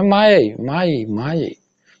இருக்கக்கூடாது. ஏன்னா மாயை மாயை மாயை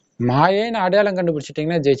மாயைன்னு அடையாளம்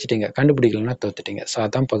கண்டுபிடிச்சிட்டீங்கன்னா ஜெயிச்சிட்டீங்க. கண்டுபிடிக்கலன்னா தோத்துட்டீங்க. ஸோ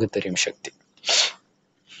அதான் பகுத்தறியும் சக்தி.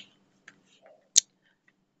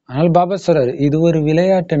 ஆனால் பாபா சொல்றாரு, இது ஒரு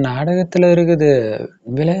விளையாட்டு நாடகத்துல இருக்குது.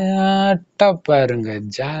 விளையாட்டா பாருங்க,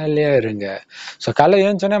 ஜாலியா இருங்க. ஸோ காலைல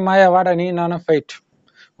ஏன்னு மாயா வாடா நீ நானும் ஃபைட்.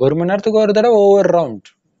 1 மணி நேரத்துக்கு ஒரு தடவை ஒவ்வொரு ரவுண்ட்.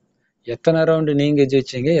 எத்தனை ரவுண்டு நீங்க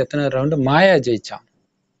ஜெயிச்சீங்க, எத்தனை ரவுண்டு மாயா ஜெயிச்சான்.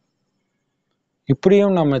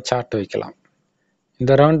 இப்படியும் நம்ம சாட் வைக்கலாம்.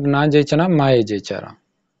 இந்த ரவுண்ட் நான் ஜெயிச்சேன்னா மாயை ஜெயிச்சாராம்.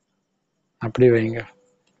 அப்படி வைங்க.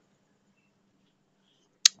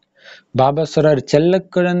 பாபா சொல்றாரு, செல்ல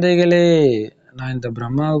குழந்தைகளே, நான் இந்த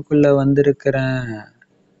பிரம்மாவுக்குள்ள வந்திருக்கிறேன்.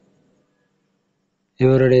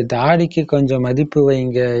 இவருடைய தாடிக்கு கொஞ்சம் மதிப்பு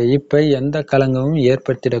வைங்க. இப்ப எந்த கலங்கமும்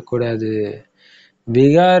ஏற்படுத்திடக்கூடாது.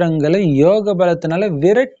 விகாரங்களை யோக பலத்தினால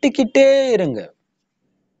விரட்டிக்கிட்டே இருங்க.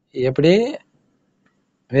 எப்படி?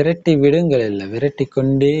 விரட்டி விடுங்கள் இல்ல, விரட்டி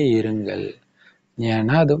கொண்டே இருங்கள்.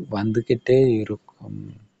 ஏன்னா அது வந்துகிட்டே இருக்கும்.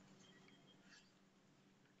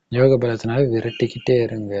 யோக பலத்தினால விரட்டிக்கிட்டே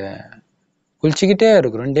இருங்க. குளிச்சுக்கிட்டே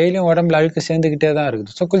இருக்கிறோம். டெய்லியும் உடம்புல அழுக்கு சேர்ந்துக்கிட்டே தான்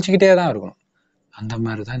இருக்குது. ஸோ குளிச்சுக்கிட்டே தான் இருக்கணும். அந்த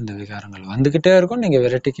மாதிரிதான் இந்த விகாரங்கள் வந்துகிட்டே இருக்கும். நீங்க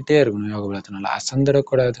விரட்டிக்கிட்டே இருக்கணும். யோக பலத்தினால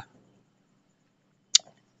அசந்துடக்கூடாது.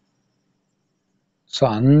 ஸோ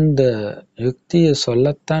அந்த யுக்தியை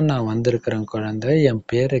சொல்லத்தான் நான் வந்திருக்கிறேன் குழந்தை. என்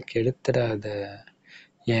பேரை கெடுத்துடாத.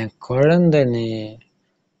 என் குழந்தை நீ.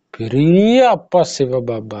 பெரிய அப்பா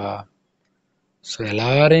சிவபாபா. ஸோ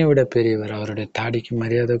எல்லாரையும் விட பெரியவர். அவருடைய தாடிக்கு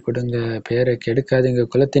மரியாதை கொடுங்க. பேரை கெடுக்காதீங்க.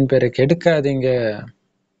 குலத்தின் பேரை கெடுக்காதீங்க.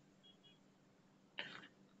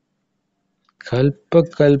 கல்ப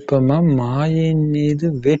கல்பமா மாயின் மீது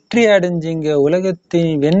வெற்றி அடைஞ்சிங்க. உலகத்தை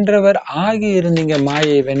வென்றவர் ஆகி இருந்தீங்க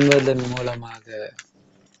மாயை வென்வதன் மூலமாக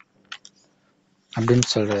அப்படின்னு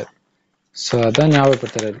சொல்றாரு. ஸோ அதான்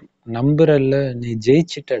ஞாபகப்படுத்துறாரு. நம்புறல்ல, நீ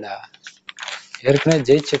ஜெயிச்சிட்டடா, ஏற்கனவே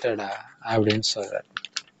ஜெயிச்சிட்டடா அப்படின்னு சொல்றார்.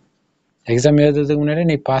 எக்ஸாம் எழுதுறதுக்கு முன்னாடி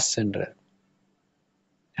நீ பாஸ்ன்ற.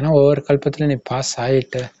 ஏன்னா ஒவ்வொரு கல்பத்திலும் நீ பாஸ்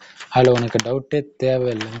ஆயிட்ட, அதுல உனக்கு டவுட்டே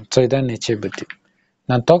தேவையில்லை. ஸோ இதான் நிச்சய புத்தி.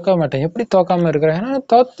 நான் தோக்க மாட்டேன். எப்படி தோக்காம இருக்கிறேன்? ஏன்னா நான்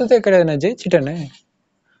தோத்ததே கிடையாது, நான் ஜெயிச்சிட்டேனே.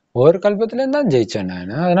 ஒவ்வொரு கல்பத்திலையும் தான் ஜெயிச்சேன்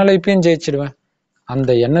நான், அதனால இப்பயும் ஜெயிச்சிடுவேன்.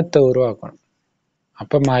 அந்த எண்ணத்தை உருவாக்கணும்.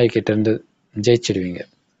 அப்ப மாயக்கிட்ட இருந்து ஜெயிச்சிடுவீங்க.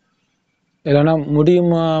 இல்லைன்னா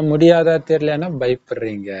முடியுமா முடியாதா தெரியலன்னா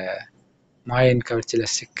பயப்படுறீங்க, மாயின் கவர்ச்சியில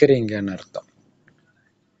சிக்கிறீங்கன்னு அர்த்தம்.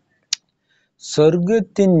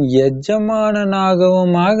 சொர்க்கத்தின்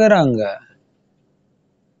எஜமானனாகவும் ஆகிறாங்க,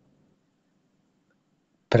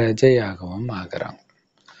 பிரஜையாகவும் ஆகிறாங்க.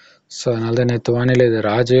 ஸோ அதனால நேற்று வானிலை இது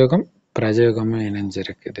ராஜயோகம் பிரஜயோகமும்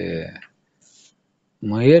இணைஞ்சிருக்குது.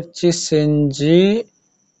 முயற்சி செஞ்சு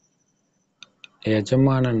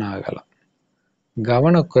எஜமானன் ஆகலாம்,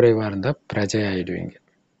 கவனக்குறைவா இருந்தா பிரஜை ஆயிடுவீங்க.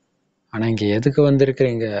 ஆனா இங்க எதுக்கு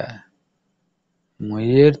வந்திருக்கிறீங்க?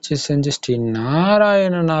 முயற்சி செஞ்சு ஸ்ரீ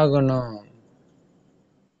நாராயணன் ஆகணும்.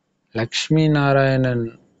 லக்ஷ்மி நாராயணன்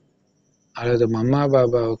அல்லது மம்மா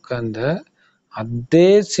பாபா உட்கார்ந்த அதே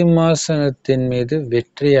சிம்மாசனத்தின் மீது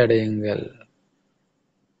வெற்றி அடையுங்கள்.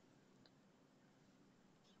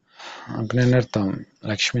 அப்படின்னு அர்த்தம்.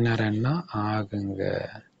 லக்ஷ்மி நாராயணா ஆகுங்க.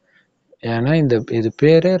 ஏன்னா இது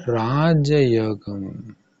பேரு ராஜயோகம்.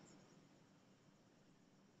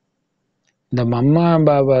 இந்த மம்மா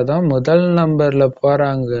பாபா தான் முதல் நம்பர்ல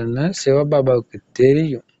போறாங்கன்னு சிவபாபாவுக்கு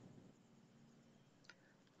தெரியும்.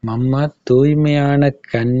 மம்மா தூய்மையான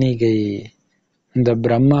கன்னிகை, இந்த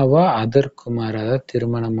பிரம்மாவா அதர்குமார், அதாவது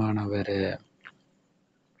திருமணமானவர்.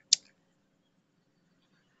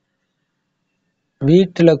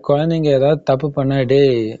 வீட்டுல குழந்தைங்க ஏதாவது தப்பு பண்ணா, டே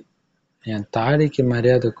என் தாடிக்கு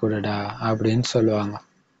மரியாதை கூடடா அப்படின்னு சொல்லுவாங்க,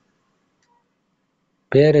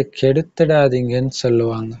 பேரை கெடுத்துடாதீங்கன்னு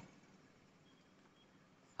சொல்லுவாங்க.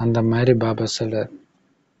 அந்த மாதிரி பாபா சொல்றார்,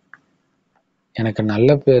 எனக்கு நல்ல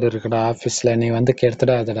பேர் இருக்குடா ஆபீஸ்ல, நீ வந்து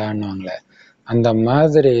கெடுத்துடாதடான்னுவாங்களே, அந்த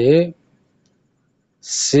மாதிரி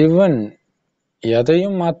சிவன்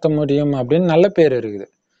எதையும் மாத்த முடியும் அப்படின்னு நல்ல பேர் இருக்குது.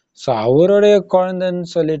 ஸோ அவருடைய குழந்தைன்னு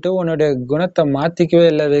சொல்லிட்டு உன்னுடைய குணத்தை மாத்திக்கவே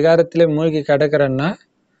இல்லை, விகாரத்திலே மூழ்கி கிடக்குறன்னா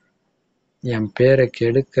என் பேரை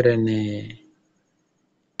கெடுக்கிற நீ,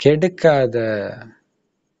 கெடுக்காத.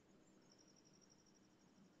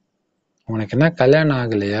 உனக்கு என்ன கல்யாணம்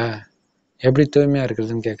ஆகலையா, எப்படி தூய்மையா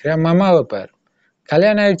இருக்குதுன்னு கேட்குறியா, மாமாவை பார்.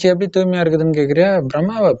 கல்யாணம் ஆயிடுச்சு எப்படி தூய்மையா இருக்குதுன்னு கேட்குறியா,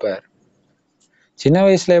 பிரம்மாவை பார். சின்ன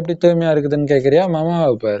வயசுல எப்படி தூய்மையா இருக்குதுன்னு கேட்குறியா,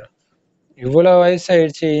 மாமாவை பார். இவ்வளவு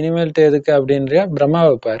வயசாயிடுச்சு இனிமேல்ட்டு எதுக்கு அப்படின்றியா,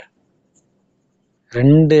 பிரம்மாவை பார்.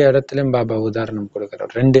 ரெண்டு இடத்துலயும் பாபா உதாரணம்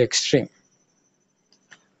கொடுக்கிறார், ரெண்டு எக்ஸ்ட்ரீம்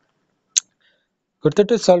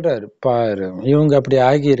கொடுத்துட்டு சொல்றாரு, பாரு இவங்க அப்படி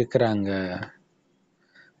ஆகி இருக்கிறாங்க,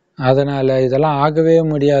 அதனால இதெல்லாம் ஆகவே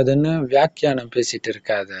முடியாதுன்னு வியாக்கியானம் பேசிட்டு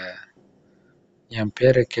இருக்காத, என்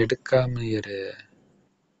பேரை கெடுக்காம இரு.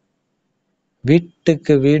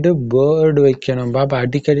 வீட்டுக்கு வீடு போர்டு வைக்கணும், பாபா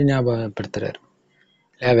அடிக்கடி ஞாபகப்படுத்துறாரு.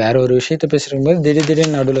 இல்ல வேற ஒரு விஷயத்த பேசுறக்கும் போது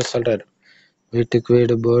திடீர்னு நடுவுல சொல்றாரு, வீட்டுக்கு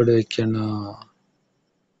வீடு போர்டு வைக்கணும்.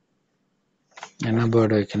 என்ன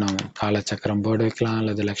போர்டு வைக்கணும்? காலச்சக்கரம் போர்டு வைக்கலாம்,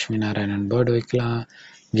 அல்லது லக்ஷ்மி நாராயணன் போர்டு வைக்கலாம்,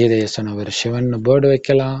 கீதையை சொன்னவர் சிவன் போர்டு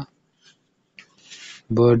வைக்கலாம்.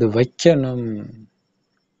 போர்டு வைக்கணும்.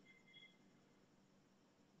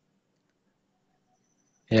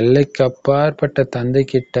 எல்லைக்கு அப்பாற்பட்ட தந்தை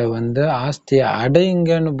கிட்ட வந்து ஆஸ்தியை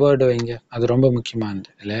அடையுங்கன்னு போர்டு வைங்க, அது ரொம்ப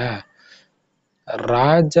முக்கியமானது இல்லையா?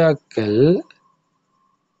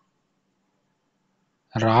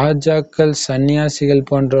 ராஜாக்கள் சன்னியாசிகள்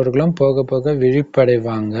போன்றவர்களும் போக போக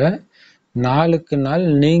விழிப்படைவாங்க. நாளுக்கு நாள்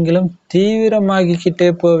நீங்களும் தீவிரமாகிக்கிட்டே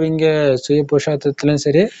போவீங்க, சுய புருஷார்த்தத்திலும்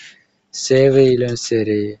சரி சேவையிலும்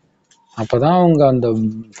சரி. அப்பதான் அவங்க அந்த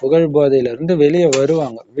புகழ் போதையில இருந்து வெளியே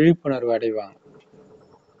வருவாங்க, விழிப்புணர்வு அடைவாங்க.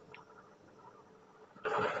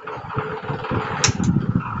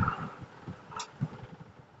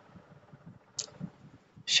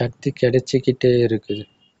 சக்தி கிடைச்சிக்கிட்டே இருக்குது.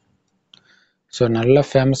 ஸோ நல்ல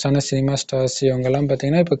ஃபேமஸான சினிமா ஸ்டார்ஸ் இவங்கெல்லாம்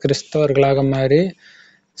பார்த்தீங்கன்னா இப்போ கிறிஸ்தவர்களாக மாறி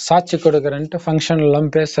சாட்சி கொடுக்குறேன்ட்டு ஃபங்க்ஷன் எல்லாம்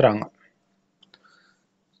பேசுறாங்க.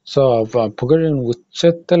 ஸோ புகழின்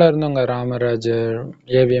உச்சத்துல இருந்தவங்க ராமராஜர்,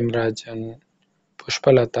 ஏவிஎம் ராஜன்,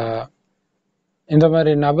 புஷ்பலதா, இந்த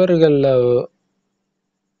மாதிரி நபர்கள்ல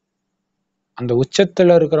அந்த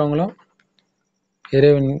உச்சத்துல இருக்கிறவங்களும்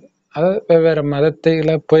இறைவன், அதாவது வெவ்வேறு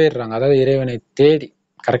மதத்தில போயிடுறாங்க, அதாவது இறைவனை தேடி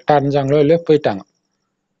கரெக்டா அறிஞ்சாங்களோ இல்லையோ போயிட்டாங்க.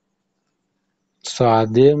 ஸோ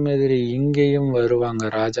அதே மாதிரி இங்கேயும் வருவாங்க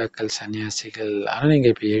ராஜாக்கள் சன்னியாசிகள். ஆனா நீங்க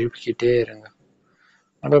இப்ப எழுப்பிக்கிட்டே இருங்க.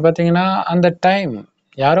 அப்ப பாத்தீங்கன்னா அந்த டைம்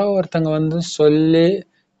யாரோ ஒருத்தங்க வந்து சொல்லி,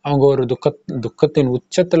 அவங்க ஒரு துக்கத்தின்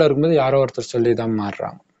உச்சத்துல இருக்கும்போது யாரோ ஒருத்தர் சொல்லி தான்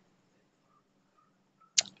மாறுறாங்க.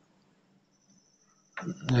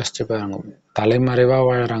 யோசிச்சு பாருங்க. தலைமறைவா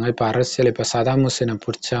வாழறாங்க. இப்ப அரசியல், இப்ப சதாம் ஹுசேனை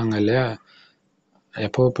பிடிச்சாங்க இல்லையா?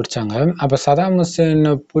 எப்போ பிடிச்சாங்க? அப்ப சதாம்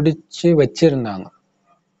ஹுசேனை பிடிச்சு வச்சிருந்தாங்க.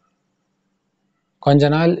 கொஞ்ச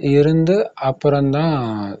நாள் இருந்து அப்புறம்தான்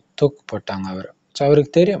தூக்கு போட்டாங்க அவர்.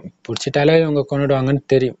 அவருக்கு தெரியும் பிடிச்சிட்டாலே இவங்க கொண்டுடுவாங்கன்னு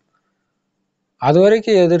தெரியும். அது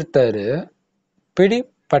வரைக்கும் எதிர்த்தாரு. பிடி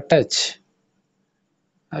பட்டாச்சு.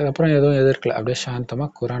 அதுக்கப்புறம் எதுவும் எதிர்க்கல. அப்படியே சாந்தமா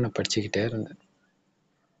குரானை படிச்சுக்கிட்டே இருந்தேன்.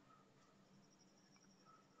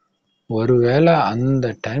 ஒருவேளை அந்த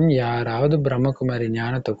டைம் யாராவது பிரம்மகுமாரி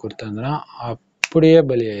ஞானத்தை கொடுத்தாங்கன்னா அப்படியே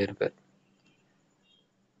பலியாயிருப்பார்.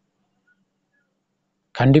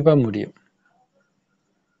 கண்டிப்பா முடியும்.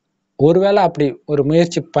 ஒருவேளை அப்படி ஒரு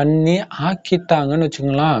முயற்சி பண்ணி ஆக்கிட்டாங்கன்னு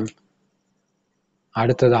வச்சுக்கலாம்,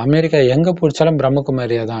 அடுத்தது அமெரிக்கா எங்க பிடிச்சாலும்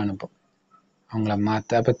பிரம்மகுமாரியா தான் அனுப்பும் அவங்கள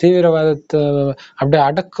மாத்த. அப்ப தீவிரவாதத்தை அப்படியே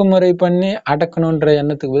அடக்குமுறை பண்ணி அடக்கணுன்ற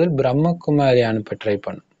எண்ணத்துக்கு பதில் பிரம்மகுமாரி அனுப்ப ட்ரை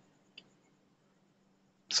பண்ணும்.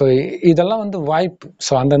 ஸோ இதெல்லாம் வாய்ப்பு.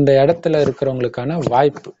 ஸோ அந்தந்த இடத்துல இருக்கிறவங்களுக்கான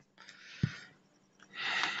வாய்ப்பு.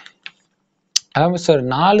 அதான் சார்,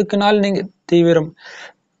 நாளுக்கு நாள் நீங்க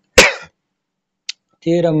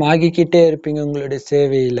தீவிரமாகிக்கிட்டே இருப்பீங்க உங்களுடைய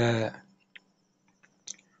சேவையில,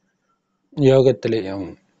 யோகத்திலையும்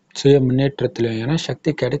சுய முன்னேற்றத்திலையும். ஏன்னா சக்தி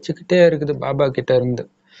கிடைச்சுக்கிட்டே இருக்குது பாபா கிட்ட இருந்து.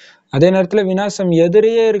 அதே நேரத்துல விநாசம்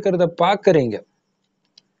எதிரியே இருக்கிறத பாக்குறீங்க.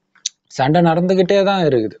 சண்டை நடந்துகிட்டே தான்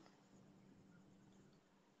இருக்குது.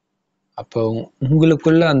 அப்போ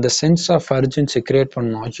உங்களுக்குள்ள அந்த சென்ஸ் ஆஃப் அர்ஜென்சி கிரியேட்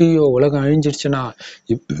பண்ணணும். ஐயோ உலகம் அழிஞ்சிருச்சுன்னா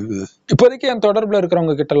இப்போதைக்கு என் தொடர்புல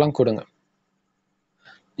இருக்கிறவங்க கிட்ட எல்லாம் கொடுங்க.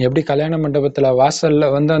 எப்படி கல்யாண மண்டபத்துல வாசல்ல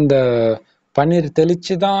அந்த பன்னீர்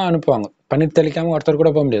தெளிச்சுதான் அனுப்புவாங்க. பன்னீர் தெளிக்காம ஒருத்தர் கூட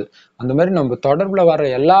போக முடியாது. அந்த மாதிரி நம்ம தொடர்புல வர்ற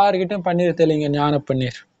எல்லார்கிட்டையும் பன்னீர் தெளிங்க, ஞான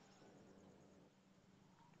பன்னீர்.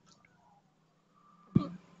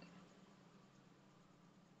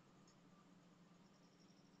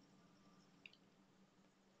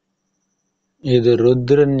 இது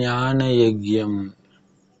ருத்ர ஞான யஜ்யம்.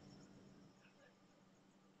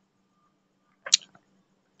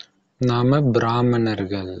 நாம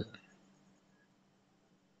பிராமணர்கள்.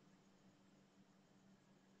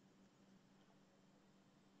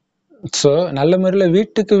 சோ நல்ல முறையில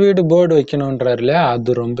வீட்டுக்கு வீடு போர்டு வைக்கணும்ன்றாரு இல்லையா?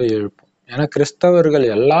 அது ரொம்ப எழுப்பும். ஏன்னா கிறிஸ்தவர்கள்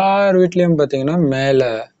எல்லார் வீட்லயும் பாத்தீங்கன்னா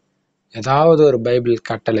மேல ஏதாவது ஒரு பைபிள்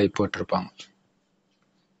கட்டளை போட்டிருப்பாங்க.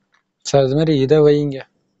 சோ அது மாதிரி இதை வைங்க.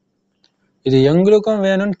 இது எங்களுக்கும்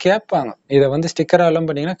வேணும்னு கேட்பாங்க. இதை ஸ்டிக்கரா எல்லாம்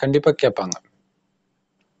பண்ணீங்கன்னா கண்டிப்பா கேட்பாங்க.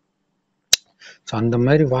 ஸோ அந்த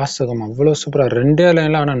மாதிரி வாசகம் அவ்வளோ சூப்பரா 2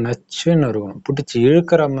 லைன்ல ஆனா நச்சுன்னு இருக்கணும். பிடிச்சி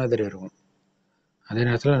இழுக்கிற மாதிரி இருக்கும். அதே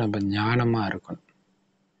நேரத்துல நம்ம ஞானமா இருக்கணும்.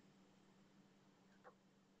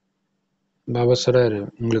 பாபா சொல்றாரு,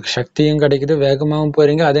 உங்களுக்கு சக்தியும் கிடைக்குது, வேகமாவும்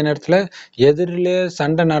போறீங்க. அதே நேரத்துல எதிரிலே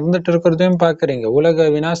சண்டை நடந்துட்டு இருக்கிறதையும் பாக்குறீங்க. உலக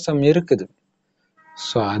விநாசம் இருக்குது.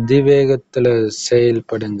 ஸோ அதிவேகத்துல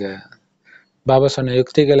செயல்படுங்க. பாபா சொன்ன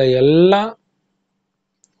யுக்திகளை எல்லாம்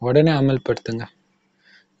உடனே அமல்படுத்துங்க.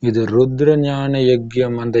 இது ருத்ர ஞான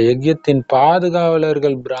யஜ்யம். அந்த யஜ்யத்தின்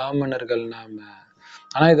பாதுகாவலர்கள் பிராமணர்கள் நாம.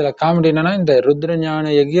 ஆனா இதுல காமெடி என்னன்னா, இந்த ருத்ர ஞான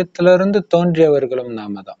யஜ்யத்துல இருந்து தோன்றியவர்களும்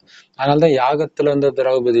நாம தான். அதனாலதான் யாகத்துல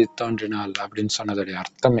திரௌபதி தோன்றினாள் அப்படின்னு சொன்னதுடைய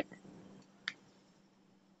அர்த்தமே.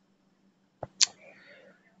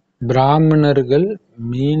 பிராமணர்கள்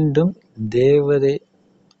மீண்டும் தேவதை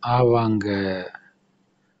ஆவாங்க.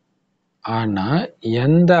 ஆனா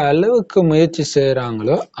எந்த அளவுக்கு முயற்சி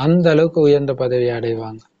செய்யறாங்களோ அந்த அளவுக்கு உயர்ந்த பதவி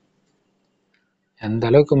அடைவாங்க. எந்த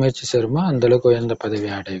அளவுக்கு முயற்சி செய்யறோமோ அந்த அளவுக்கு உயர்ந்த பதவி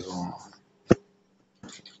அடைவோம்.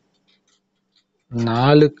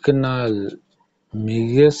 நாளுக்கு நாள்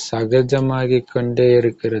மிக சகஜமாகிக் கொண்டே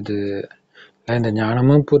இருக்கிறது. இந்த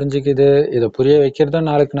ஞானமும் புரிஞ்சுக்குது. இதை புரிய வைக்கிறதும்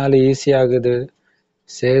நாளுக்கு நாள் ஈஸி ஆகுது.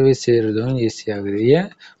 சேவை செய்யறதும் ஈஸி ஆகுது.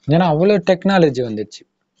 ஏன்னா அவ்வளவு டெக்னாலஜி வந்துடுச்சு.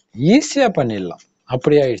 ஈஸியா பண்ணிடலாம்.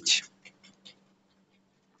 அப்படி ஆயிடுச்சு.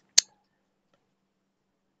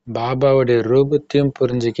 பாபாவுடைய ரூபத்தையும்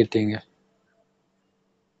புரிஞ்சுக்கிட்டீங்க.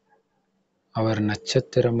 அவர்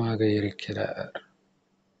நட்சத்திரமாக இருக்கிறார்.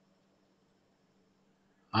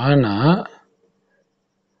 ஆனா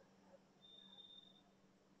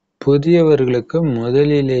புதியவர்களுக்கு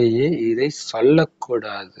முதலிலேயே இதை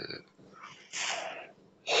சொல்லக்கூடாது.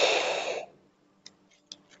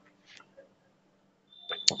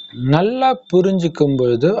 நல்லா புரிஞ்சுக்கும்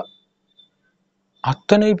பொழுது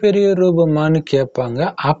அத்தனை பெரிய ரூபமானு கேட்பாங்க.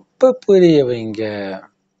 அப்ப புரிய வைங்க.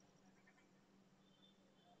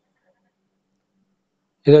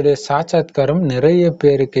 இதோடைய சாட்சாத்காரம் நிறைய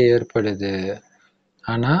பேருக்கு ஏற்படுது.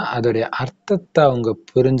 ஆனா அதோடைய அர்த்தத்தை அவங்க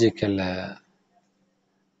புரிஞ்சுக்கல.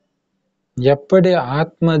 எப்படி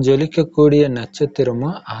ஆத்மா ஜொலிக்கக்கூடிய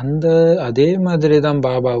நட்சத்திரமோ அதே மாதிரிதான்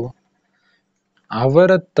பாபாவும்.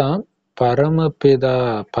 அவரைத்தான் பரமபிதா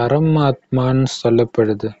பரமாத்மான்னு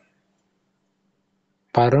சொல்லப்படுது.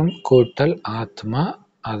 பரம் கூட்டல் ஆத்மா,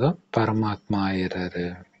 அதான் பரமாத்மா ஆயிறாரு.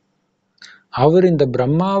 அவர் இந்த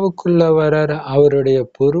பிரம்மாவுக்குள்ள வர்றாரு. அவருடைய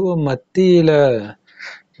புருவ மத்தியில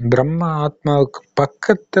பிரம்மா ஆத்மாவுக்கு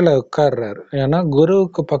பக்கத்துல உட்கார்றாரு. ஏன்னா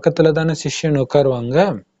குருவுக்கு பக்கத்துல தானே சிஷ்யன் உட்காருவாங்க.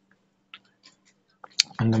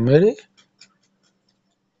 அந்த மாதிரி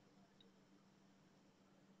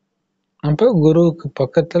அப்ப குருவுக்கு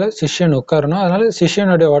பக்கத்துல சிஷ்யன் உட்காரணும். அதனால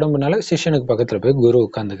சிஷ்யனுடைய உடம்புனால சிஷ்யனுக்கு பக்கத்துல போய் குரு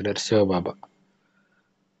உட்கார்ந்துக்கிறாரு சிவபாபா.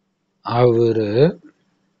 அவரு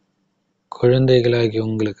குழந்தைகளாகி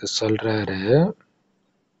உங்களுக்கு சொல்றாரு,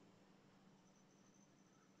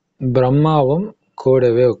 பிரம்மாவும்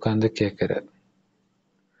கூடவே உட்கார்ந்து கேட்கிறார்.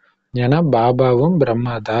 ஏன்னா பாபாவும்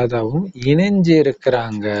பிரம்மா தாதாவும் இணைஞ்சு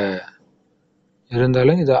இருக்கிறாங்க.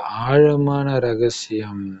 இருந்தாலும் இது ஆழமான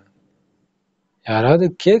ரகசியம். யாராவது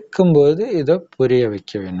கேட்கும்போது இத புரிய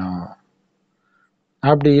வைக்க வேணும்.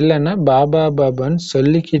 அப்படி இல்லைன்னா பாபா பாபான்னு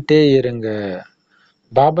சொல்லிக்கிட்டே இருங்க.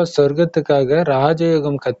 பாபா சொர்க்கத்துக்காக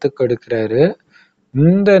ராஜயோகம் கத்துக் கொடுக்கிறாரு.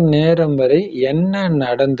 இந்த நேரம் வரை என்ன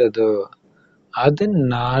நடந்ததோ அது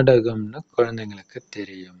நாடகம்னு குழந்தைங்களுக்கு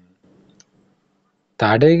தெரியும்.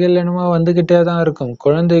 தடைகள் என்னமோ வந்துகிட்டே தான் இருக்கும்.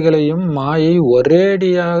 குழந்தைகளையும் மாயை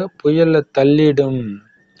ஒரேடியாக புயல்ல தள்ளிடும்.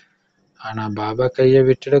 ஆனா பாபா கைய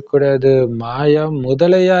விட்டுடக்கூடாது. மாயா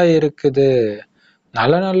முதலையா இருக்குது.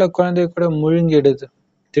 நல்ல நல்ல குழந்தைய கூட முழுங்கிடுது,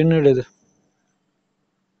 தின்னுடுது.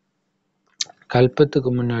 கல்பத்துக்கு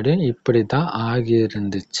முன்னாடி இப்படித்தான் ஆகி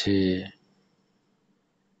இருந்துச்சு.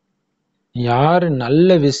 யாரு நல்ல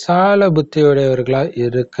விசால புத்தியுடையவர்களா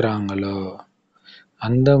இருக்கிறாங்களோ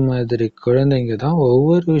அந்த மாதிரி குழந்தைங்க தான்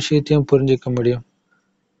ஒவ்வொரு விஷயத்தையும் புரிஞ்சுக்க முடியும்.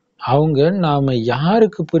 அவங்க நாம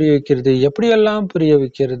யாருக்கு புரிய வைக்கிறது, எப்படியெல்லாம் புரிய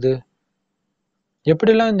வைக்கிறது,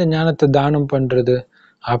 எப்படிலாம் இந்த ஞானத்தை தானம் பண்றது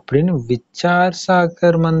அப்படின்னு விச்சார்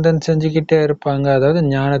சாக்கர் மந்தன் செஞ்சுக்கிட்டே இருப்பாங்க. அதாவது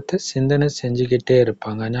ஞானத்தை சிந்தனை செஞ்சுக்கிட்டே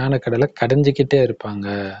இருப்பாங்க. ஞானக்கடலை கடைஞ்சிக்கிட்டே இருப்பாங்க.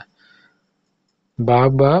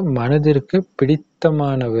 பாபா மனதிற்கு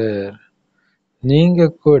பிடித்தமானவர்.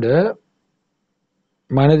 நீங்க கூட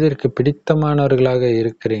மனதிற்கு பிடித்தமானவர்களாக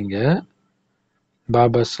இருக்கிறீங்க.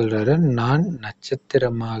 பாபா சொல்றாரு, நான்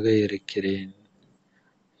நட்சத்திரமாக இருக்கிறேன்.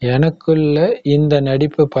 எனக்குள்ள இந்த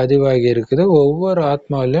நடிப்பு பதிவாகி இருக்குது. ஒவ்வொரு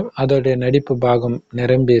ஆத்மாவிலும் அதோடைய நடிப்பு பாகம்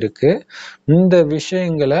நிரம்பி இருக்கு. இந்த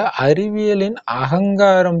விஷயங்களை அறிவியலின்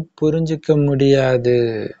அகங்காரம் புரிஞ்சிக்க முடியாது.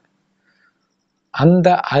 அந்த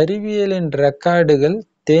அறிவியலின் ரெக்கார்டுகள்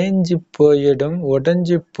தேஞ்சு போயிடும்,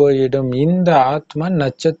 உடைஞ்சு போயிடும். இந்த ஆத்மா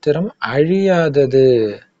நட்சத்திரம் அழியாதது.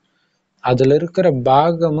 அதுல இருக்கிற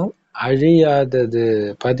பாகமும் அழியாதது,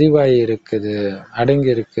 பதிவாய் இருக்குது,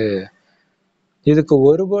 அடங்கி இருக்கு. இதுக்கு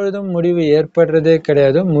ஒருபொழுதும் முடிவு ஏற்படுறதே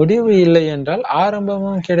கிடையாது. முடிவு இல்லை என்றால்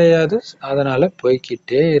ஆரம்பமும் கிடையாது. அதனால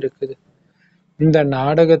போய்கிட்டே இருக்குது. இந்த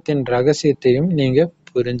நாடகத்தின் ரகசியத்தையும் நீங்க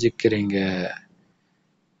புரிஞ்சுக்கிறீங்க.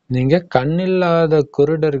 நீங்க கண்ணில்லாத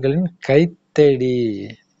குருடர்களின் கைத்தடி,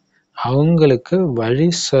 அவங்களுக்கு வழி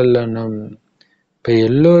சொல்லணும். இப்ப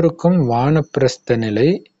எல்லோருக்கும் வானப்பிரஸ்த நிலை.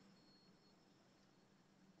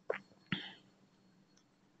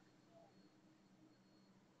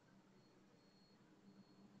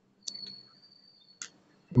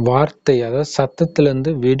 வார்த்தை, அதாவது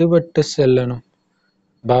சத்தத்திலிருந்து விடுபட்டு செல்லணும்.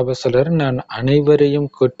 பாபா சொல்றாரு, நான் அனைவரையும்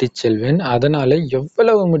கூட்டி செல்வேன். அதனால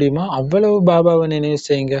எவ்வளவு முடியுமோ அவ்வளவு பாபாவை நினைவு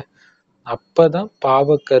செய்யுங்க. அப்பதான்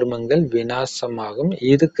பாவ கர்மங்கள் விநாசமாகும்.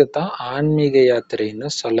 இதுக்குத்தான் ஆன்மீக யாத்திரைன்னு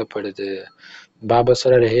சொல்லப்படுது. பாபா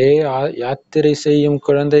சொல்றாரு, ஹே யாத்திரை செய்யும்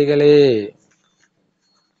குழந்தைகளே,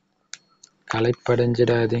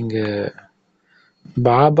 களைப்படைஞ்சிடாதீங்க.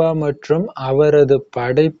 பாபா மற்றும் அவரது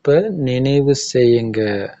படைப்பை நினைவு செய்யுங்க.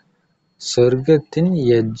 சொர்க்கத்தின்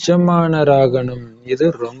எஜமானராகணும். இது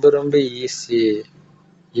ரொம்ப ரொம்ப ஈஸி.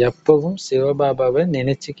 எப்பவும் சிவபாபாவை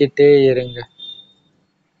நினைச்சுக்கிட்டே இருங்க.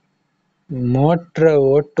 மோட்டரை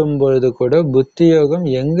ஓட்டும் பொழுது கூட புத்தி யோகம்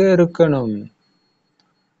எங்க இருக்கணும்?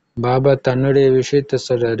 பாபா தன்னுடைய விஷயத்த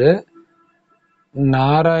சொல்றாரு,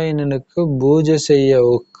 நாராயணனுக்கு பூஜை செய்ய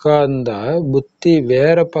உட்கார்ந்தா புத்தி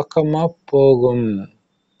வேற பக்கமா போகும்.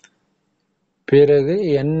 பிறகு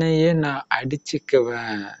என்னையே நான்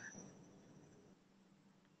அடிச்சுக்குவேன்.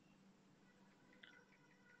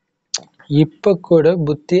 இப்ப கூட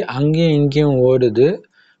புத்தி அங்கேயும் இங்கேயும் ஓடுது.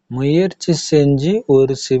 முயற்சி செஞ்சு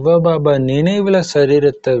ஒரு சிவபாபா நினைவுல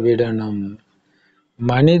சரீரத்தை விடணும்.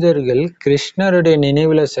 மனிதர்கள் கிருஷ்ணருடைய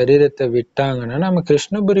நினைவுல சரீரத்தை விட்டாங்கன்னா நம்ம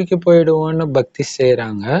கிருஷ்ணபுரிக்கு போயிடுவோம்னு பக்தி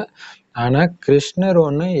செய்யறாங்க. ஆனா கிருஷ்ணர்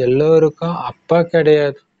ஒண்ணு எல்லோருக்கும் அப்பா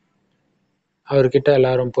கிடையாது. அவர்கிட்ட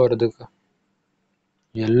எல்லாரும் போறதுக்கு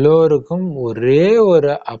எல்லோருக்கும் ஒரே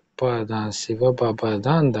ஒரு அப்பா தான், சிவபாபா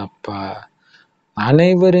தான் அந்த அப்பா.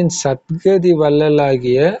 அனைவரின் சத்கதி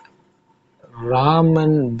வள்ளலாகிய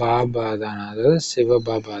ராமன் பாபா தான், அதாவது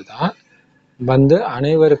சிவபாபா தான் வந்து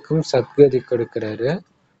அனைவருக்கும் சத்கதி கொடுக்கிறாரு.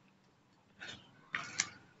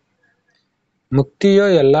 முக்தியோ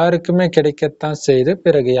எல்லாருக்குமே கிடைக்கத்தான் செய்து.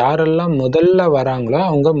 பிறகு யாரெல்லாம் முதல்ல வராங்களோ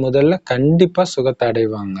அவங்க முதல்ல கண்டிப்பா சுகத்தை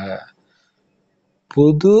அடைவாங்க.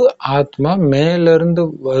 புது ஆத்மா மேலிருந்து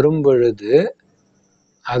வரும் பொழுது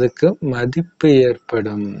அதுக்கு மதிப்பு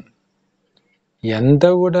ஏற்படும். எந்த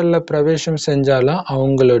உடல்ல பிரவேசம் செஞ்சாலும்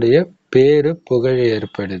அவங்களுடைய பேரு புகழ்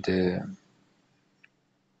ஏற்படுது.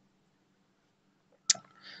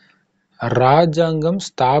 ராஜாங்கம்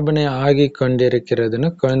ஸ்தாபனை ஆகி கொண்டிருக்கிறதுன்னு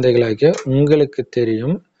குழந்தைகளாகிய உங்களுக்கு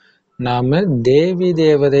தெரியும். நாம தேவி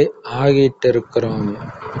தேவதை ஆகிட்டு இருக்கிறோம்.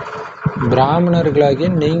 பிராமணர்களாகிய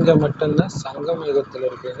நீங்க மட்டும்தான் சங்கம் யுகத்துல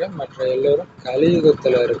இருக்கீங்க, மற்ற எல்லோரும்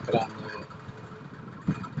கலியுகத்துல இருக்கிறாங்க.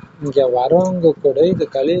 இங்க வரவங்க கூட இது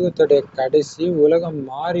கலியுகத்துடைய கடைசி, உலகம்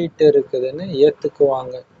மாறிட்டு இருக்குதுன்னு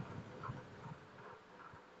ஏத்துக்குவாங்க.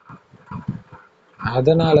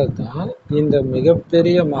 அதனாலதான் இந்த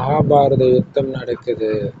மிகப்பெரிய மகாபாரத யுத்தம்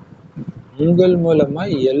நடக்குது. உங்கள் மூலமா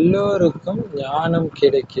எல்லோருக்கும் ஞானம்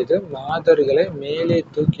கிடைக்குது. மாதர்களை மேலே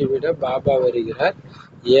தூக்கிவிட பாபா வருகிறார்.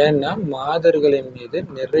 ஏன்னா மாதர்களின் மீது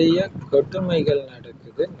நிறைய கொடுமைகள்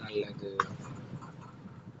நடக்குது. நல்லது.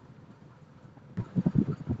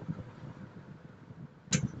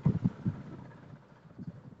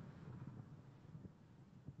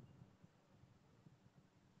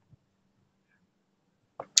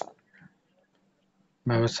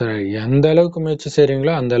 எந்த அளவுக்கு முயற்சி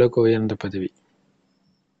செய்றீங்களோ அந்த அளவுக்கு உயர்ந்த பதவி.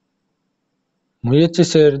 முயற்சி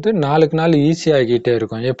செய்யறது நாளுக்கு நாள் ஈஸி ஆகிட்டே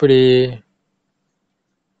இருக்கும். எப்படி?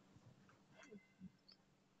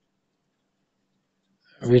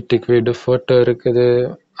 வீட்டுக்கு வீடு போட்டோ இருக்குது,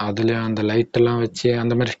 அதுலயும் அந்த லைட் எல்லாம் வச்சு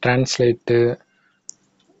அந்த மாதிரி டிரான்ஸ்லைட்டு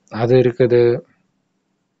அது இருக்குது.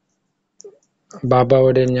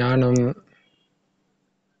 பாபாவுடைய ஞானம்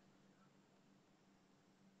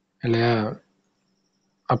இல்லையா?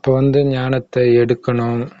 அப்ப வந்து ஞானத்தை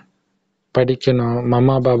எடுக்கணும், படிக்கணும்.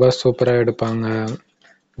 மம்மா பாபா சூப்பரா எடுப்பாங்க,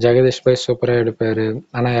 ஜெகதீஷ் பாய் சூப்பரா எடுப்பாரு.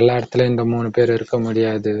 ஆனா எல்லா இடத்துலயும் இந்த 3 பேர் இருக்க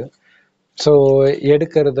முடியாது. ஸோ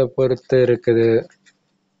எடுக்கிறத பொறுத்து இருக்குது.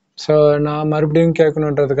 ஸோ நான் மறுபடியும்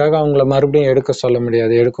கேட்கணுன்றதுக்காக அவங்கள மறுபடியும் எடுக்க சொல்ல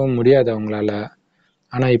முடியாது, எடுக்கவும் முடியாது அவங்களால.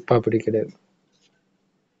 ஆனா இப்ப அப்படி கிடையாது.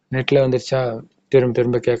 நெட்ல வந்துருச்சா, திரும்ப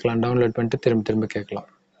திரும்ப கேட்கலாம், டவுன்லோட் பண்ணிட்டு திரும்ப திரும்ப கேட்கலாம்.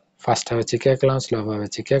 ஃபாஸ்டா வச்சு கேட்கலாம், ஸ்லோவா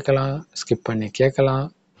வச்சு கேட்கலாம், ஸ்கிப் பண்ணி கேட்கலாம்.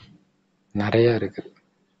 நிறைய இருக்கு.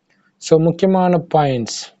 ஸோ முக்கியமான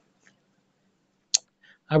பாயிண்ட்ஸ்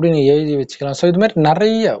அப்படின்னு எழுதி வச்சுக்கலாம். ஸோ இது மாதிரி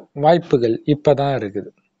நிறைய வாய்ப்புகள் இப்பதான் இருக்குது.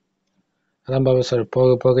 அதான் பாபா சார்,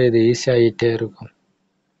 போக போக இது ஈஸியாகிட்டே இருக்கும்.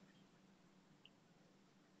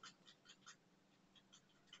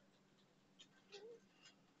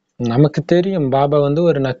 நமக்கு தெரியும் பாபா வந்து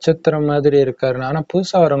ஒரு நட்சத்திரம் மாதிரி இருக்காருன்னு. ஆனா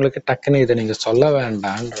புதுசா வரவங்களுக்கு டக்குன்னு இதை நீங்க சொல்ல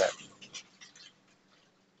வேண்டான்ற.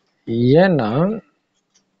 ஏன்னா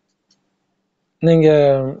நீங்க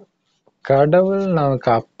கடவுள் நமக்கு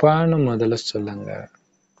அப்பான்னு முதல்ல சொல்லுங்க.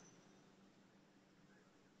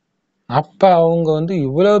 அப்ப அவங்க வந்து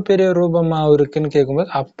இவ்வளவு பெரிய ரூபமா அவருக்குன்னு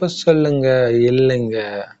கேட்கும்போது அப்ப சொல்லுங்க, இல்லைங்க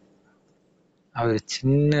அவர்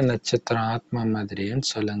சின்ன நட்சத்திரம் ஆத்மா மாதிரின்னு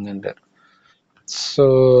சொல்லுங்கன்ற. ஸோ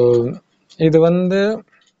இது வந்து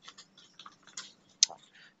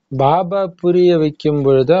பாபா புரிய வைக்கும்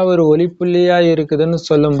பொழுது அவர் ஒளிப்புள்ளியா இருக்குதுன்னு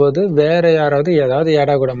சொல்லும் போது வேற யாராவது ஏதாவது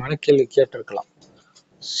ஏடாகூடமான கேள்வி கேட்டிருக்கலாம்.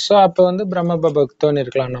 ஸோ அப்ப வந்து பிரம்ம பாபாவுக்கு தோணி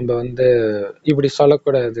இருக்கலாம், நம்ம வந்து இப்படி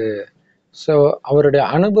சொல்லக்கூடாது. ஸோ அவருடைய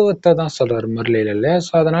அனுபவத்தை தான் சொல்றாரு முரளியில இல்லையா?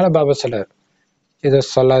 ஸோ அதனால பாபா சொல்றாரு, இதை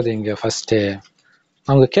சொல்லாதீங்க ஃபர்ஸ்டே,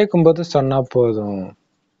 அவங்க கேட்கும்போது சொன்னா போதும்.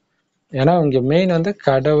 ஏன்னா இங்க மெயின் வந்து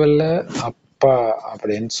கடவுள்ல அப்பா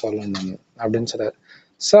அப்படின்னு சொல்லணும் அப்படின்னு சொல்றாரு.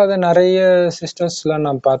 ஸோ அதை நிறைய சிஸ்டர்ஸ்லாம்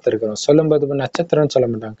நான் பார்த்துருக்கிறோம். சொல்லும்போது நட்சத்திரம்னு சொல்ல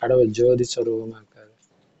மாட்டாங்க, கடவுள் ஜோதி சொரூபமா இருக்காரு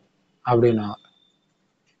அப்படின்னா.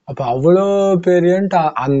 அப்ப அவ்வளோ பெரியன்ட்டு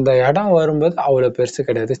அந்த இடம் வரும்போது அவ்வளவு பெருசு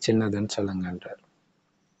கிடையாது, சின்னதுன்னு சொல்லுங்கன்றார்.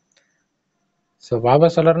 ஸோ பாபா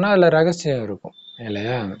சொல்றாருன்னா அதுல ரகசியம் இருக்கும்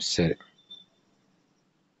இல்லையா? சரி.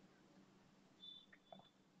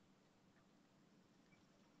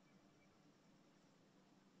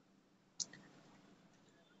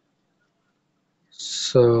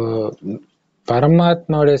 ஸோ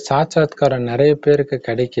பரமாத்மாவுடைய சாட்சாத்காரம் நிறைய பேருக்கு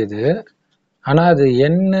கிடைக்குது. ஆனா அது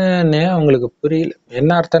என்னன்னே அவங்களுக்கு புரியல, என்ன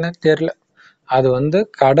அர்த்தம்னே தெரியல. அது வந்து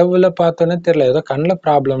கடவுளை பார்த்தோன்னே தெரியல, ஏதோ கண்ணில்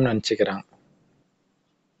ப்ராப்ளம்னு நினச்சிக்கிறாங்க.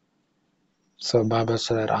 ஸோ பாபா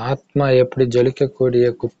சார் ஆத்மா எப்படி ஜொலிக்கக்கூடிய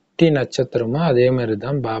குட்டி நட்சத்திரமோ அதே மாதிரி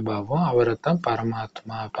தான் பாபாவும், அவரை தான்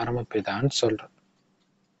பரமாத்மா பரமபிதான்னு சொல்றோம்.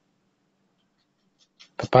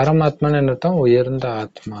 இப்போ பரமாத்மான்னு என்னத்தான் உயர்ந்த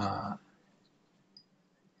ஆத்மா.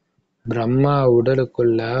 பிரம்மா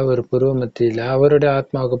உடலுக்குள்ள ஒரு புருவ மத்தியில அவருடைய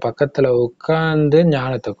ஆத்மாவுக்கு பக்கத்துல உட்கார்ந்து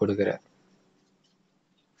ஞானத்தை கொடுக்கிறார்.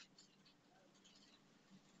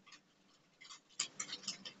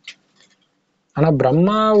 ஆனா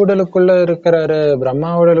பிரம்மா உடலுக்குள்ள இருக்கிறாரு,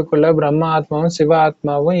 பிரம்மா உடலுக்குள்ள பிரம்மா ஆத்மாவும் சிவ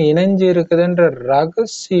ஆத்மாவும் இணைஞ்சு இருக்குதுன்ற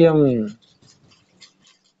ரகசியம்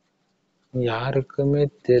யாருக்குமே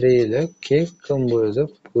தெரியல. கேட்கும்போது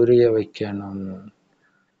புரிய வைக்கணும்.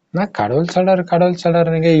 நான் கடவுள் சொல்றாரு கடவுள்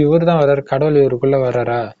சொல்றாருங்க, இவர் தான் வர்றாரு, கடவுள் இவருக்குள்ள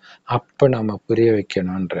வர்றாரா, அப்ப நம்ம புரிய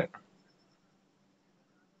வைக்கணும்ன்ற.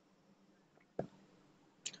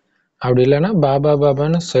 அப்படி இல்லைன்னா பாபா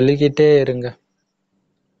பாபான்னு சொல்லிக்கிட்டே இருங்க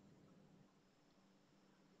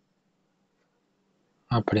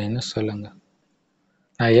அப்படின்னு சொல்லுங்க.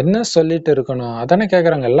 நான் என்ன சொல்லிட்டு இருக்கணும் அதானே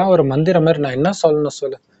கேக்குறாங்க எல்லாம். ஒரு மந்திரம் மாதிரி நான் என்ன சொல்லணும்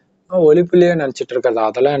சொல்லு. ஒலிப்புலயே நினைச்சிட்டு இருக்கிறதா,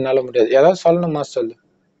 அதெல்லாம் என்னால முடியாது. ஏதாவது சொல்லணுமா சொல்லு.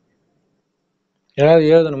 ஏதாவது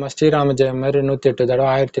எழுதணுமா, ஸ்ரீராம ஜெயம் மாதிரி 108 தடவை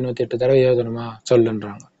 1108 தடவை எழுதணுமா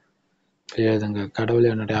சொல்லுன்றாங்க. எழுதுங்க. கடவுள்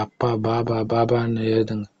என்னுடைய அப்பா, பாபா பாபான்னு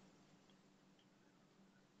எழுதுங்க.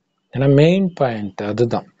 ஏன்னா மெயின் பாயிண்ட்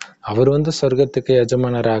அதுதான். அவர் வந்து சொர்க்கத்துக்கு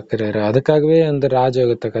எஜமானர் ஆக்குறாரு, அதுக்காகவே அந்த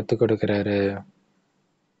ராஜயோகத்தை கத்து கொடுக்கிறாரு.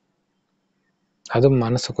 அதுவும்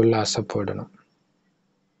மனசுக்குள்ள ஆசைப்படணும்.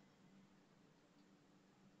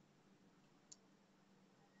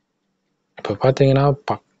 இப்ப பாத்தீங்கன்னா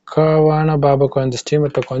பக்காவான பாபா குழந்தை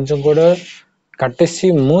ஸ்ரீமத்தை கொஞ்சம் கூட கடைசி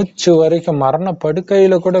மூச்சு வரைக்கும் மரண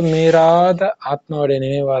படுக்கையில கூட மீறாத ஆத்மாவுடைய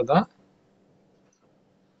நினைவாதான்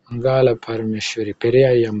அங்காள பரமேஸ்வரி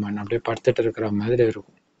பெரியாயி அம்மன் அப்படியே படுத்துட்டு இருக்கிற மாதிரி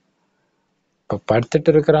இருக்கும். இப்ப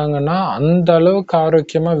படுத்துட்டு இருக்கிறாங்கன்னா அந்த அளவுக்கு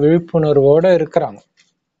ஆரோக்கியமா விழிப்புணர்வோட இருக்கிறாங்க.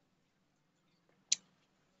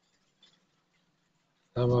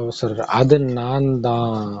 சொல்ற அது நான்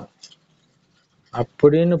தான்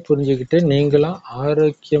அப்படின்னு புரிஞ்சுக்கிட்டு நீங்களும்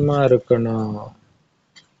ஆரோக்கியமா இருக்கணும்.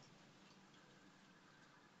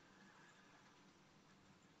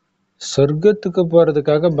 சொர்க்கத்துக்கு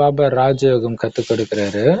போறதுக்காக பாபா ராஜயோகம் கத்து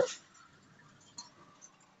கொடுக்கிறாரு.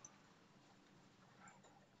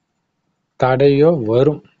 தடையோ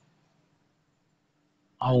வரும்,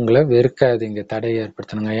 அவங்கள வெறுக்காதீங்க. தடை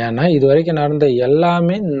ஏற்படுத்தணுங்க. ஏன்னா இது வரைக்கும் நடந்த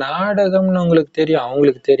எல்லாமே நாடகம்னு உங்களுக்கு தெரியும்,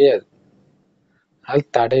 அவங்களுக்கு தெரியாது. அது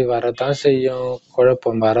தடை வரதான் செய்யும்,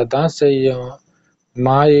 குழப்பம் வரதான் செய்யும்.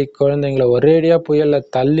 மாயை குழந்தைங்களை ஒரேடியா புயல்ல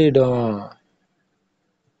தள்ளிடும்.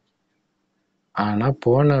 ஆனா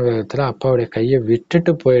போன விதத்துல அப்பாவுடைய கையை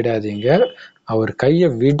விட்டுட்டு போயிடாதீங்க. அவர் கையை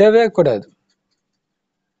விடவே கூடாது.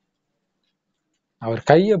 அவர்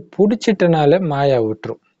கையை புடிச்சிட்டனாலே மாயா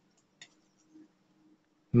விட்டுரும்.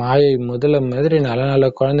 மாயை முதல்ல மாதிரி நல்ல நல்ல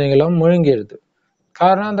குழந்தைங்களும் முழுங்கிடுது.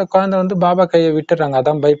 காரணம் அந்த குழந்தை வந்து பாபா கையை விட்டுறாங்க,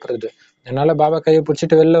 அதான் பயப்படுறது. என்னால பாபா கையை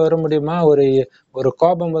பிடிச்சிட்டு வெளில வர முடியுமா? ஒரு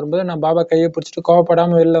கோபம் வரும்போது நான் பாபா கையை பிடிச்சிட்டு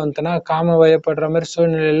கோவப்படாம வெளில வந்துட்டேன்னா, காம வயப்படுற மாதிரி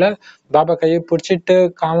சூழ்நிலையில பாபா கையை பிடிச்சிட்டு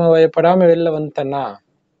காம வயப்படாம வெளில வந்துட்டேன்னா,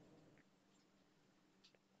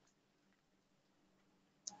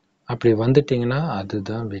 அப்படி வந்துட்டீங்கன்னா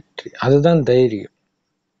அதுதான் வெற்றி, அதுதான் தைரியம்.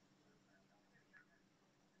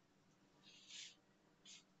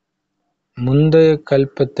 முந்தைய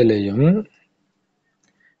கல்பத்திலையும்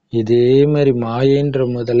இதே மாதிரி மாயன்ற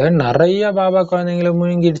முதல்ல நிறைய பாபா குழந்தைங்களை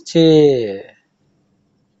முழுங்கிடுச்சு.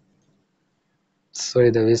 சோ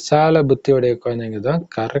இத விசால புத்தியோடைய குழந்தைங்க தான்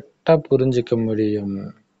கரெக்டா புரிஞ்சுக்க முடியும்.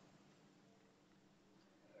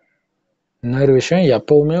 இன்னொரு விஷயம்,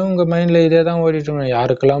 எப்பவுமே உங்க மைண்ட்ல இதே தான் ஓடிட்டு இருக்கணும்.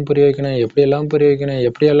 யாருக்கெல்லாம் புரிய வைக்கணும், எப்படி எல்லாம் புரிய வைக்கணும்,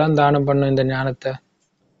 எப்படி எல்லாம் தானம் பண்ணணும் இந்த ஞானத்தை,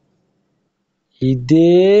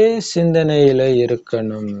 இதே சிந்தனையில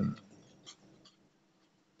இருக்கணும்.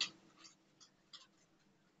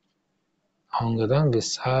 அவங்கதான்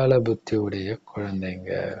விசால புத்தி உடைய குழந்தைங்க.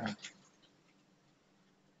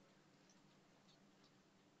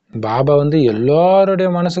 பாபா வந்து எல்லாருடைய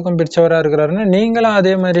மனசுக்கும் பிடிச்சவரா இருக்கிறாருன்னா நீங்களும்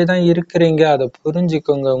அதே மாதிரிதான் இருக்கிறீங்க. அதை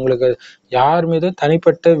புரிஞ்சுக்கோங்க. உங்களுக்கு யார் மீதும்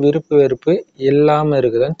தனிப்பட்ட விருப்பு வெறுப்பு இல்லாம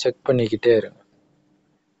இருக்குதான்னு செக் பண்ணிக்கிட்டே இருங்க.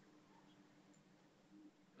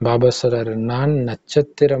 பாபா சொல்றாரு, நான்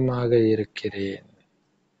நட்சத்திரமாக இருக்கிறேன்.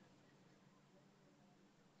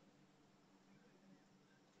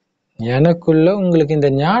 எனக்குள்ள உங்களுக்கு இந்த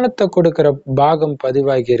ஞானத்தை கொடுக்கிற பாகம்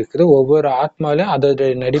பதிவாகி இருக்குது. ஒவ்வொரு ஆத்மாலையும்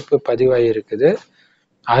அதோடைய நடிப்பு பதிவாகி இருக்குது.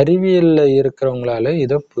 அறிவியல்ல இருக்கிறவங்களால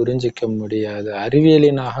இதை புரிஞ்சிக்க முடியாது.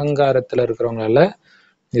 அறிவியலின் அகங்காரத்துல இருக்கிறவங்களால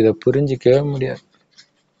இதை புரிஞ்சிக்கவே முடியாது.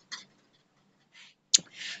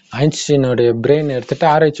 ஐன்ஸ்டீனுடைய பிரெயின் எடுத்துட்டு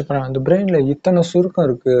ஆராய்ச்சி பண்ண, அந்த பிரெயின்ல இத்தனை சுருக்கம்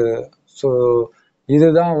இருக்கு, ஸோ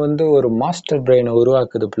இதுதான் வந்து ஒரு மாஸ்டர் பிரெயினை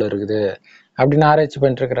உருவாக்குது போல இருக்குது அப்படின்னு ஆராய்ச்சி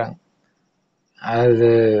பண்ணிட்டு இருக்கிறாங்க.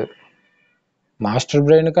 அது மாஸ்டர்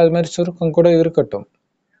பிரெயினுக்கு அது மாதிரி சுருக்கம் கூட இருக்கட்டும்,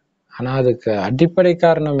 ஆனா அதுக்கு அடிப்படை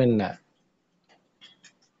காரணம் என்ன?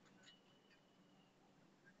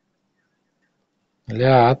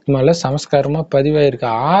 இல்லையா? ஆத்மால சமஸ்காரமா பதிவாயிருக்கு.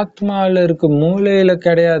 ஆத்மால இருக்கு, மூளையில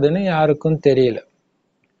கிடையாதுன்னு யாருக்கும் தெரியல.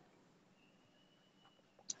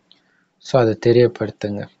 சோ அதை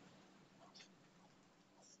தெரியப்படுத்துங்க.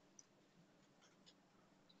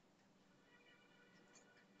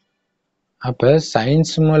 அப்ப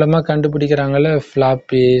சயின்ஸ் மூலமா கண்டுபிடிக்கிறாங்கல்ல,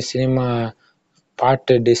 ஃபிளாப்பி, சினிமா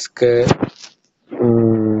பாட்டு டிஸ்க்கு,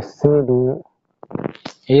 சிடி,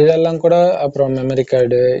 இதெல்லாம் கூட, அப்புறம் மெமரி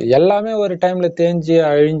கார்டு, எல்லாமே ஒரு டைம்ல தேஞ்சு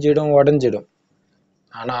அழிஞ்சிடும், உடஞ்சிடும்.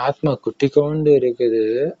 ஆனா ஆத்மா குட்டிக்கொண்டு இருக்குது.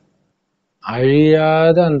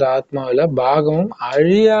 அழியாத அந்த ஆத்மாவில பாகமும்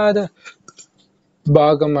அழியாத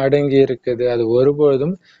பாகம் அடங்கி இருக்குது. அது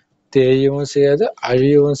ஒருபொழுதும் தேயவும் செய்யாது,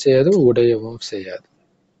 அழியவும் செய்யாது, உடையவும் செய்யாது.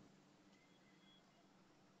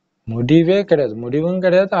 முடிவே கிடையாது. முடிவும்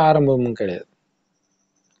கிடையாது, ஆரம்பமும் கிடையாது.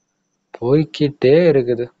 போய்கிட்டே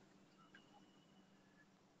இருக்குது.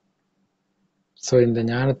 சோ இந்த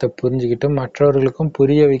ஞானத்தை புரிஞ்சுக்கிட்டு மற்றவர்களுக்கும்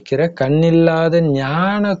புரிய வைக்கிற கண்ணில்லாத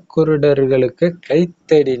ஞான குருடர்களுக்கு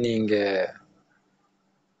கைத்தடி நீங்க.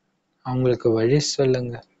 அவங்களுக்கு வழி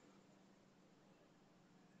சொல்லுங்க.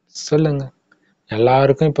 சொல்லுங்க.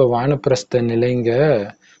 எல்லாருக்கும் இப்ப வானப்பிரஸ்த நிலைங்க.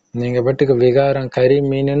 நீங்க பாட்டுக்கு விகாரம், கறி,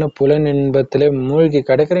 மீனுன்னு புலன் இன்பத்திலே மூழ்கி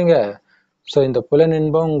கிடக்குறீங்க. சோ இந்த புலன்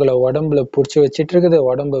இன்பம் உங்களை உடம்புல புடிச்சு வச்சிட்டு இருக்குது.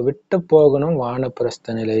 உடம்ப விட்டு போகணும்.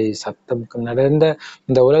 வானப்பிரஸ்த நிலை சத்தம் நடந்த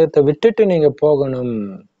இந்த உலகத்தை விட்டுட்டு நீங்க போகணும்.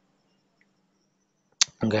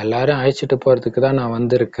 உங்க எல்லாரும் அழைச்சிட்டு போறதுக்கு தான் நான்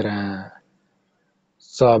வந்திருக்கிறேன்.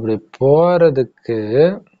 சோ அப்படி போறதுக்கு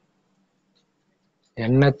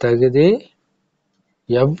என்ன தகுதி?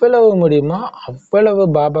 எவ்வளவு முடியுமோ அவ்வளவு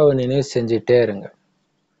பாபாவை நினைவு செஞ்சுட்டே இருங்க.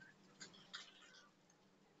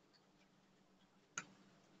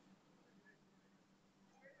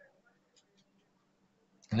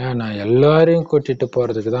 நான் எல்லாரையும் கூட்டிட்டு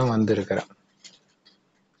போறதுக்கு தான் வந்திருக்கிறேன்.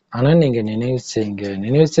 ஆனா நீங்க நினைவு செய்யுங்க.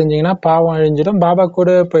 நினைவு செஞ்சீங்கன்னா பாவம் அழிஞ்சிடும், பாபா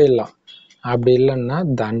கூடவே போயிடலாம். அப்படி இல்லைன்னா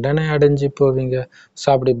தண்டனை அடைஞ்சு போவீங்க. சோ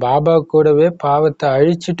அப்படி பாபா கூடவே பாவத்தை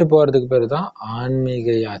அழிச்சிட்டு போறதுக்கு பேரு தான்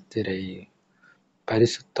ஆன்மீக யாத்திரை,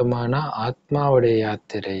 பரிசுத்தமான ஆத்மாவுடைய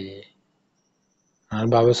யாத்திரை.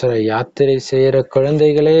 பாபா சொல்ற, யாத்திரை செய்யற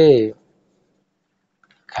குழந்தைகளே,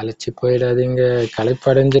 கலைச்சு போயிடாதீங்க,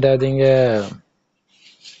 களைப்படைஞ்சிடாதீங்க.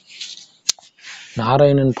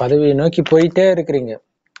 நாராயணன் பதவியை நோக்கி போயிட்டே இருக்கிறீங்க.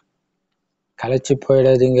 கலைச்சு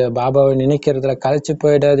போயிடாதீங்க. பாபாவை நினைக்கிறதுல கலைச்சு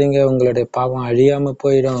போயிடாதீங்க. உங்களுடைய பாவம் அழியாம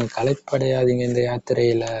போயிடும். களைப்படையாதீங்க. இந்த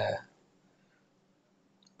யாத்திரையில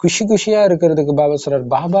குஷி குஷியா இருக்கிறதுக்கு பாபா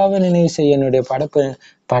சொல்றார், பாபாவை நினைவு செய்ய, என்னுடைய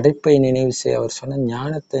படைப்பை நினைவு செய்ய. அவர் சொன்ன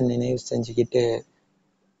ஞானத்தை நினைவு செஞ்சுக்கிட்டு,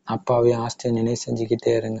 அப்பாவையும் ஆஸ்தியை நினைவு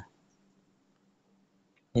செஞ்சுக்கிட்டே இருங்க.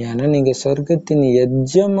 ஏன்னா நீங்க சொர்க்கத்தின்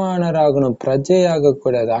எஜமானராகணும், பிரஜையாக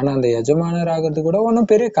கூடாது. ஆனா அந்த எஜமானர் ஆகிறது கூட ஒன்றும்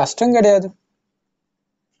பெரிய கஷ்டம் கிடையாது.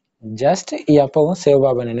 ஜஸ்ட் எப்பவும்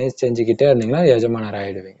சிவபாபா நினைவு செஞ்சுக்கிட்டே இருந்தீங்கன்னா எஜமானர்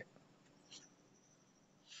ஆயிடுவீங்க.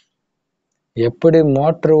 எப்படி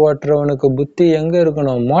மோட்டர் ஓட்டுறவனுக்கு புத்தி எங்க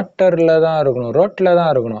இருக்கணும்? மோட்டர்ல தான் இருக்கணும், ரோட்ல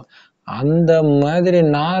தான் இருக்கணும். அந்த மாதிரி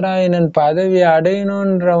நாராயணன் பதவி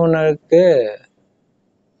அடையணும்ன்றவனுக்கு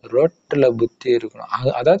ரோட்ல புத்தி இருக்கணும்.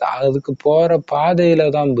 அதாவது அதுக்கு போற பாதையில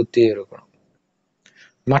தான் புத்தி இருக்கணும்.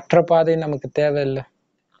 மற்ற பாதை நமக்கு தேவையில்லை.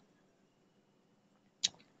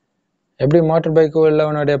 எப்படி மோட்டார் பைக்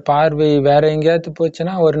உள்ளவனுடைய பார்வை வேற எங்கேயாவது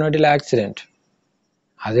போச்சுன்னா ஒரு நொடியில் ஆக்சிடென்ட்.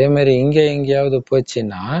 அதே மாதிரி இங்க எங்கேயாவது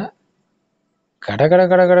போச்சுன்னா கட கட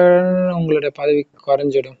கட கடன்னு உங்களுடைய பதவி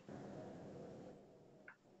குறைஞ்சிடும்.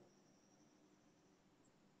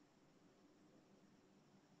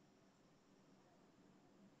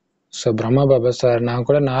 ஸோ பிரம்மா பாபா சார், நான்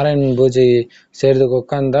கூட நாராயணன் பூஜை செய்யறதுக்கு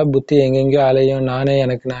உட்காந்தா புத்தி எங்கெங்கயோ அலையும், நானே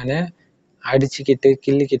எனக்கு நானே அடிச்சுக்கிட்டு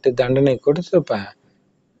கிள்ளிக்கிட்டு தண்டனை கொடுத்துருப்பேன்.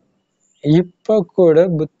 இப்ப கூட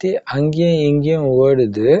புத்தி அங்கேயும் இங்கேயும்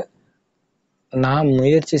ஓடுது. நான்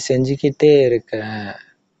முயற்சி செஞ்சுக்கிட்டே இருக்கேன்.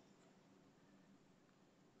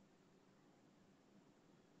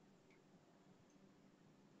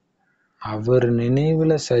 அவர்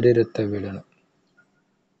நினைவுல சரீரத்தை விடணும்.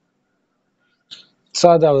 ஸோ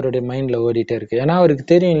அது அவருடைய மைண்ட்ல ஓடிட்டே இருக்கு. ஏன்னா அவருக்கு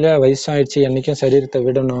தெரியும் இல்லையா, வயசாயிடுச்சு, என்னைக்கும் சரீரத்தை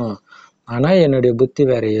விடணும். ஆனா என்னுடைய புத்தி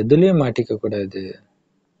வேற எதுலயும் மாட்டிக்க கூடாது.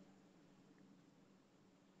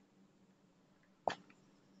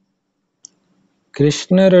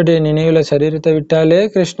 கிருஷ்ணருடைய நினைவுல சரீரத்தை விட்டாலே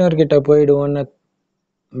கிருஷ்ணர்கிட்ட போயிடுவோன்னு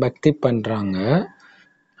பக்தி பண்றாங்க.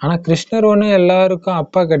 ஆனா கிருஷ்ணர் ஒண்ணு எல்லாருக்கும்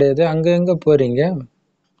அப்பா கிடையாது. அங்க எங்க போறீங்க?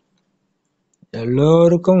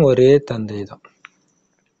 எல்லோருக்கும் ஒரே தந்தை தான்.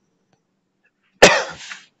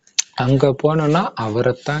 அங்க போனோம்னா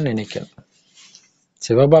அவரைத்தான் நினைக்கணும்,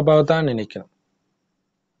 சிவபாபாவை தான் நினைக்கணும்.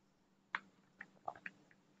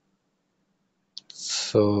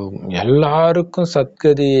 ஸோ எல்லாருக்கும்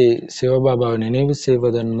சத்கதி சிவபாபாவை நினைவு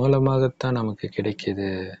செய்வதன் மூலமாகத்தான் நமக்கு கிடைக்குது.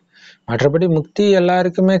 மற்றபடி முக்தி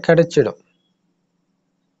எல்லாருக்குமே கிடைச்சிடும்.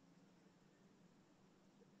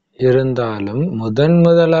 இருந்தாலும்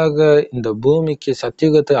முதலாக இந்த பூமிக்கு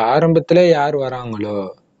சத்தியுகத்து ஆரம்பத்திலே யார் வராங்களோ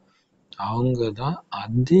அவங்கதான்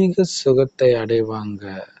அதிக சுகத்தை அடைவாங்க.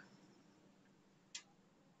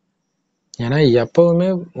 ஏன்னா எப்பவுமே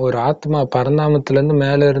ஒரு ஆத்மா பரந்தாமத்துல இருந்து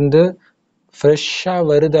மேல இருந்து ஃப்ரெஷ்ஷா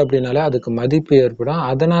வருது அப்படின்னாலே அதுக்கு மதிப்பு ஏற்படும்.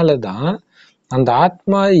 அதனாலதான் அந்த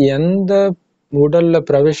ஆத்மா எந்த உடல்ல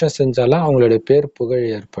பிரவேசம் செஞ்சாலும் அவங்களுடைய பேர் புகழ்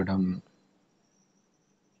ஏற்படும்.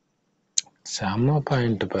 செம்ம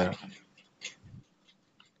பாயிண்ட் பாருங்க.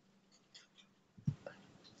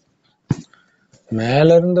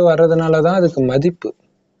 மேல இருந்து வர்றதுனாலதான் அதுக்கு மதிப்பு.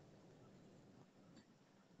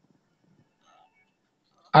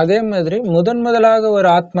 அதே மாதிரி முதலாக ஒரு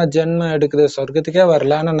ஆத்மா ஜென்மம் எடுக்குது, சொர்க்கத்துக்கே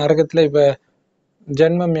வரல, ஆனா நரகத்துல இப்ப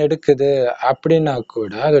ஜென்மம் எடுக்குது அப்படின்னா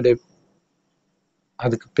கூட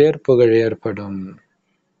அதுக்கு பேர் புகழ் ஏற்படும்.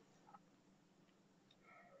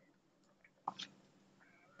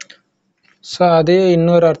 ஸோ அதே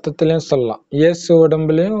இன்னொரு அர்த்தத்திலையும் சொல்லலாம். இயேசு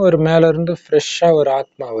உடம்புலயும் ஒரு மேல இருந்து ஃப்ரெஷ்ஷா ஒரு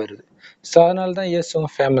ஆத்மா வருது. ஸோ அதனாலதான்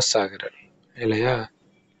இயேசுவும் ஃபேமஸ் ஆகுறாரு இல்லையா?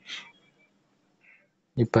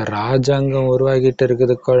 இப்ப ராஜாங்கம் உருவாகிட்டு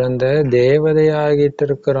இருக்குது, குழந்தை தேவதையாகிட்டு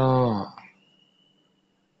இருக்கிறோம்.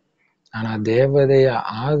 ஆனா தேவதைய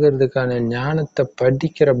ஆகிறதுக்கான ஞானத்தை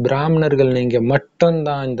படிக்கிற பிராமணர்கள் நீங்க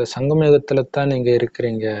மட்டும்தான். இந்த சங்கமயுகத்துல தான் நீங்க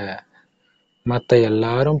இருக்கிறீங்க. மத்த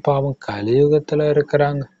எல்லாரும் பாவம் கலியுகத்துல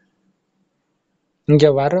இருக்கிறாங்க. இங்க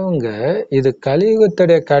வரவங்க இது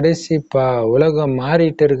கலியுகத்துடைய கடைசிப்பா, உலகம்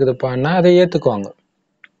மாறிட்டு இருக்குதுப்பான்னா அதை ஏத்துக்குவாங்க.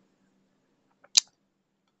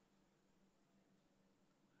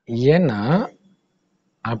 ஏன்னா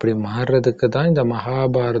அப்படி மாறுறதுக்கு தான் இந்த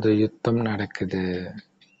மகாபாரத யுத்தம் நடக்குது.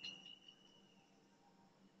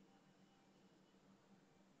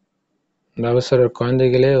 அவசர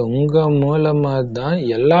குழந்தைகளே, உங்க மூலமா தான்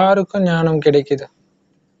எல்லாருக்கும் ஞானம் கிடைக்குது.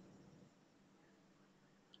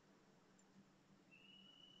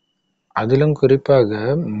 அதிலும் குறிப்பாக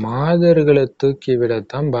மாதர்களை தூக்கி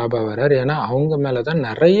விடத்தான் பாபா வர்றார். ஏன்னா அவங்க மேலதான்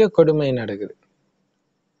நிறைய கொடுமை நடக்குது.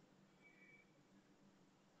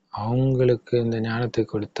 அவங்களுக்கு இந்த ஞானத்தை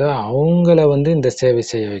கொடுத்து அவங்கள இந்த சேவை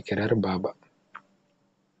செய்ய வைக்கிறார் பாபா.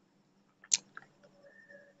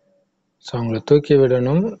 ஸோ அவங்கள தூக்கி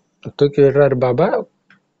விடணும், தூக்கி விடுறாரு பாபா.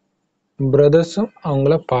 பிரதர்ஸும்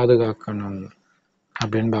அவங்கள பாதுகாக்கணும்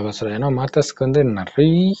அப்படின்னு பாபா சொல்றாரு. ஏன்னா மாதர்ஸ்க்கு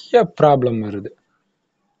நிறைய ப்ராப்ளம் வருது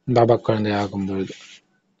பாபா குழந்தை ஆகும்பொழுது.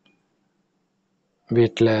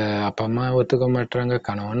 வீட்டில் அப்பா அம்மா ஒத்துக்க மாட்டுறாங்க,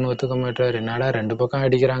 கணவன் ஒத்துக்க மாட்டாரு. என்னடா 2 பக்கம்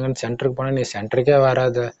அடிக்கிறாங்கன்னு சென்டருக்கு போனால் நீ சென்டருக்கே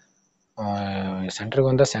வராத, சென்டருக்கு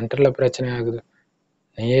வந்தால் சென்டரில் பிரச்சனை ஆகுது,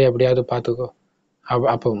 நீயே எப்படியாவது பார்த்துக்கோ.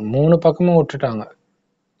 அப்போ 3 பக்கமும் விட்டுட்டாங்க.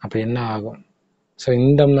 அப்போ என்ன ஆகும்? ஸோ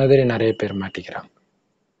இந்த மாதிரி நிறைய பேர் மாட்டிக்கிறாங்க.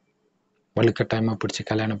 வலுக்கட்டாயமாக பிடிச்சி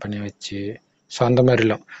கல்யாணம் பண்ணி வச்சு, ஸோ அந்த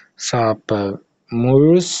மாதிரிலாம். ஸோ அப்போ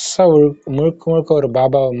முழுக்க ஒரு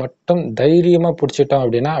பாபாவை மட்டும் தைரியமாக பிடிச்சிட்டோம்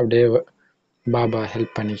அப்படின்னா அப்படியே பாபா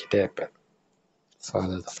ஹெல்ப் பண்ணிக்கிட்டே இருப்பார். ஸோ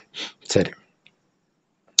அதுதான் சரி,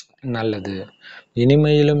 நல்லது.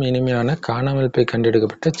 இனிமையிலும் இனிமையான காணாமல் போய்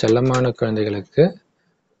கண்டெடுக்கப்பட்ட செல்லமான குழந்தைகளுக்கு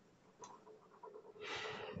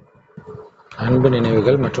அன்பு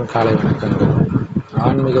நினைவுகள் மற்றும் காலை வணக்கங்கள்.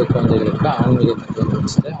 ஆன்மீக குழந்தைகளுக்கு ஆன்மீக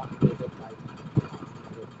நமஸ்தே, ஆன்மீக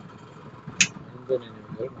அன்பு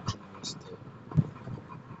நினைவுகள் மற்றும் நமஸ்தே.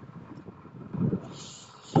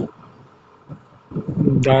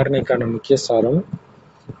 தாரணைக்கான முக்கிய சாரம்: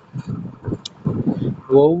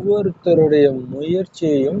 ஒவ்வொருத்தருடைய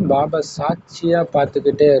முயற்சியையும் பாபா சாட்சியா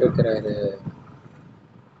பார்த்துக்கிட்டே இருக்கிறாரு.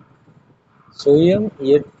 சுயம்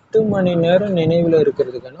 8 மணி நேரம் நினைவுல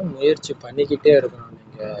இருக்கிறதுக்கான முயற்சி பண்ணிக்கிட்டே இருக்கணும்.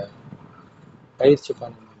 நீங்க பயிற்சி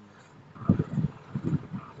பண்ணணும்.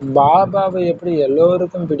 பாபாவை எப்படி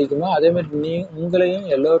எல்லோருக்கும் பிடிக்குமோ அதே மாதிரி உங்களையும்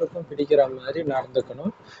எல்லோருக்கும் பிடிக்கிற மாதிரி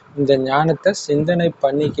நடந்துக்கணும். இந்த ஞானத்தை சிந்தனை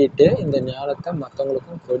பண்ணிக்கிட்டே இந்த ஞானத்தை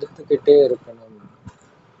மற்றவங்களுக்கும் கொடுத்துக்கிட்டே இருக்கணும்.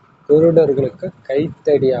 குருடர்களுக்கு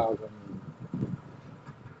கைத்தடி ஆகும்.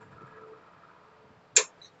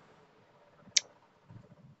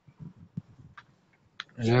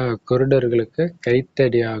 குருடர்களுக்கு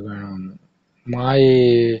கைத்தடி ஆகணும். மாயை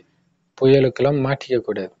புயலுக்கெல்லாம் மாட்டிக்க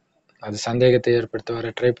கூடாது. அது சந்தேகத்தை ஏற்படுத்த வர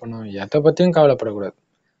ட்ரை பண்ணும். எதை பத்தியும் கவலைப்படக்கூடாது.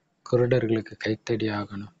 குருடர்களுக்கு கைத்தடி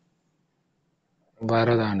ஆகணும்.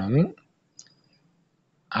 வரதானம்: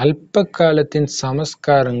 அல்ப காலத்தின்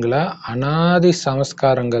சமஸ்காரங்களை அனாதி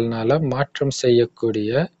சமஸ்காரங்கள்னால மாற்றம்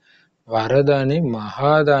செய்யக்கூடிய வரதானி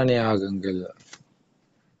மகாதானி ஆகுங்கள்.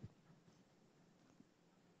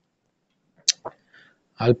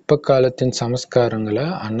 அல்ப காலத்தின் சமஸ்காரங்களை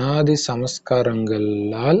அனாதி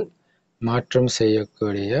சமஸ்காரங்களால் மாற்றம்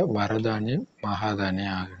செய்யக்கூடிய வரதானி மகாதானி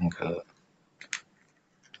ஆகுங்கள்.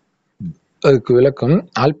 அதுக்கு விளக்கம்,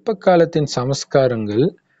 அல்ப காலத்தின் சமஸ்காரங்கள்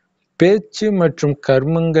பேச்சு மற்றும்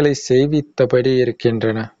கர்மங்களை செய்வித்தபடி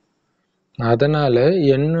இருக்கின்றன. அதனால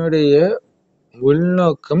என்னுடைய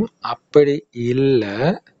உள்நோக்கம் அப்படி இல்லை,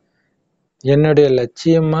 என்னுடைய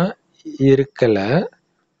லட்சியமா இருக்கல,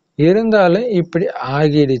 இருந்தாலும் இப்படி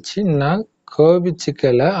ஆகிடுச்சு, நான்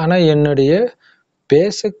கோபிச்சுக்கல, ஆனா என்னுடைய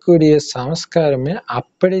பேசக்கூடிய சமஸ்காரமே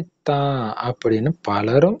அப்படித்தான் அப்படின்னு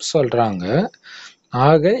பலரும் சொல்றாங்க.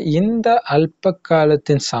 ஆக இந்த அல்ப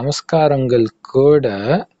காலத்தின் சமஸ்காரங்கள் கூட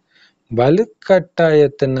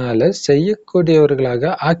வலுக்கட்டாயத்தினால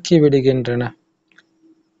செய்யக்கூடியவர்களாக ஆக்கிவிடுகின்றன.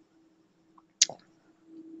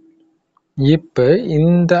 இப்ப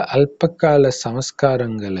இந்த அல்பகால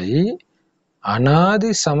சமஸ்காரங்களை அனாதி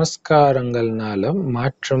சமஸ்காரங்கள்னால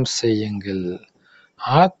மாற்றம் செய்யுங்கள்.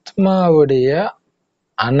 ஆத்மாவுடைய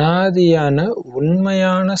அனாதியான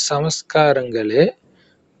உண்மையான சமஸ்காரங்களே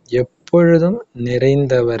எப்பொழுதும்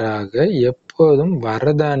நிறைந்தவராக, எப்போதும்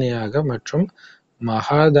வரதானியாக மற்றும்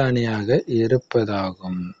மகாதானியாக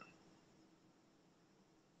இருப்பதாகும்.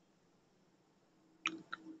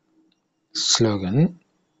 ஸ்லோகன்: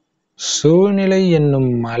 சூழ்நிலை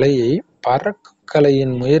என்னும் மலையை பறக்கும்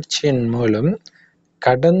கலையின் முயற்சியின் மூலம்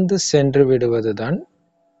கடந்து சென்று விடுவதுதான்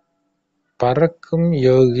பறக்கும்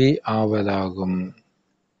யோகி ஆவதாகும்.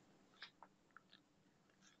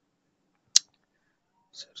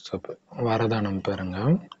 வரதானம் பெறுங்க.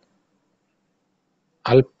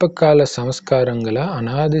 அல்பகால சமஸ்காரங்களை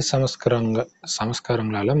அனாதி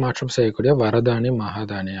சமஸ்காரங்களால மாற்றம் செய்யக்கூடிய வரதானி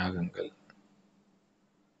மகாதானி ஆகுங்கள்.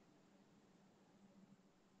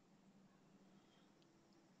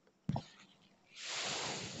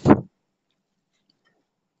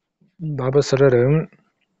 பாபா சொல்றாரு,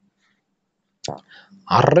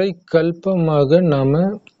 அரை கல்பமாக நாம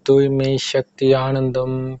தூய்மை, சக்தி,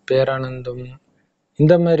 ஆனந்தம், பேரானந்தம்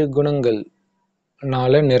இந்த மாதிரி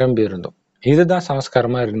குணங்கள்னால நிரம்பி இருந்தோம். இதுதான்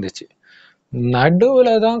சமஸ்காரமா இருந்துச்சு.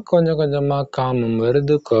 நடுவுல தான் கொஞ்சம் கொஞ்சமா காமம்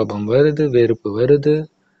வருது, கோபம் வருது, வெறுப்பு வருது,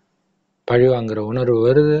 பழிவாங்குற உணர்வு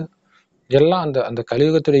வருது. எல்லாம் அந்த அந்த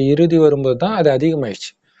கலியுகத்துடைய இறுதி வரும்போது தான் அது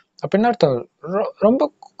அதிகமாயிடுச்சு. அப்ப என்ன அர்த்தம்,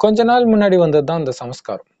 ரொம்ப கொஞ்ச நாள் முன்னாடி வந்தது தான் அந்த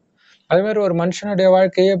சமஸ்காரம். அதே மாதிரி ஒரு மனுஷனுடைய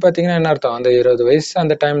வாழ்க்கையே பார்த்தீங்கன்னா என்ன அர்த்தம், அந்த 20 வயசு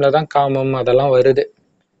அந்த டைம்ல தான் காமம் அதெல்லாம் வருது.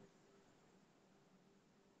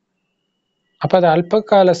 அப்ப அது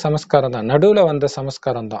அல்பகால சமஸ்காரம் தான், நடுவுல வந்த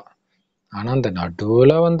சமஸ்காரம் தான். ஆனா அந்த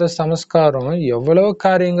நடுவுல வந்த சமஸ்காரம் எவ்வளவு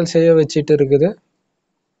காரியங்கள் செய்ய வச்சுட்டு இருக்குது,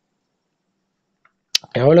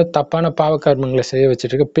 எவ்வளவு தப்பான பாவ கர்மங்களை செய்ய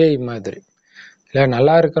வச்சுட்டு இருக்கு. பேய் மாதிரி இல்ல,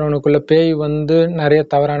 நல்லா இருக்கிறவனுக்குள்ள பேய் வந்து நிறைய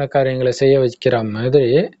தவறான காரியங்களை செய்ய வைக்கிற மாதிரி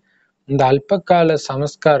இந்த அல்பகால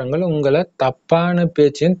சமஸ்காரங்கள் உங்களை தப்பான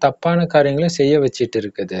பேச்சையும் தப்பான காரியங்களையும் செய்ய வச்சிட்டு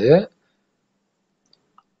இருக்குது.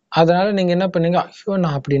 அதனால நீங்க என்ன பண்ணீங்க, ஐயோ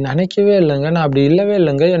நான் அப்படி நினைக்கவே இல்லைங்க, நான் அப்படி இல்லவே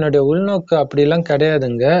இல்லைங்க, என்னுடைய உள்நோக்கு அப்படிலாம்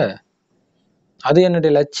கிடையாதுங்க, அது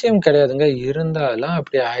என்னுடைய லட்சியம் கிடையாதுங்க, இருந்தாலும்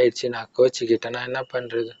அப்படி ஆயிடுச்சு, நான் கோச்சிக்கிட்டேன், நான் என்ன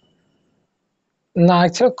பண்றது, நான்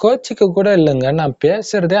ஆக்சுவலா கோச்சிக்க கூட இல்லைங்க, நான்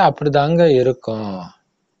பேசுறதே அப்படிதாங்க இருக்கும்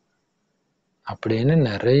அப்படின்னு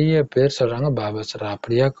நிறைய பேர் சொல்றாங்க. பாபா சொல்ற,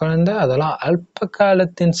 அப்படியா குழந்தை, அதெல்லாம் அல்ப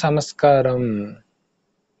காலத்தின் சமஸ்காரம்.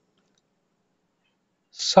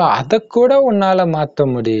 சோ அத கூட உன்னால மாத்த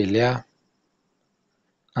முடியலையா?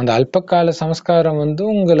 அந்த அல்பகால சமஸ்காரம் வந்து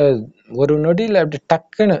உங்களை ஒரு நொடியில அப்படி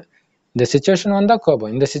டக்குன்னு, இந்த சிச்சுவேஷன் வந்தா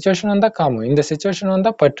கோபம், இந்த சிச்சுவேஷன் வந்தா காமம், இந்த சிச்சுவேஷன்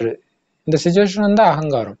வந்தா பற்று, இந்த சிச்சுவேஷன் வந்தா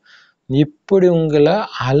அகங்காரம், இப்படி உங்களை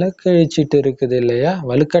அலக்கழிச்சிட்டு இருக்குது இல்லையா,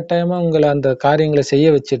 வலுக்கட்டாயமா உங்களை அந்த காரியங்களை செய்ய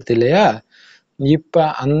வச்சிருது இல்லையா. இப்ப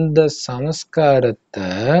அந்த சமஸ்காரத்தை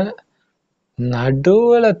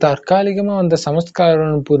நடுவுல தற்காலிகமா வந்த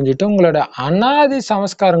சமஸ்காரம் புரிஞ்சுட்டு உங்களோட அனாதி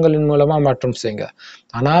சமஸ்காரங்களின் மூலமா மாற்றம் செய்யுங்க.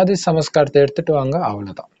 அனாதி சமஸ்காரத்தை எடுத்துட்டு வாங்க,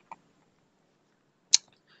 அவ்வளவுதான்.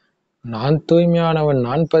 நான் தூய்மையானவன்,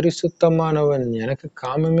 நான் பரிசுத்தமானவன், எனக்கு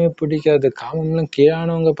காமமே பிடிக்காது, காமம்லாம்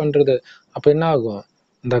கீழானவங்க பண்றது. அப்ப என்ன ஆகும்,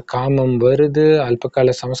 இந்த காமம் வருது,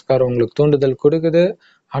 அல்பகால சமஸ்காரம் உங்களுக்கு தூண்டுதல் கொடுக்குது.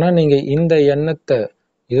 ஆனா நீங்க இந்த எண்ணத்தை,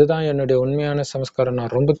 இதுதான் என்னுடைய உண்மையான சமஸ்காரம்,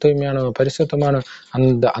 நான் ரொம்ப தூய்மையானவன், பரிசுத்தமான,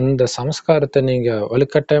 அந்த அந்த சமஸ்காரத்தை நீங்க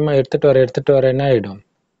வலுக்கட்டாயமா எடுத்துட்டு வர என்ன ஆயிடும்,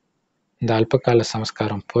 இந்த அல்பகால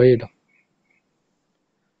சமஸ்காரம் போயிடும்.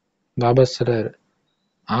 பாபா சொல்றாரு,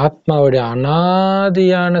 ஆத்மாவுடைய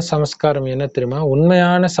அனாதியான சமஸ்காரம் என்ன தெரியுமா,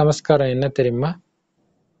 உண்மையான சமஸ்காரம் என்ன தெரியுமா,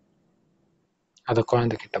 அத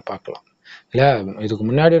குழந்தைகிட்ட பார்க்கலாம் இல்ல. இதுக்கு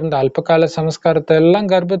முன்னாடி இருந்த அல்பகால சமஸ்காரத்தை எல்லாம்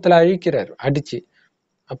கர்ப்பத்துல அழிக்கிறாரு அடிச்சு.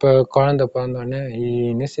 அப்ப குழந்தை பிறந்தோடனே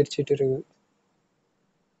இன்னும் சிரிச்சிட்டு இருக்கு,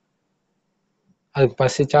 அதுக்கு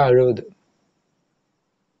பசிச்சா அழுவுது.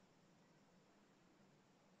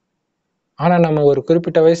 ஆனா நம்ம ஒரு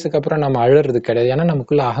குறிப்பிட்ட வயசுக்கு அப்புறம் நம்ம அழறது கிடையாது. ஏன்னா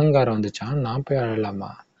நமக்குள்ள அகங்காரம் வந்துச்சா, நான் போய்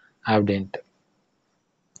அழலாமா அப்படின்ட்டு.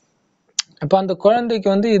 அப்ப அந்த குழந்தைக்கு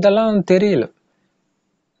வந்து இதெல்லாம் தெரியல.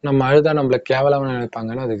 நம்ம அழுதா நம்மள கேவலமா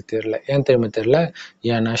நினைப்பாங்கன்னு அதுக்கு தெரியல. ஏன் தெரியுமா தெரியல?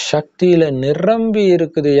 ஏன்னா சக்தியில நிரம்பி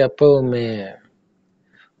இருக்குது எப்பவுமே.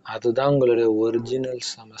 அதுதான் உங்களுடைய ஒரிஜினல்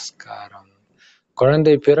சமஸ்காரம்.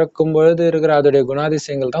 குழந்தை பிறக்கும் பொழுது இருக்கிற அதோடைய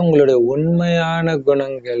குணாதிசயங்கள் தான் உங்களுடைய உண்மையான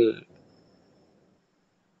குணங்கள்.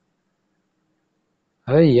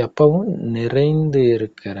 அதை எப்பவும் நிறைந்து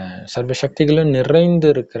இருக்கிறேன், சர்வ சக்திகளும் நிறைந்து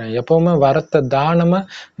இருக்கிறேன், எப்பவுமே வரத்தை தானமா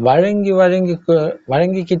வழங்கி வழங்கி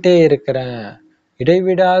வழங்கிக்கிட்டே இருக்கிறேன்,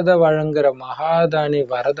 இடைவிடாத வழங்குற மகாதானி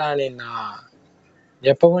வரதானி நான்,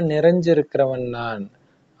 எப்பவும் நிறைஞ்சிருக்கிறவன் நான்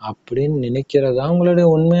அப்படின்னு நினைக்கிறதா உங்களுடைய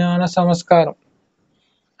உண்மையான சமஸ்காரம்.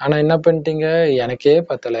 ஆனா என்ன பண்ணிட்டீங்க, எனக்கே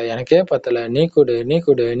பத்தல எனக்கே பத்தல, நீ கொடு நீ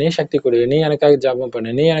கொடு, நீ சக்தி கொடு, நீ எனக்காக ஜபம்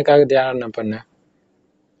பண்ணு, நீ எனக்காக தியானம் பண்ணு,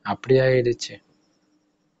 அப்படி ஆயிடுச்சு.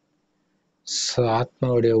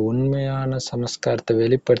 ஆத்மாவுடைய உண்மையான சமஸ்காரத்தை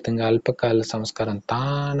வெளிப்படுத்துங்க. அல்பகால சமஸ்காரம்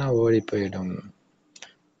தானா ஓடி போயிடும்.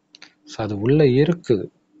 அது உள்ள இருக்குது,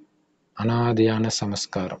 அனாதியான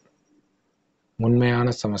சமஸ்காரம், உண்மையான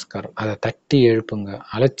சமஸ்காரம். அதை தட்டி எழுப்புங்க.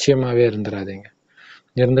 அலட்சியமாவே இருந்துடாதீங்க.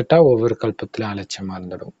 இருந்துட்டா ஒவ்வொரு கல்பத்திலும் அலட்சியமா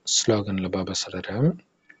இருந்துடும். ஸ்லோகன்ல பாபா சொல்றாரு,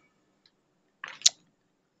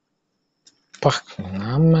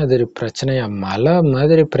 மாதிரி பிரச்சனையா, மலை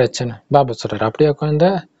மாதிரி பிரச்சனை. பாபா சொல்றாரு, அப்படியே உட்காந்த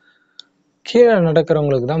கீழே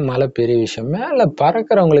நடக்கிறவங்களுக்கு தான் மலை பெரிய விஷயம், மேல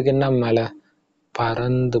பறக்கிறவங்களுக்கு என்ன மலை,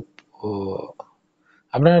 பறந்து போ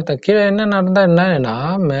அப்படின்னு அர்த்தம். கீழே என்ன நடந்தா என்ன,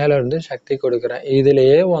 மேல இருந்து சக்தி கொடுக்குறேன்.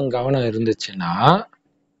 இதுலயே உன் கவனம் இருந்துச்சுன்னா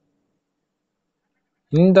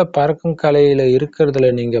இந்த பறக்கும் கலையில இருக்கிறதுல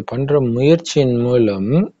நீங்க பண்ற முயற்சியின் மூலம்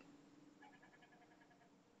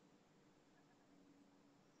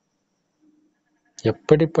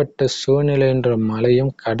எப்படிப்பட்ட சூழ்நிலைன்ற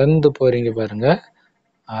மலையும் கடந்து போறீங்க பாருங்க.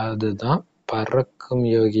 அதுதான் பறக்கும்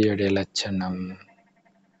யோகியுடைய லட்சணம்.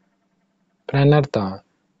 என்ன அர்த்தம்,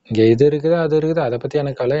 இங்க இது இருக்குது அது இருக்குது, அதை பத்தி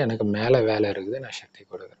எனக்கு கவலை, எனக்கு மேல வேலை இருக்குது, நான் சக்தி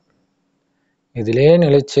கொடுக்குறேன். இதுலயே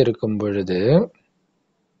நிலைச்சு இருக்கும் பொழுது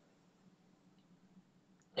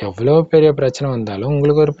எவ்வளவு பெரிய பிரச்சனை வந்தாலும்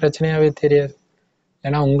உங்களுக்கு ஒரு பிரச்சனையாவே தெரியாது.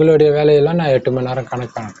 ஏன்னா உங்களுடைய வேலையெல்லாம் நான் 8 மணி நேரம்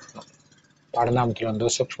கணக்கணும். படந்தாமத்துல இருந்தோ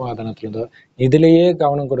சூக்ஷ்மவாதனத்துல இருந்தோ இதுலயே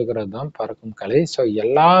கவனம் கொடுக்கறது தான் பறக்கும் கலை. ஸோ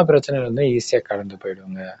எல்லா பிரச்சனையில இருந்தும் ஈஸியா கடந்து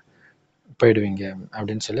போயிடுவீங்க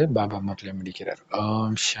அப்படின்னு சொல்லி பாபா முரளி முடிக்கிறார்.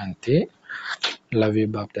 ஓம் சாந்தி. Love you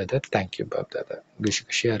pop Dada. Thank you pop தாதா.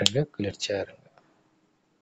 குஷியா இருங்க, குளிர்ச்சியா இருங்க.